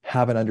we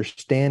have an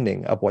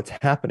understanding of what's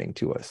happening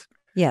to us.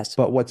 Yes.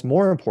 But what's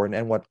more important,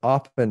 and what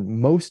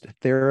often most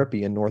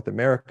therapy in North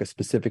America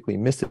specifically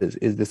misses,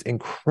 is this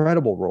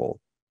incredible role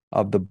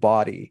of the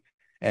body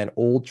and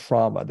old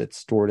trauma that's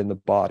stored in the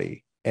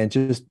body, and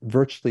just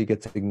virtually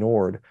gets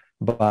ignored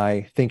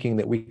by thinking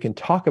that we can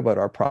talk about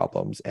our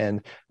problems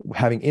and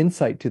having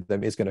insight to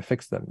them is going to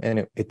fix them.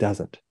 And it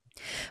doesn't.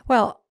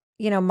 Well,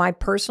 my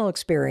personal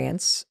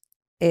experience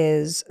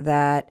is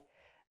that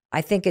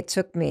I think it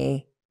took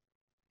me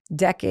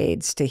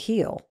decades to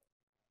heal,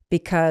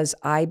 because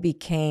I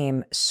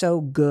became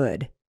so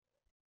good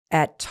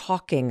at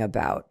talking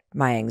about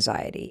my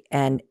anxiety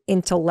and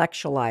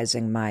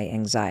intellectualizing my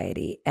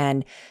anxiety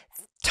and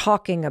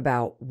talking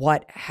about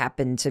what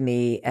happened to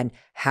me and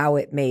how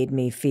it made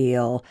me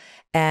feel.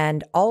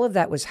 And all of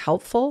that was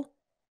helpful,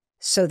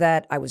 so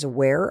that I was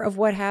aware of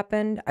what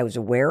happened. I was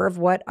aware of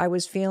what I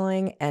was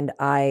feeling. And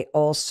I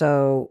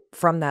also,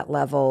 from that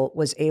level,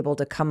 was able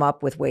to come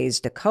up with ways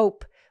to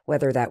cope,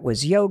 whether that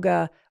was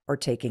yoga or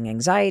taking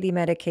anxiety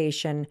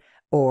medication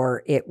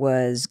or it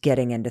was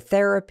getting into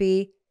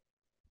therapy.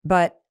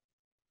 But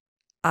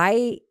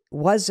I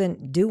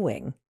wasn't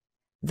doing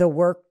the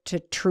work to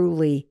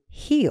truly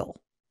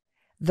heal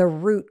the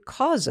root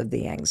cause of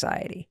the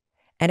anxiety.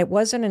 And it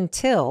wasn't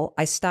until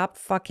I stopped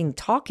fucking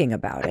talking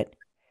about it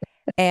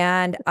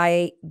and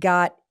I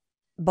got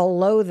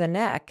below the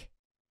neck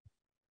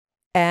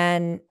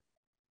and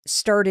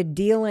started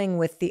dealing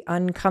with the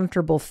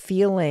uncomfortable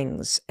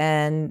feelings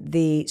and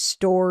the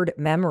stored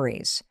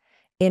memories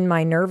in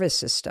my nervous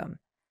system,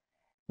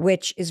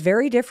 which is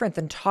very different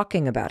than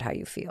talking about how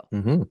you feel.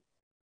 Mm-hmm.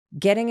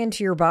 Getting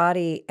into your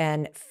body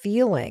and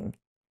feeling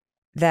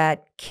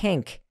that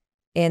kink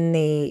in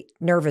the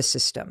nervous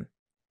system,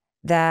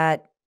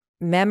 that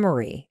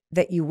memory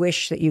that you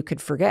wish that you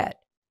could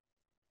forget.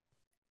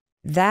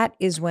 That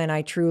is when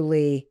I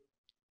truly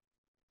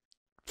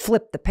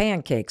flipped the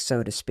pancake,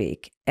 so to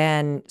speak,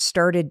 and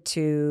started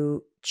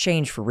to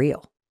change for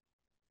real.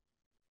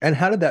 And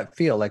how did that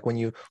feel? Like when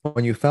you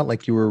felt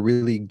like you were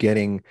really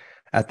getting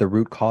at the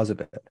root cause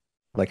of it?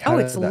 Like how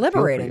it's did that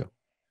liberating. feel for you?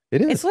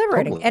 It is. It's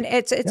liberating. Totally.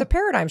 And it's a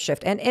paradigm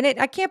shift. And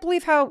I can't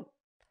believe how,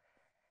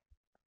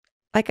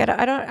 like, I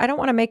don't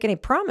want to make any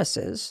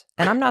promises,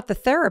 and I'm not the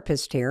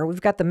therapist here.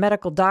 We've got the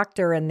medical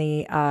doctor and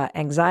the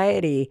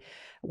anxiety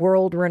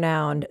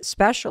world-renowned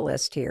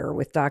specialist here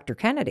with Dr.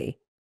 Kennedy.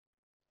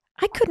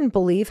 I couldn't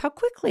believe how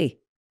quickly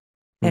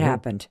it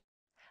happened.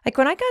 Like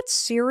when I got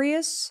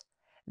serious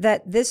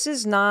that this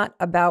is not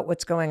about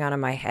what's going on in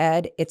my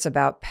head, it's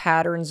about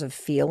patterns of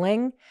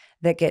feeling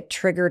that get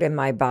triggered in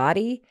my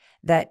body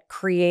that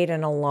create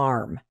an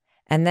alarm.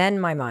 And then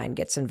my mind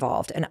gets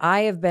involved. And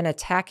I have been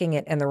attacking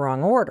it in the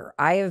wrong order.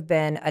 I have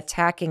been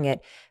attacking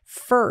it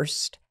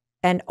first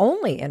and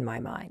only in my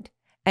mind.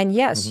 And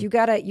yes, you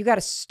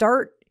gotta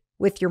start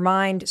with your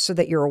mind so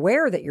that you're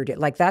aware that you're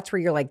like, that's where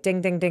you're like,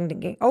 ding, ding, ding,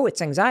 ding, ding. Oh,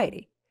 it's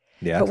anxiety.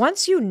 Yeah. But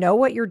once you know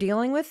what you're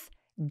dealing with,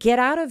 get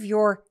out of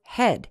your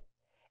head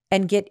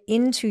and get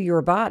into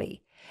your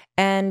body.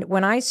 And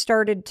when I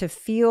started to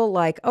feel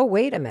like, oh,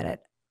 wait a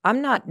minute,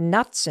 I'm not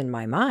nuts in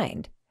my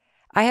mind.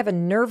 I have a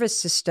nervous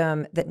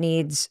system that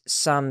needs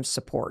some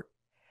support.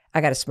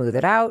 I got to smooth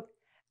it out.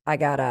 I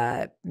got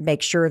to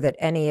make sure that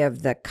any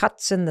of the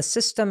cuts in the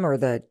system or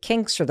the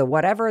kinks or the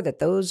whatever, that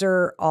those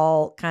are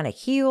all kind of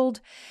healed.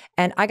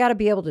 And I got to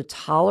be able to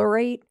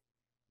tolerate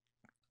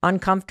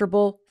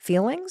uncomfortable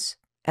feelings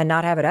and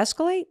not have it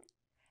escalate.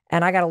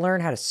 And I got to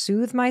learn how to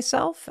soothe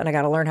myself, and I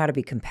got to learn how to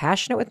be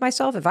compassionate with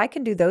myself. If I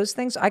can do those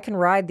things, I can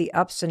ride the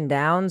ups and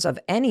downs of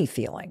any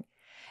feeling.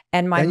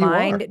 And my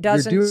mind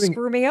doesn't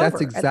screw me over. That's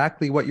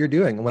exactly what you're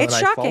doing. It's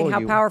shocking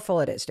how powerful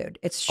it is, dude.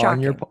 It's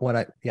shocking.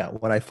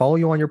 When I follow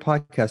you on your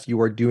podcast, you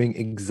are doing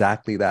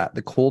exactly that.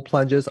 The cold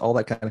plunges, all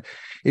that kind of.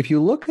 If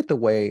you look at the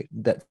way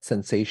that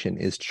sensation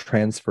is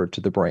transferred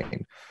to the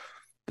brain,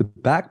 the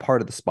back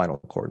part of the spinal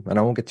cord, and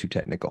I won't get too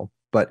technical,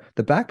 but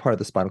the back part of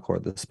the spinal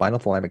cord, the spinal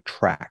thalamic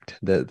tract,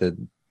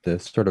 the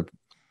sort of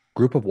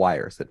group of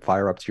wires that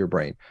fire up to your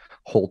brain,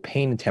 hold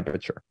pain and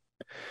temperature.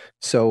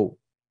 So,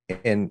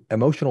 and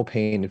emotional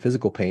pain and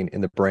physical pain in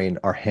the brain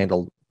are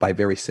handled by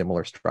very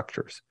similar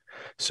structures.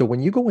 So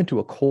when you go into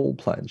a cold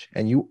plunge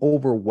and you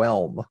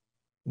overwhelm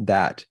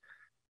that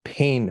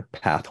pain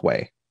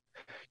pathway,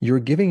 you're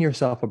giving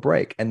yourself a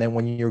break. And then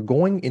when you're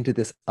going into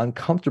this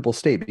uncomfortable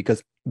state,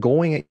 because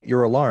going at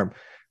your alarm,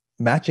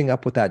 matching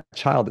up with that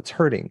child that's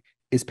hurting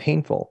is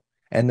painful.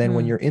 And then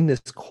when you're in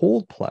this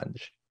cold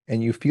plunge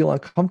and you feel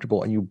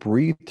uncomfortable and you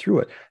breathe through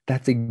it,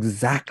 that's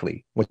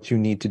exactly what you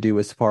need to do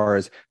as far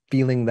as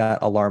feeling that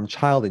alarmed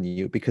child in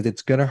you, because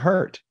it's going to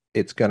hurt.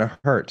 It's going to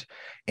hurt.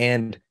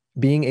 And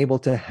being able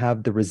to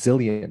have the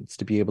resilience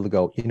to be able to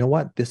go, you know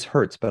what, this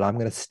hurts, but I'm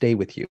going to stay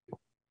with you.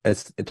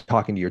 As it's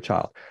talking to your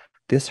child,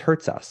 this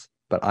hurts us,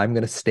 but I'm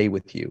going to stay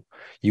with you.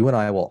 You and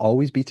I will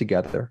always be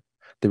together.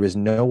 There is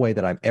no way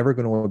that I'm ever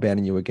going to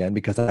abandon you again,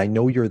 because I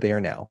know you're there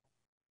now.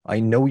 I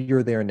know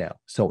you're there now.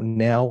 So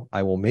now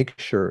I will make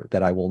sure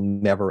that I will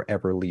never,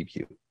 ever leave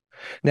you.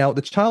 Now,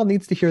 the child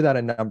needs to hear that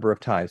a number of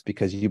times,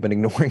 because you've been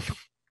ignoring,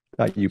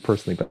 not you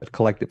personally, but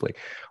collectively,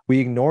 we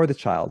ignore the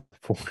child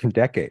for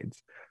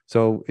decades.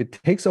 So it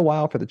takes a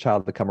while for the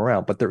child to come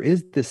around, but there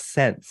is this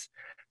sense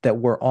that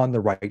we're on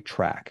the right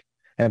track.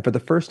 And for the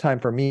first time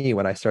for me,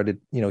 when I started,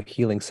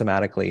 healing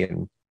somatically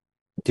and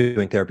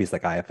doing therapies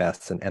like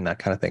IFS and that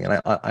kind of thing.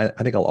 And I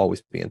think I'll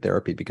always be in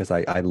therapy because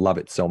I love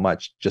it so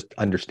much, just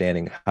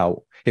understanding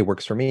how it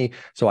works for me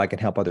so I can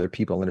help other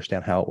people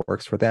understand how it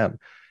works for them.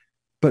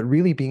 But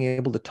really being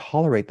able to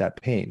tolerate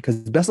that pain, because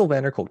Bessel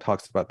van der Kolk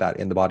talks about that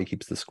in The Body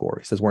Keeps the Score.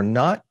 He says, we're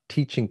not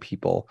teaching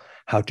people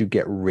how to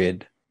get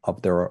rid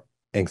of their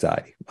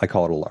anxiety. I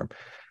call it alarm.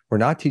 We're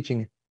not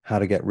teaching how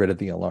to get rid of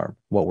the alarm.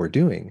 What we're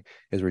doing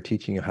is we're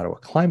teaching you how to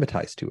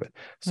acclimatize to it,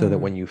 so that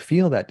when you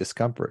feel that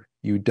discomfort,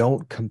 you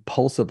don't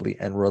compulsively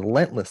and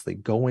relentlessly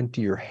go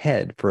into your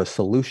head for a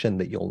solution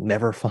that you'll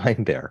never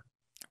find there.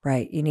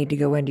 Right. You need to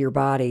go into your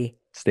body.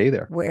 Stay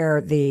there.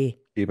 Where the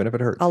even if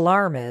it hurts.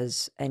 Alarm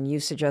is, and you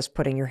suggest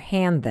putting your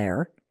hand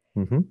there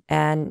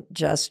and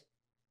just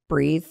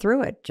breathe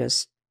through it.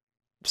 Just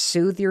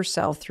soothe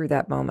yourself through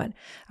that moment.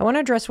 I want to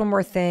address one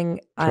more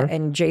thing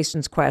in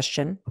Jason's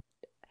question.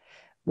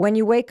 When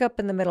you wake up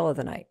in the middle of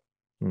the night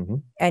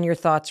and your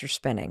thoughts are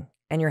spinning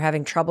and you're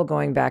having trouble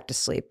going back to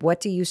sleep, what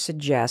do you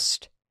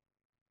suggest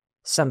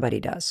somebody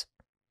does?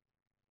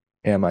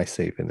 Am I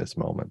safe in this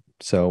moment?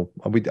 So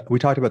we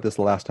talked about this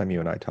the last time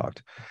you and I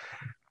talked.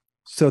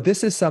 So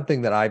this is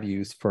something that I've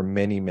used for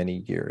many,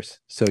 many years.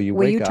 So you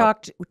wake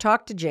up.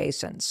 Talk to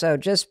Jason. So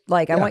just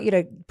like, I want you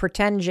to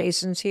pretend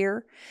Jason's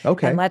here.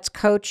 Okay. And let's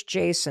coach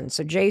Jason.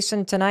 So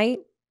Jason, tonight,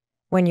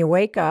 when you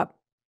wake up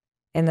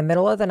in the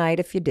middle of the night,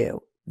 if you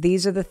do,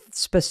 these are the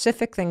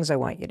specific things I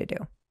want you to do.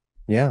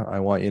 Yeah. I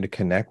want you to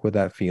connect with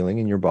that feeling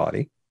in your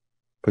body,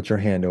 put your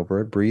hand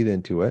over it, breathe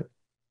into it,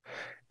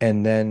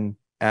 and then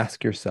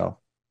ask yourself,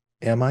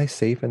 am I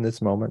safe in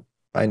this moment?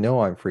 I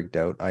know I'm freaked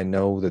out. I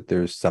know that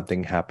there's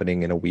something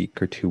happening in a week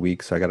or 2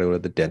 weeks. So I got to go to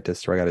the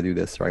dentist, or I got to do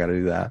this, or I got to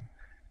do that.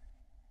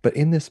 But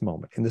in this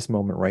moment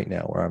right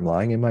now where I'm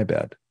lying in my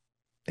bed,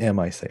 am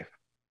I safe?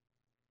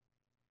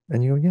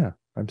 And you go, yeah,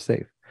 I'm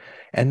safe.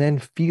 And then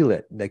feel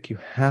it. Like you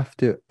have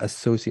to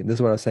associate. This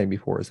is what I was saying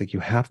before. Is like you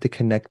have to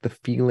connect the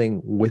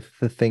feeling with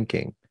the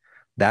thinking.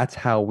 That's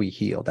how we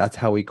heal. That's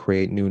how we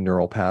create new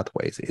neural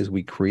pathways, is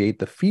we create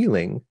the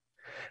feeling,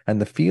 and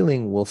the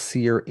feeling will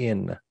sear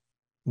in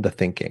the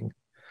thinking.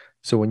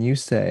 So when you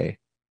say,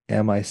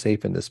 am I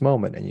safe in this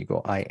moment? And you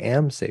go, I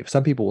am safe.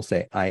 Some people will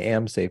say, I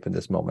am safe in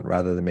this moment,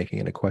 rather than making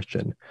it a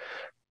question.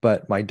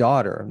 But my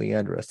daughter,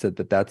 Leandra, said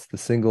that that's the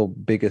single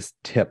biggest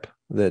tip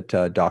that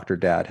Dr.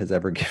 Dad has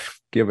ever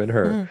given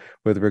her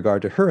with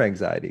regard to her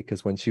anxiety.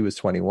 Because when she was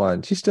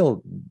 21, she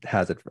still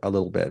has it a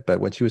little bit,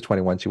 but when she was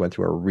 21, she went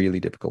through a really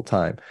difficult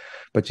time.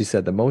 But she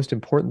said, the most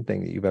important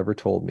thing that you've ever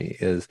told me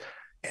is,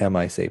 am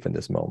I safe in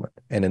this moment?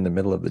 And in the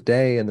middle of the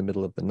day, in the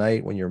middle of the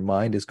night, when your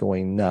mind is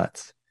going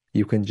nuts,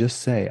 you can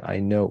just say,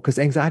 I know, because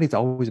anxiety is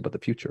always about the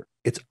future.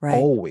 It's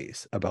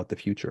always about the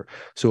future.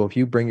 So if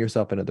you bring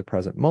yourself into the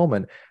present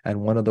moment,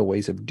 and one of the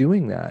ways of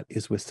doing that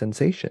is with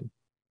sensation,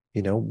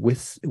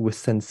 with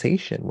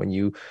sensation, when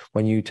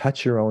you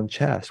touch your own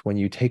chest, when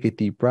you take a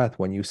deep breath,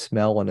 when you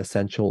smell an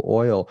essential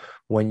oil,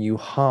 when you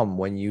hum,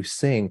 when you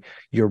sing,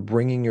 you're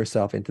bringing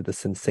yourself into the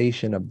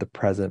sensation of the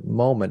present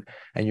moment,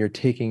 and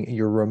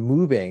you're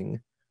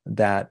removing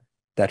that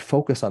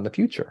focus on the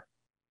future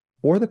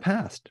or the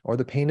past or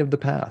the pain of the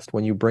past.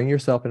 When you bring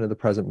yourself into the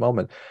present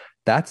moment,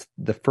 that's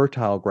the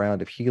fertile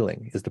ground of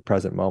healing, is the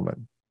present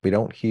moment. We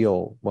don't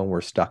heal when we're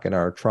stuck in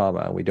our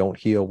trauma. We don't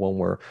heal when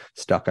we're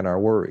stuck in our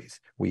worries.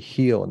 We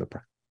heal in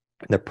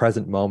the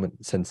present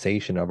moment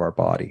sensation of our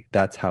body.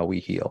 That's how we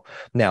heal.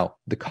 Now,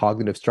 the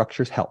cognitive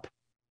structures help.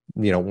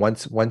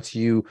 Once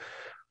you,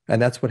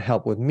 and that's what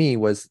helped with me,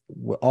 was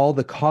all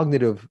the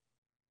cognitive,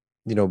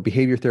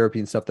 behavior therapy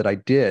and stuff that I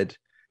did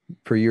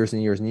for years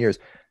and years and years.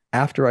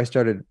 After I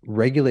started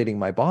regulating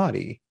my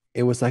body,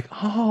 it was like,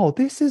 oh,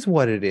 this is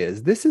what it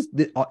is.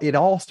 It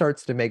all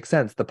starts to make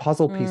sense. The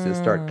puzzle pieces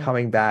start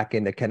coming back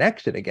into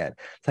connection again.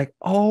 It's like,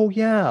 oh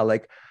yeah,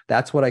 like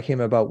that's what I came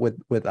about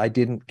with I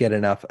didn't get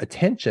enough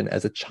attention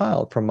as a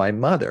child from my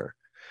mother.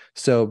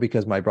 So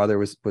because my brother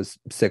was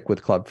sick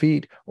with club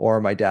feet,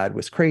 or my dad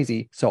was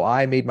crazy, so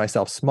I made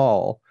myself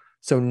small.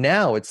 So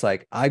now it's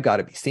like, I got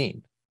to be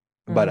seen.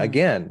 But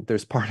again,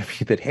 there's part of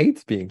me that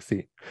hates being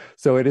seen.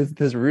 So it is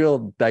this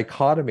real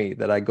dichotomy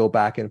that I go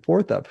back and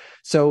forth of.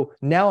 So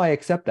now I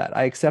accept that.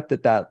 I accept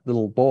that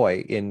little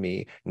boy in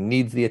me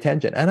needs the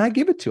attention, and I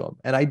give it to him.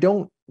 And I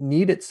don't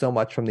need it so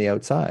much from the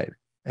outside.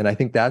 And I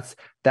think that's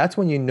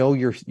when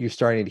you're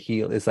starting to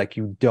heal. Is like,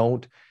 you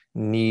don't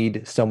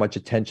need so much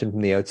attention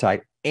from the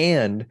outside,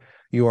 and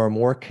you are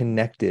more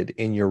connected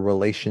in your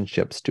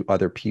relationships to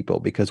other people.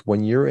 Because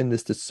when you're in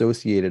this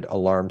dissociated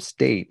alarm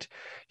state,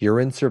 you're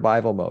in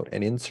survival mode.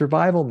 And in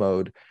survival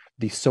mode,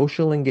 the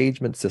social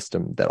engagement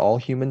system that all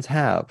humans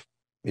have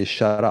is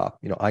shut off.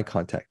 Eye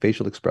contact,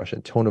 facial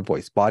expression, tone of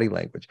voice, body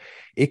language.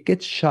 It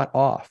gets shut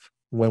off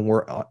when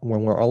we're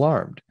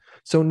alarmed.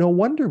 So no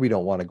wonder we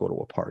don't want to go to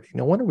a party.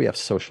 No wonder we have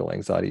social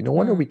anxiety. No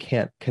wonder we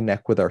can't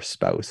connect with our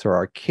spouse or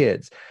our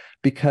kids,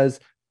 because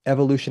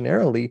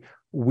evolutionarily,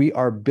 we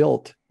are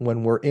built,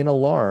 when we're in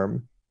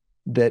alarm,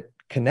 that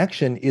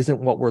connection isn't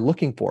what we're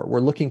looking for.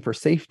 We're looking for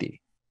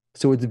safety.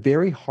 So it's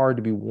very hard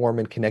to be warm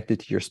and connected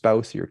to your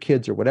spouse or your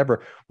kids or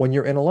whatever when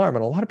you're in alarm.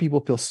 And a lot of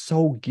people feel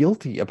so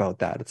guilty about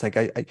that. It's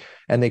like,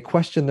 and they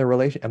question their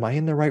relation. Am I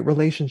in the right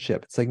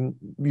relationship? It's like,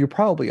 you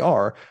probably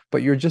are,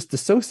 but you're just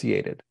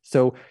dissociated.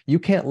 So you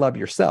can't love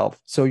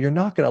yourself. So you're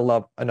not going to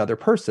love another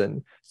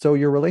person. So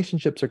your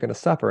relationships are going to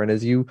suffer. And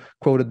as you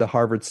quoted the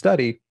Harvard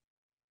study,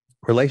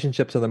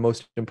 relationships are the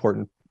most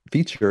important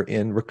feature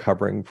in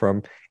recovering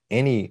from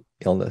any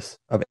illness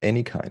of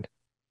any kind.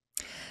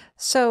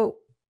 So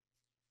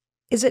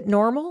is it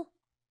normal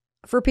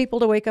for people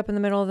to wake up in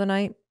the middle of the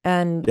night?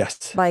 And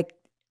yes, like,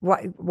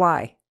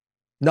 why?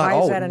 Not why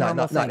all, is that a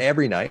normal thing? not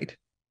every night,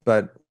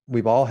 but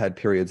we've all had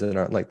periods in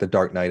our, like the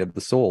dark night of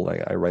the soul,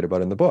 like I write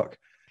about in the book.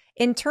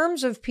 In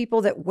terms of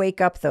people that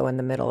wake up though in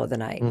the middle of the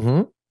night,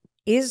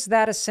 is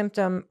that a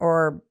symptom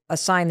or a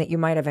sign that you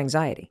might have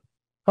anxiety?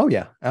 Oh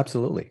yeah,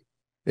 absolutely.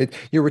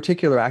 Your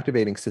reticular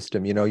activating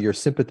system, your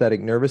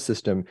sympathetic nervous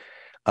system,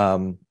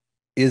 um,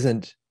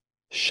 isn't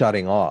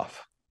shutting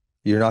off.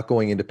 You're not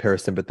going into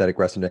parasympathetic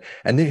rest. And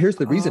then here's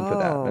the reason for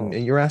that.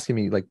 And you're asking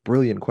me like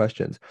brilliant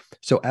questions.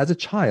 So as a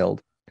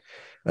child,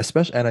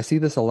 especially, and I see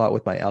this a lot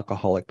with my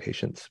alcoholic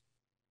patients,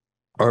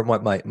 or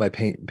my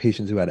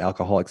patients who had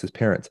alcoholics as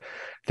parents,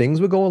 things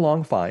would go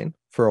along fine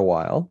for a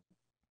while,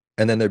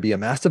 and then there'd be a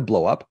massive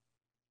blow up.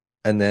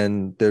 And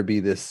then there'd be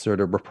this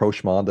sort of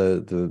rapprochement.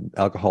 The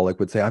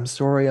alcoholic would say, I'm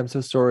sorry, I'm so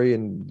sorry,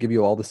 and give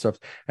you all this stuff.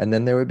 And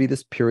then there would be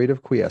this period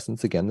of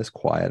quiescence again, this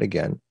quiet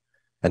again,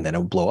 and then it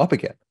would blow up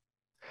again.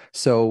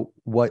 So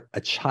what a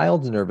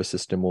child's nervous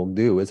system will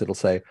do is it'll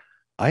say,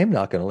 I am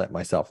not going to let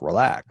myself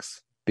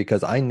relax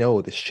because I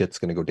know this shit's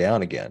going to go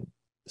down again.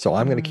 So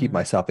I'm going to keep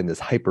myself in this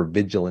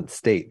hypervigilant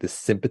state, this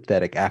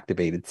sympathetic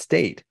activated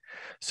state.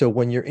 So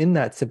when you're in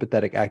that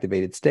sympathetic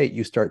activated state,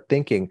 you start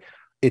thinking,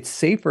 it's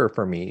safer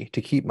for me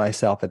to keep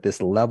myself at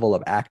this level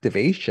of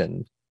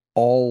activation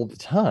all the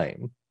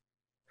time.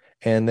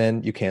 And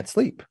then you can't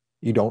sleep.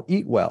 You don't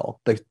eat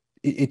well.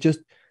 It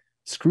just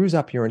screws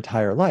up your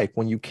entire life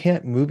when you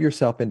can't move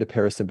yourself into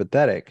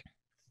parasympathetic.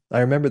 I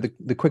remember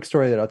the quick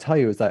story that I'll tell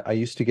you is that I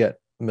used to get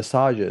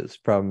massages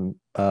from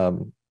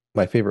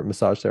my favorite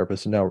massage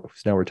therapist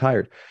who's now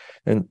retired.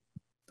 And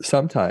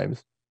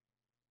sometimes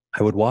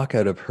I would walk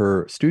out of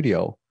her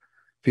studio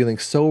feeling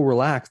so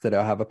relaxed that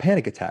I'll have a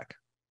panic attack.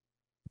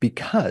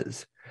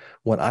 Because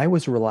when I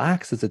was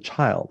relaxed as a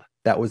child,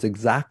 that was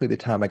exactly the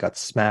time I got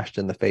smashed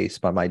in the face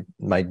by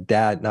my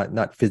dad,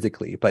 not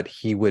physically, but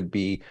he would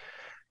be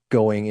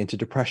going into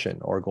depression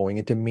or going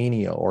into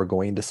mania or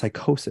going into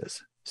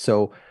psychosis.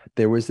 So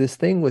there was this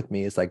thing with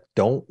me, it's like,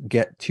 don't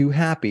get too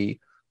happy.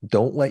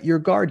 Don't let your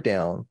guard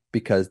down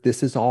because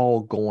this is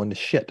all going to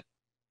shit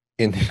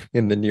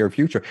in the near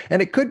future.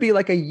 And it could be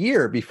like a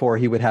year before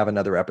he would have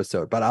another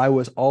episode, but I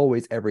was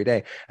always every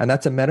day. And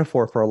that's a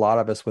metaphor for a lot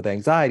of us with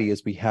anxiety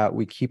is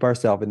we keep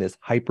ourselves in this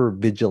hyper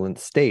vigilant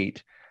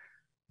state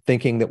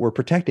thinking that we're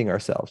protecting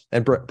ourselves.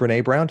 And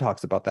Brene Brown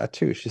talks about that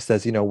too. She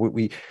says,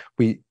 we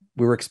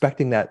were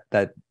expecting that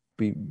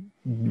we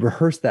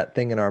rehearsed that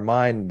thing in our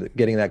mind,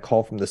 getting that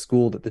call from the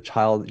school that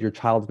your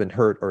child's been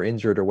hurt or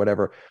injured or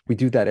whatever. We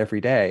do that every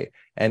day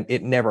and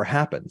it never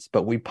happens,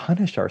 but we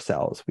punish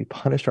ourselves. We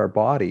punish our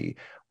body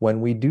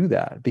when we do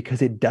that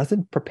because it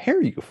doesn't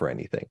prepare you for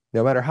anything.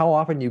 No matter how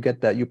often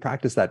you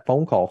practice that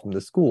phone call from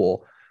the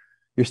school,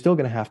 you're still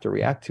going to have to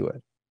react to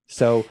it.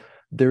 So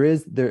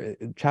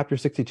chapter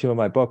 62 of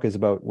my book is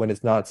about when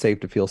it's not safe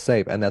to feel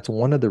safe. And that's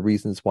one of the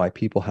reasons why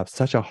people have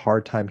such a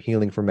hard time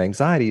healing from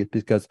anxiety is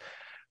because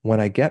when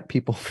I get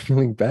people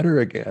feeling better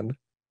again,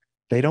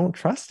 they don't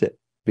trust it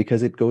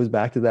because it goes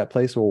back to that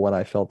place where when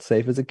I felt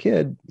safe as a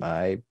kid,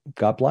 I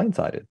got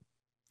blindsided.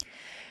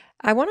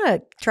 I want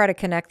to try to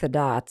connect the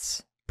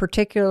dots,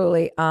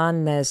 particularly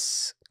on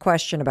this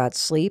question about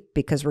sleep,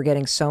 because we're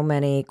getting so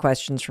many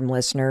questions from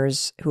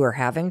listeners who are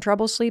having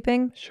trouble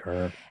sleeping.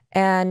 Sure.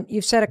 And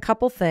you've said a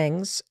couple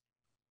things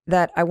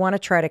that I want to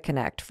try to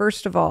connect.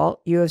 First of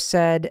all, you have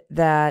said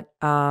that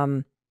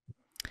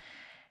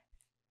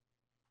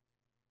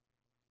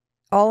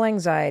all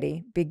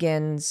anxiety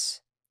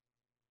begins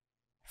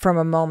from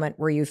a moment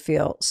where you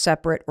feel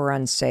separate or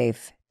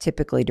unsafe,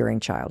 typically during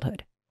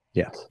childhood.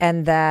 Yes.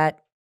 And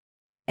that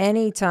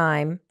any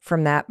time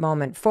from that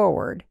moment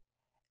forward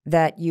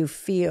that you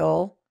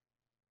feel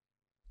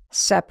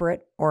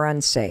separate or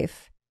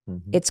unsafe,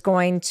 it's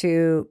going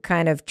to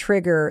kind of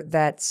trigger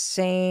that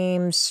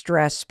same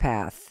stress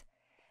path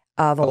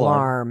of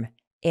alarm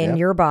in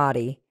your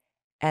body.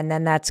 And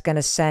then that's going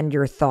to send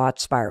your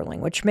thoughts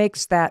spiraling, which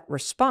makes that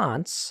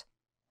response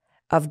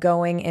of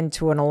going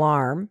into an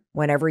alarm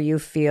whenever you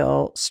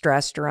feel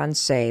stressed or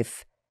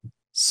unsafe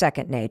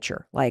second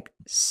nature, like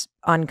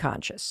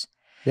unconscious.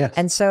 Yes.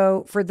 And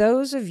so for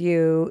those of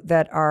you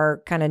that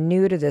are kind of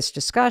new to this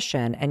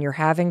discussion and you're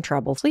having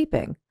trouble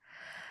sleeping,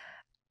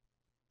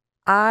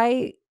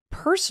 I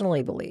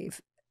personally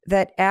believe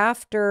that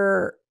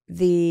after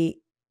the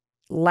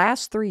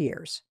last 3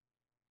 years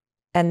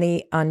and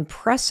the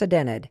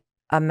unprecedented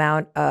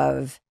amount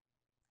of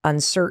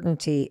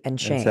uncertainty and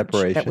change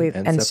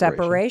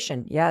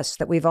separation, yes,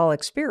 that we've all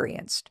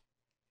experienced,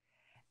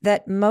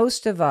 that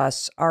most of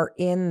us are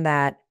in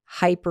that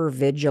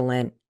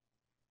hyper-vigilant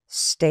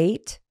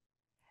state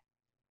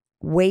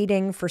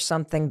waiting for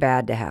something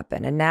bad to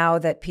happen. And now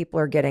that people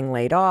are getting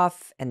laid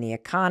off and the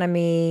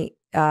economy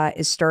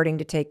is starting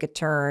to take a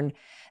turn,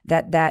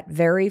 that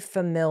very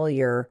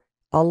familiar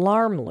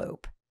alarm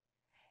loop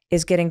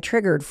is getting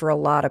triggered for a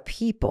lot of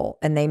people,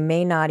 and they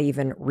may not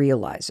even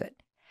realize it.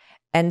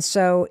 And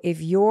so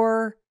if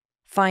you're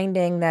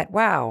finding that,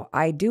 wow,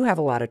 I do have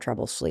a lot of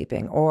trouble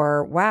sleeping,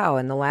 or wow,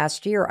 in the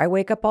last year, I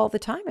wake up all the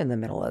time in the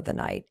middle of the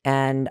night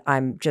and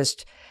I'm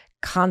just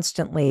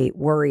constantly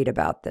worried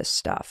about this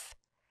stuff.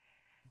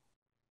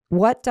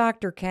 What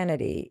Dr.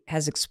 Kennedy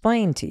has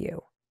explained to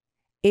you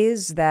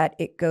is that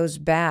it goes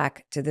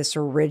back to this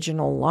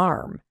original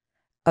alarm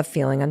of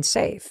feeling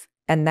unsafe.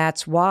 And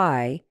that's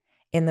why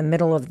in the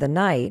middle of the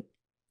night,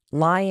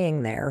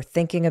 lying there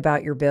thinking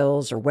about your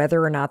bills or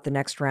whether or not the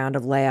next round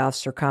of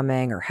layoffs are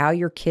coming or how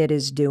your kid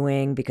is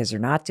doing because they're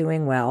not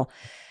doing well,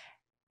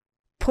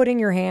 putting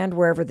your hand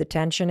wherever the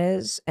tension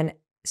is and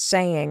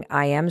saying,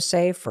 I am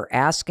safe, or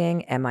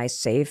asking, am I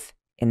safe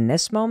in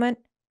this moment?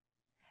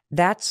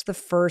 That's the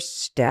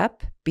first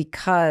step,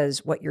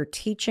 because what you're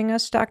teaching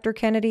us, Dr.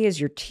 Kennedy, is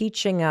you're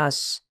teaching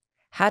us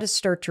how to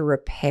start to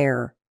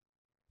repair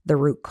the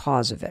root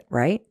cause of it,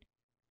 right?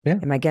 Yeah.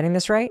 Am I getting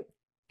this right?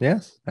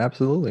 Yes,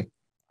 absolutely.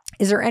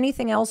 Is there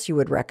anything else you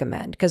would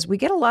recommend? Because we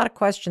get a lot of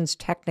questions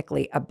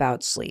technically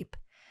about sleep.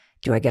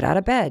 Do I get out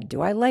of bed?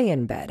 Do I lay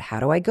in bed? How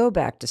do I go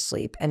back to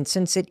sleep? And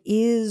since it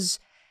is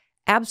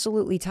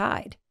absolutely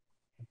tied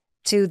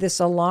to this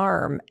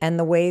alarm and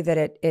the way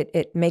that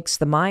it makes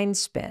the mind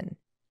spin,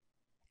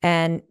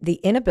 and the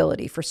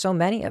inability for so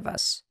many of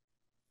us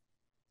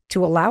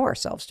to allow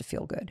ourselves to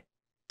feel good,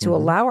 to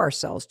allow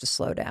ourselves to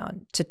slow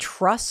down, to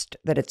trust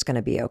that it's going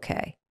to be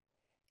okay.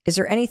 Is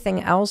there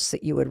anything else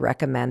that you would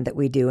recommend that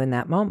we do in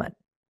that moment?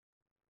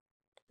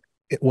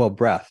 Well,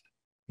 breath,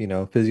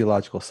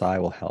 physiological sigh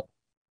will help.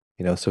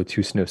 So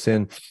 2 sniffs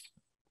in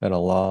and a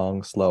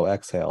long, slow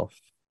exhale.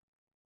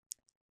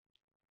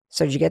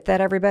 So did you get that,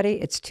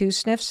 everybody? It's 2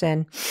 sniffs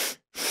in.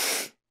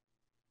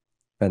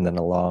 And then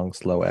a long,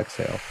 slow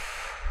exhale.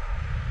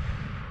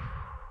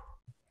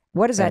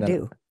 What does that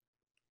do?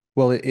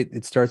 Well,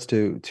 it starts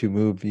to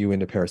move you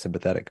into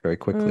parasympathetic very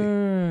quickly.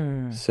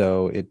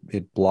 So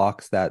it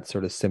blocks that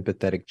sort of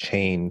sympathetic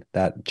chain,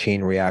 that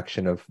chain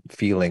reaction of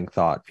feeling,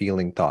 thought,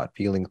 feeling, thought,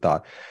 feeling,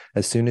 thought.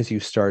 As soon as you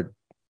start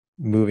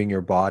moving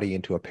your body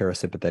into a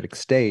parasympathetic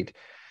state,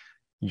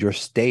 your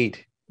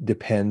state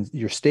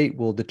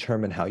will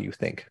determine how you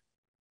think.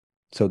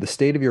 So the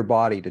state of your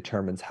body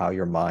determines how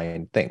your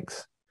mind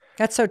thinks.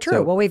 That's so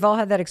true. Well, we've all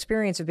had that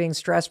experience of being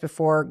stressed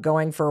before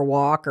going for a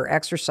walk or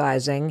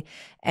exercising.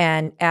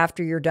 And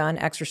after you're done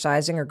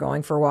exercising or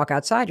going for a walk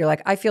outside, you're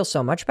like, I feel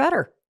so much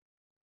better.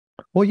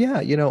 Well,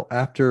 yeah,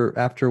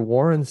 after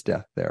Warren's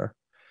death there,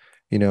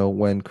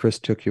 when Chris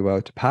took you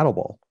out to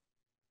paddleball,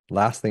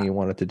 last thing you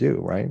wanted to do,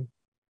 right,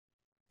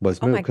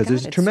 was move, because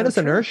there's tremendous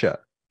inertia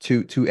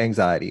to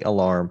anxiety,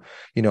 alarm.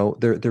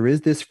 There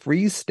is this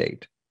freeze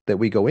state that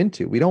we go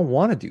into. We don't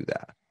want to do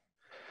that.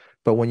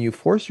 But when you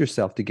force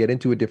yourself to get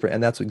into a different,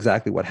 and that's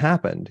exactly what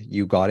happened,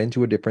 you got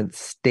into a different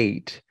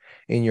state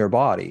in your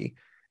body.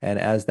 And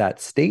as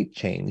that state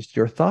changed,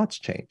 your thoughts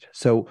changed.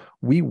 So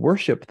we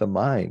worship the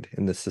mind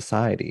in this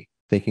society,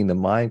 thinking the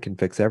mind can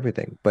fix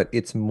everything, but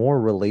it's more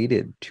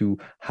related to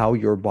how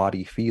your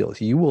body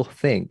feels. You will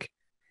think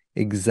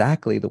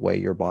exactly the way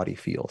your body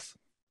feels.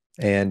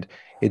 And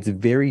it's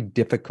very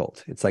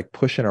difficult. It's like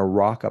pushing a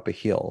rock up a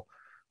hill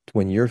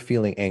when you're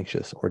feeling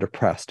anxious or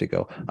depressed to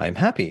go, I'm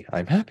happy,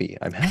 I'm happy,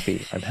 I'm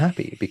happy, I'm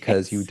happy,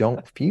 because you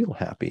don't feel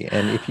happy.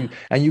 And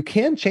you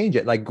can change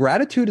it. Like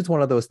gratitude is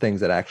one of those things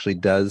that actually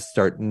does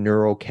start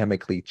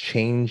neurochemically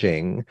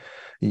changing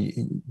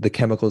the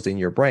chemicals in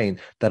your brain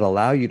that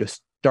allow you to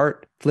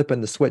start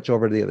flipping the switch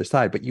over to the other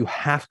side. But you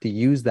have to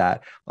use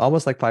that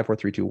almost like 5, 4,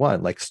 3, 2,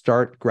 1. Like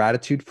start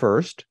gratitude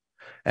first,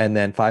 and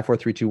then 5, 4,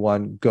 3, 2,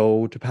 1,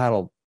 go to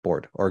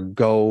paddleboard or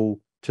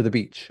go to the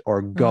beach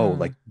or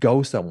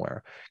go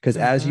somewhere. Because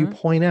as you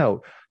point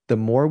out, the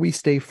more we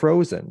stay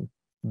frozen,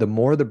 the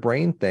more the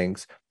brain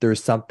thinks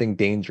there's something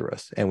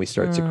dangerous, and we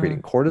start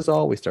secreting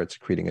cortisol, we start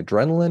secreting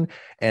adrenaline,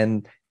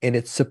 and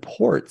it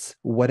supports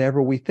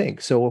whatever we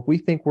think. So if we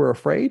think we're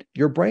afraid,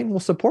 your brain will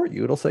support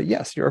you. It'll say,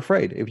 yes, you're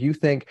afraid. If you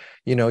think,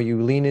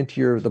 you lean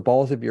into the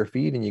balls of your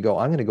feet and you go,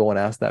 I'm going to go and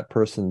ask that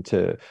person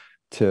to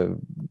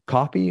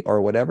copy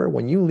or whatever,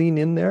 when you lean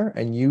in there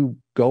and you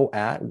go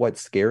at what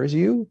scares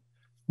you,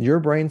 your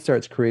brain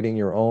starts creating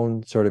your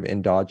own sort of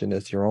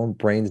endogenous, your own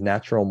brain's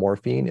natural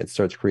morphine. It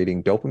starts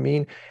creating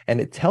dopamine, and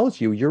it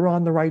tells you you're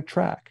on the right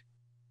track.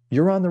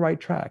 You're on the right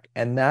track.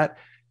 And that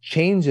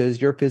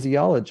changes your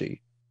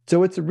physiology.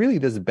 So it's really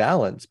this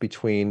balance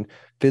between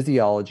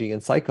physiology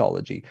and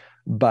psychology.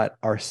 But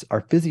our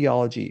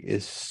physiology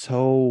is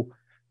so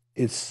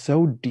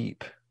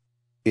deep.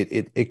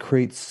 It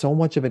creates so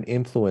much of an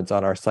influence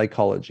on our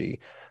psychology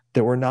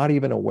that we're not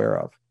even aware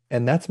of.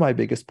 And that's my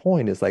biggest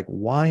point, is like,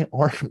 why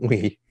aren't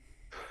we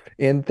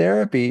in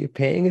therapy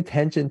paying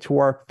attention to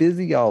our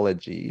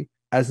physiology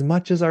as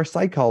much as our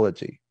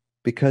psychology?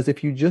 Because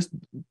if you just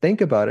think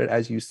about it,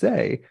 as you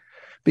say,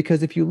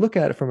 because if you look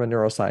at it from a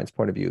neuroscience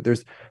point of view,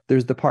 there's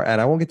the part,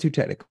 and I won't get too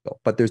technical,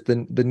 but there's the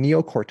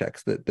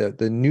neocortex,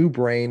 the new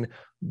brain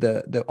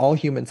that all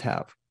humans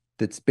have.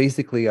 That's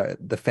basically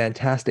the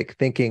fantastic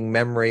thinking,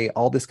 memory,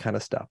 all this kind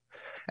of stuff.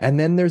 And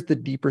then there's the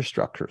deeper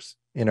structures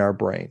in our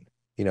brain,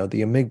 the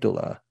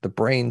amygdala, the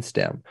brain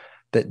stem,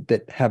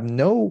 that have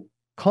no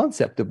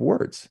concept of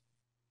words.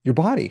 Your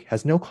body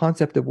has no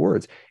concept of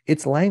words.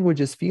 Its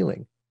language is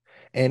feeling.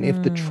 And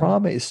if the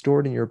trauma is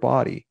stored in your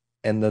body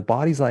and the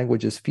body's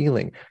language is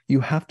feeling, you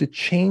have to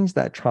change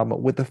that trauma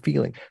with a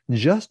feeling.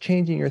 Just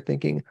changing your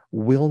thinking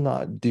will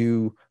not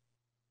do,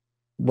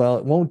 well,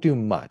 it won't do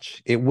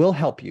much. It will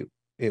help you.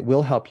 It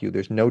will help you.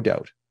 There's no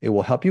doubt. It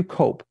will help you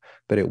cope,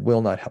 but it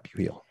will not help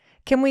you heal.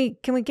 Can we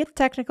get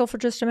technical for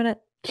just a minute?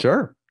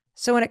 Sure.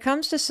 So when it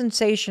comes to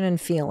sensation and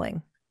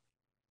feeling,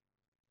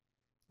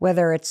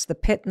 whether it's the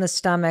pit in the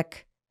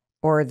stomach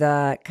or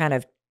the kind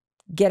of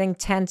getting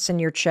tense in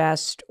your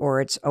chest,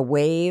 or it's a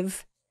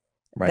wave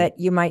that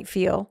you might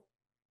feel,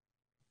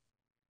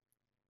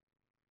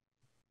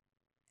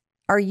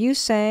 are you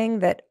saying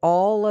that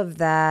all of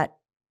that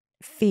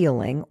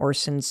feeling or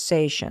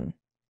sensation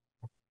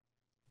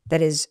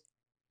that is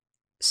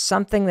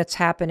something that's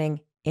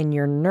happening in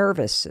your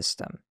nervous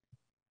system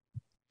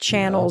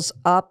channels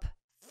up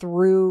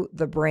through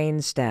the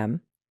brainstem,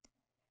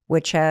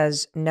 which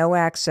has no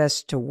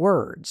access to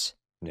words?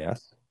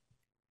 Yes.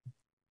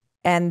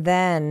 And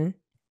then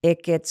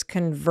it gets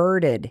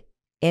converted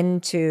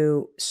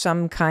into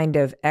some kind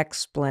of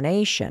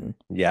explanation.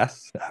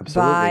 Yes,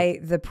 absolutely. By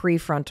the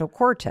prefrontal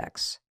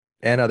cortex.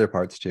 And other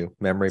parts too.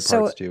 Memory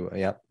parts too.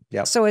 Yep.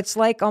 So it's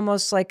like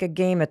almost like a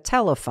game of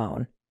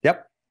telephone.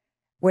 Yep.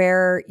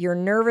 Where your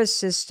nervous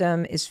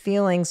system is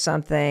feeling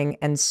something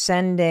and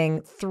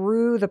sending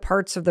through the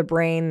parts of the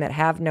brain that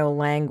have no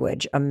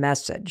language a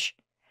message.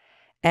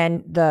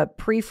 And the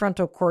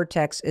prefrontal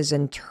cortex is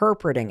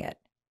interpreting it.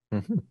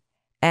 Mm-hmm.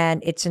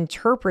 And it's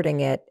interpreting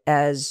it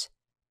as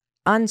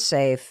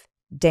unsafe,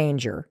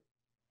 danger.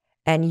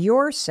 And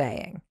you're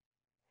saying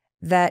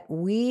that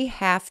we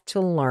have to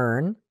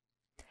learn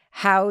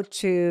how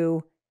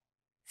to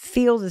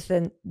feel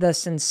the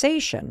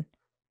sensation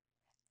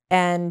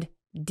and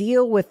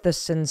deal with the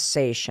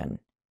sensation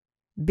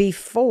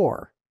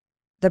before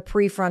the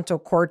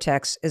prefrontal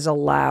cortex is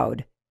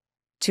allowed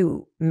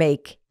to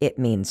make it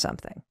mean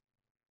something.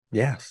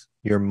 Yes.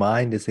 Your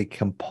mind is a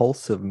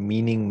compulsive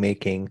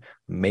meaning-making,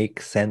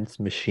 make-sense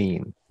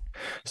machine.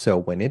 So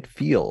when it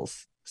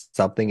feels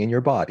something in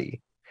your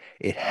body,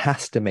 it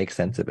has to make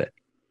sense of it.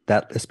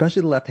 That,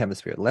 especially the left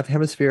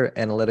hemisphere,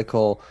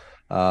 analytical,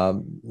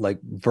 like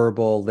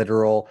verbal,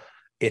 literal,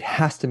 it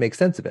has to make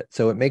sense of it.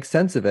 So it makes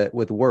sense of it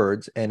with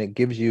words, and it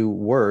gives you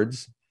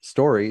words,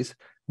 stories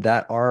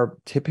that are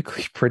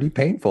typically pretty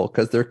painful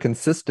because they're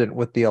consistent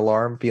with the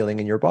alarm feeling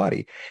in your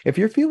body. If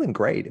you're feeling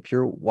great, if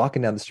you're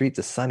walking down the street, it's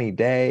a sunny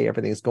day,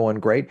 everything's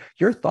going great,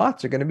 your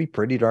thoughts are going to be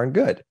pretty darn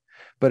good.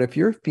 But if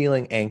you're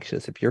feeling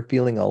anxious, if you're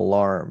feeling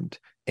alarmed,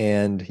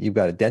 and you've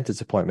got a dentist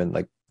appointment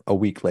like a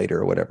week later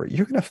or whatever,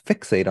 you're going to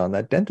fixate on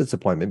that dentist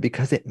appointment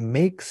because it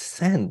makes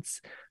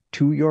sense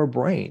to your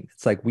brain.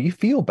 It's like, we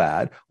feel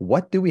bad.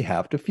 What do we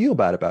have to feel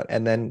bad about?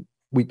 And then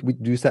we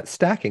do that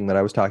stacking that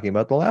I was talking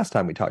about the last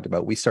time we talked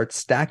about. We start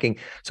stacking.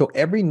 So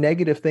every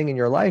negative thing in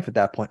your life at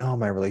that point, oh,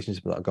 my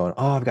relationship is not going,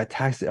 oh, I've got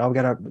taxes, oh, I've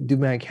got to do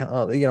my account,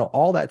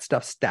 all that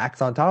stuff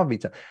stacks on top of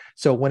each other.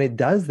 So when it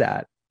does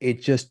that,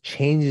 it just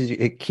changes you.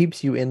 It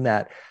keeps you in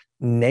that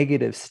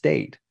negative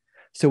state.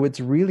 So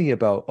it's really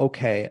about,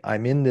 okay,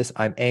 I'm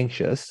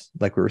anxious,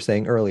 like we were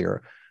saying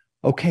earlier.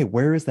 Okay,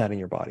 where is that in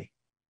your body?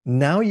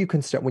 Now you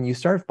can start, when you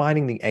start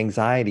finding the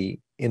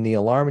anxiety in the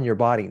alarm in your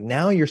body,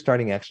 now you're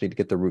starting actually to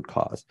get the root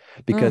cause,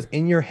 because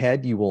in your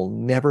head, you will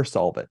never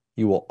solve it.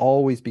 You will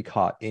always be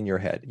caught in your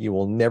head. You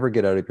will never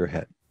get out of your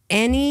head.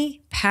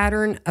 Any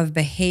pattern of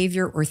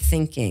behavior or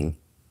thinking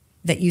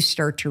that you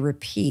start to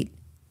repeat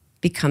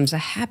becomes a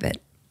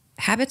habit.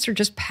 Habits are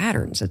just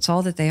patterns. That's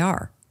all that they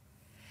are.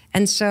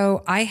 And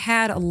so I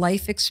had a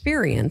life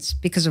experience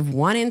because of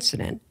one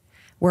incident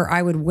where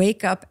I would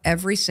wake up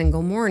every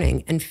single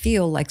morning and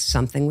feel like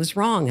something was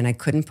wrong and I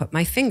couldn't put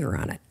my finger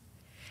on it.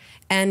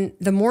 And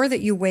the more that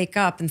you wake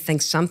up and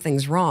think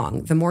something's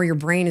wrong, the more your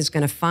brain is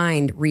going to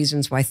find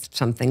reasons why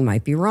something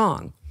might be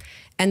wrong.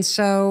 And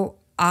so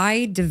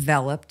I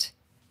developed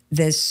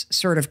this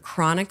sort of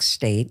chronic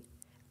state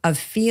of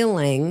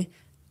feeling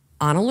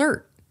on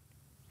alert,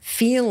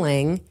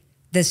 feeling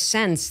the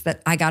sense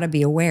that I got to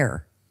be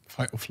aware.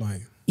 Fight or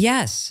flight.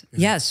 Yes,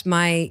 yes.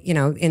 My,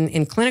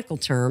 in clinical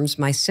terms,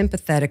 my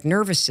sympathetic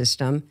nervous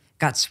system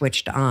got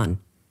switched on,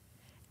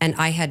 and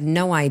I had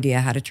no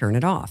idea how to turn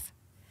it off.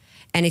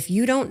 And if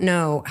you don't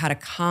know how to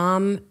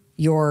calm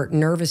your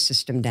nervous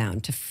system down,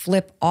 to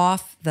flip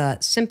off the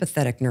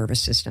sympathetic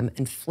nervous system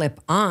and flip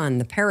on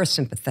the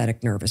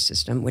parasympathetic nervous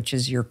system, which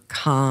is your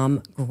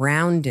calm,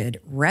 grounded,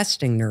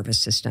 resting nervous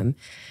system,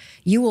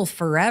 you will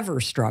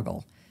forever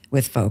struggle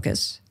with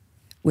focus,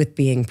 with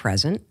being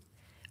present,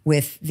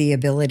 with the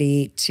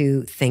ability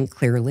to think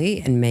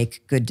clearly and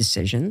make good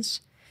decisions.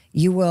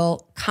 You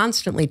will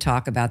constantly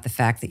talk about the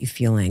fact that you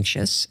feel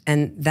anxious,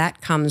 and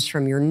that comes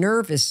from your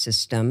nervous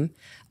system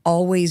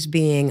always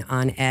being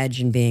on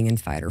edge and being in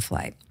fight or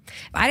flight.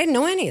 I didn't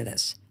know any of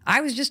this. I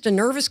was just a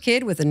nervous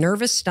kid with a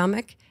nervous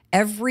stomach.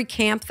 Every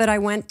camp that I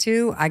went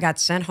to, I got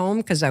sent home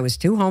because I was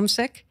too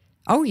homesick.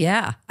 Oh,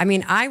 yeah. You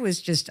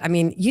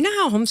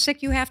know how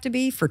homesick you have to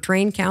be for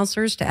trained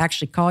counselors to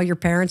actually call your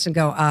parents and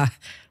go,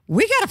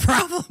 we got a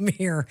problem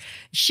here.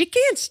 She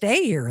can't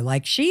stay here.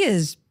 Like, she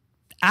is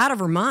out of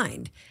her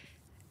mind.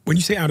 When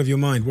you say out of your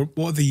mind,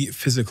 what are the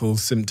physical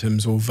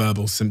symptoms or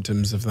verbal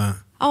symptoms of that?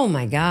 Oh,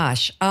 my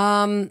gosh.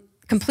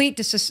 Complete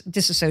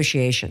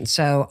disassociation.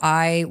 So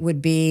I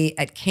would be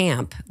at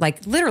camp,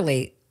 like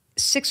literally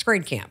 6th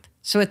grade camp.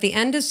 So at the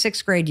end of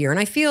 6th grade year, and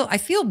I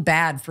feel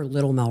bad for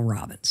little Mel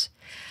Robbins.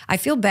 I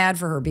feel bad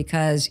for her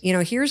because, you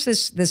know, here's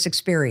this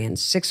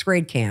experience, 6th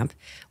grade camp,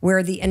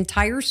 where the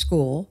entire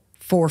school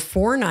for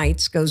 4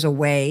 nights goes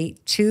away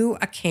to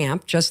a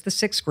camp, just the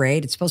 6th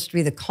grade. It's supposed to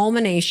be the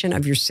culmination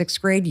of your 6th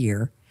grade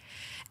year.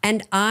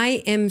 And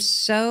I am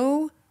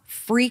so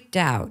freaked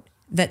out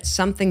that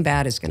something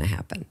bad is going to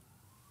happen,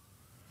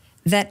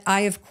 that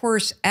I, of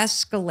course,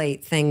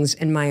 escalate things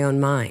in my own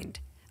mind.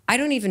 I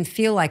don't even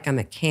feel like I'm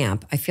at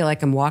camp. I feel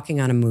like I'm walking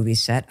on a movie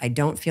set. I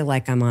don't feel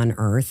like I'm on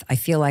Earth. I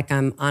feel like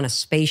I'm on a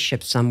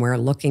spaceship somewhere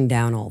looking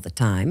down all the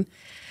time.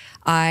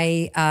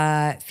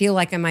 I feel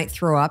like I might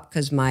throw up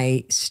because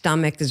my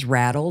stomach is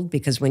rattled,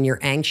 because when you're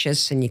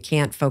anxious and you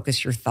can't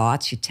focus your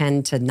thoughts, you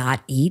tend to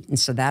not eat. And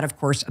so that, of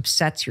course,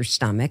 upsets your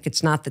stomach.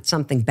 It's not that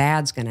something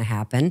bad's going to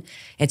happen.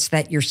 It's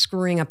that you're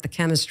screwing up the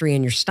chemistry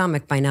in your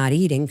stomach by not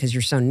eating because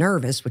you're so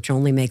nervous, which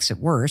only makes it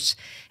worse.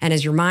 And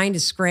as your mind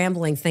is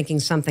scrambling, thinking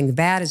something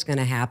bad is going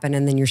to happen,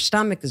 and then your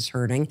stomach is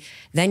hurting,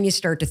 then you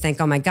start to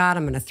think, oh my God,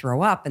 I'm going to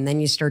throw up. And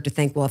then you start to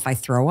think, well, if I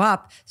throw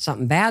up,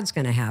 something bad's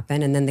going to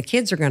happen. And then the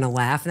kids are going to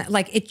laugh. And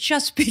like, it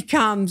just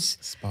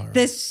becomes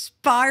this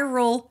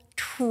spiral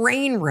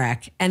train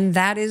wreck. And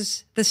that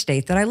is the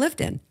state that I lived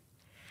in.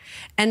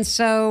 And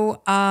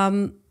so,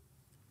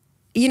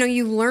 you know,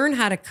 you learn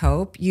how to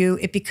cope.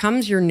 It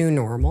becomes your new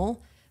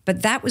normal.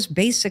 But that was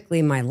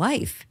basically my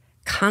life,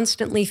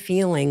 constantly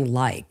feeling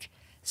like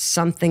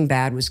something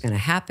bad was going to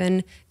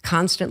happen,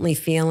 constantly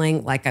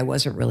feeling like I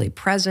wasn't really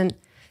present,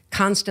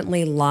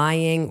 constantly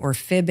lying or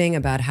fibbing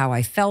about how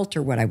I felt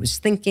or what I was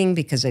thinking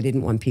because I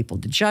didn't want people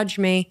to judge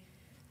me.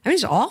 I mean,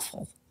 it's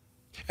awful.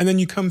 And then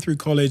you come through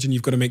college and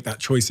you've got to make that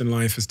choice in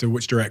life as to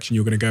which direction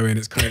you're going to go in.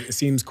 It's kind of, it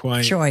seems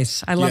quite...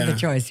 Choice. I love the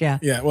choice, yeah.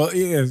 Yeah,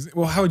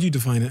 well, how would you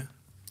define it?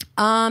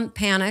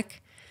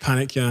 Panic.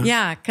 Panic, yeah.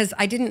 Yeah, because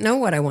I didn't know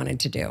what I wanted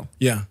to do.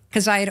 Yeah.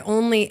 Because I had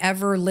only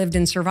ever lived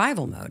in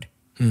survival mode.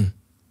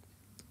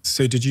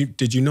 So did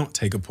you not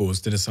take a pause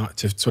to decide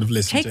to sort of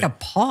listen Take a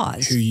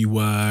pause? Who you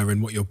were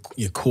and what your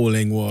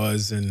calling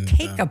was? And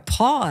Take a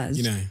pause.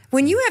 You know,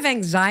 when you have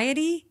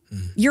anxiety,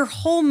 your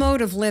whole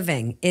mode of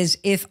living is,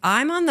 if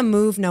I'm on the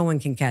move, no one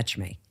can catch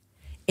me.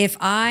 If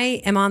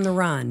I am on the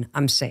run,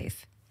 I'm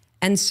safe.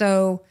 And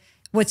so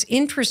what's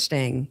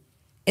interesting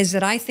is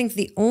that I think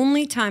the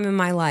only time in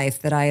my life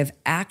that I have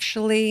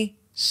actually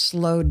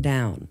slowed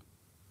down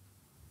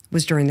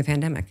was during the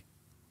pandemic.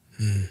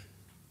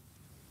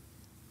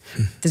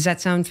 Does that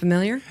sound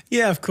familiar?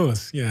 Yeah, of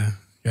course. Yeah.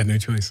 You had no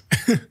choice.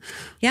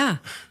 Yeah.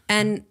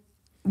 And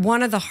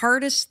one of the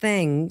hardest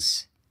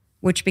things,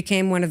 which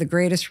became one of the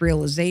greatest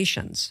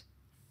realizations,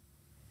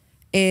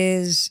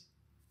 is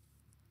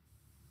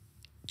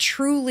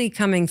truly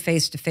coming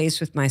face to face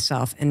with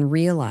myself and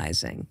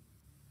realizing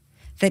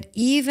that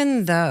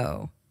even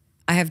though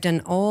I have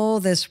done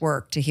all this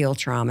work to heal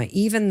trauma,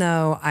 even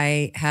though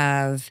I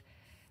have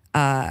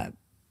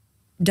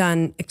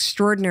done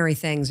extraordinary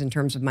things in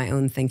terms of my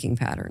own thinking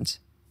patterns,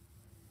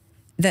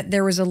 that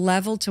there was a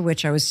level to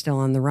which I was still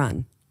on the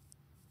run,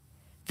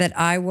 that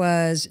I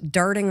was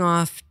darting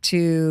off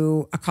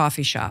to a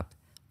coffee shop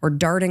or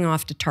darting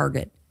off to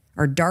Target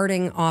or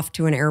darting off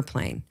to an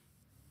airplane.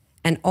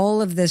 And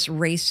all of this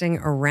racing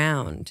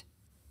around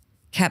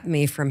kept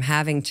me from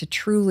having to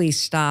truly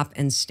stop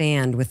and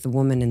stand with the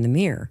woman in the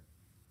mirror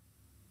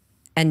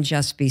and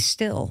just be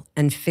still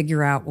and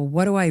figure out, well,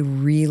 what do I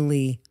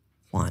really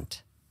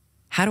want?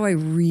 How do I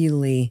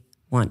really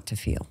want to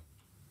feel?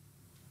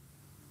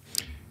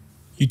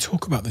 You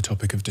talk about the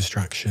topic of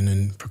distraction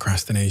and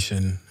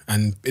procrastination,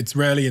 and it's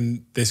rarely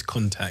in this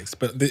context,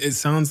 but it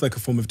sounds like a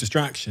form of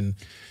distraction,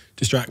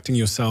 distracting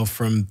yourself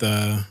from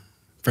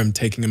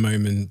taking a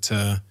moment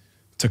to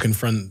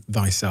confront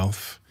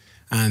thyself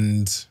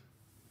and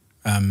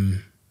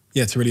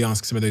to really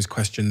ask some of those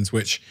questions,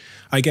 which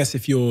I guess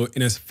if you're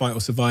in a fight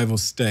or survival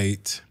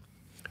state,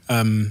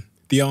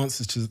 the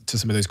answers to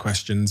some of those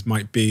questions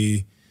might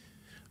be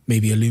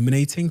maybe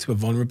illuminating to a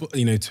vulnerable, to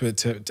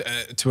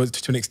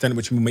an extent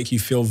which will make you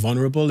feel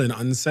vulnerable and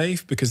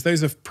unsafe, because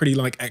those are pretty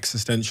like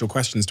existential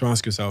questions to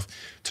ask yourself,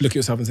 to look at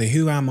yourself and say,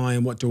 who am I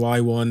and what do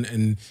I want?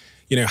 And,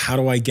 how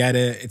do I get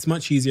it? It's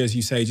much easier, as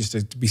you say, just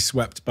to be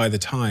swept by the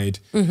tide.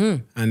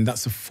 And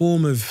that's a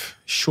form of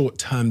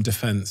short-term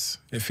defense.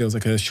 It feels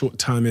like a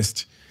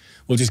short-termist,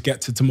 we'll just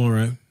get to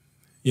tomorrow,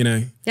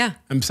 Yeah.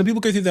 And some people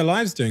go through their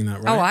lives doing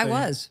that, right? Oh, I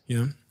was.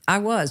 I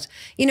was.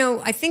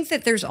 I think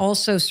that there's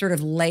also sort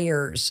of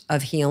layers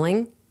of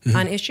healing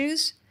on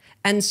issues.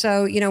 And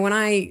so, when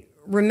I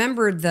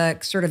remembered the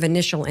sort of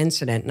initial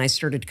incident and I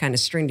started to kind of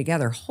string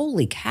together,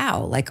 holy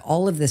cow, like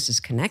all of this is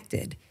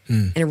connected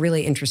in a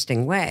really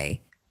interesting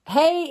way.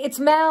 Hey, it's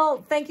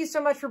Mel. Thank you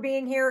so much for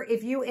being here.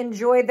 If you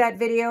enjoyed that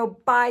video,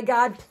 by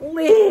God,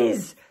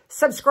 please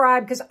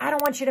subscribe, because I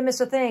don't want you to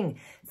miss a thing.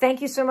 Thank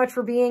you so much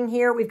for being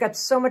here. We've got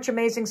so much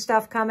amazing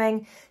stuff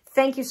coming.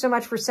 Thank you so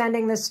much for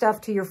sending this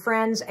stuff to your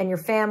friends and your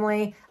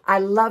family. I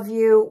love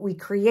you. We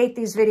create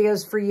these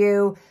videos for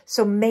you,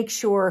 so make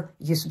sure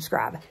you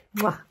subscribe.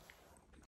 Mwah.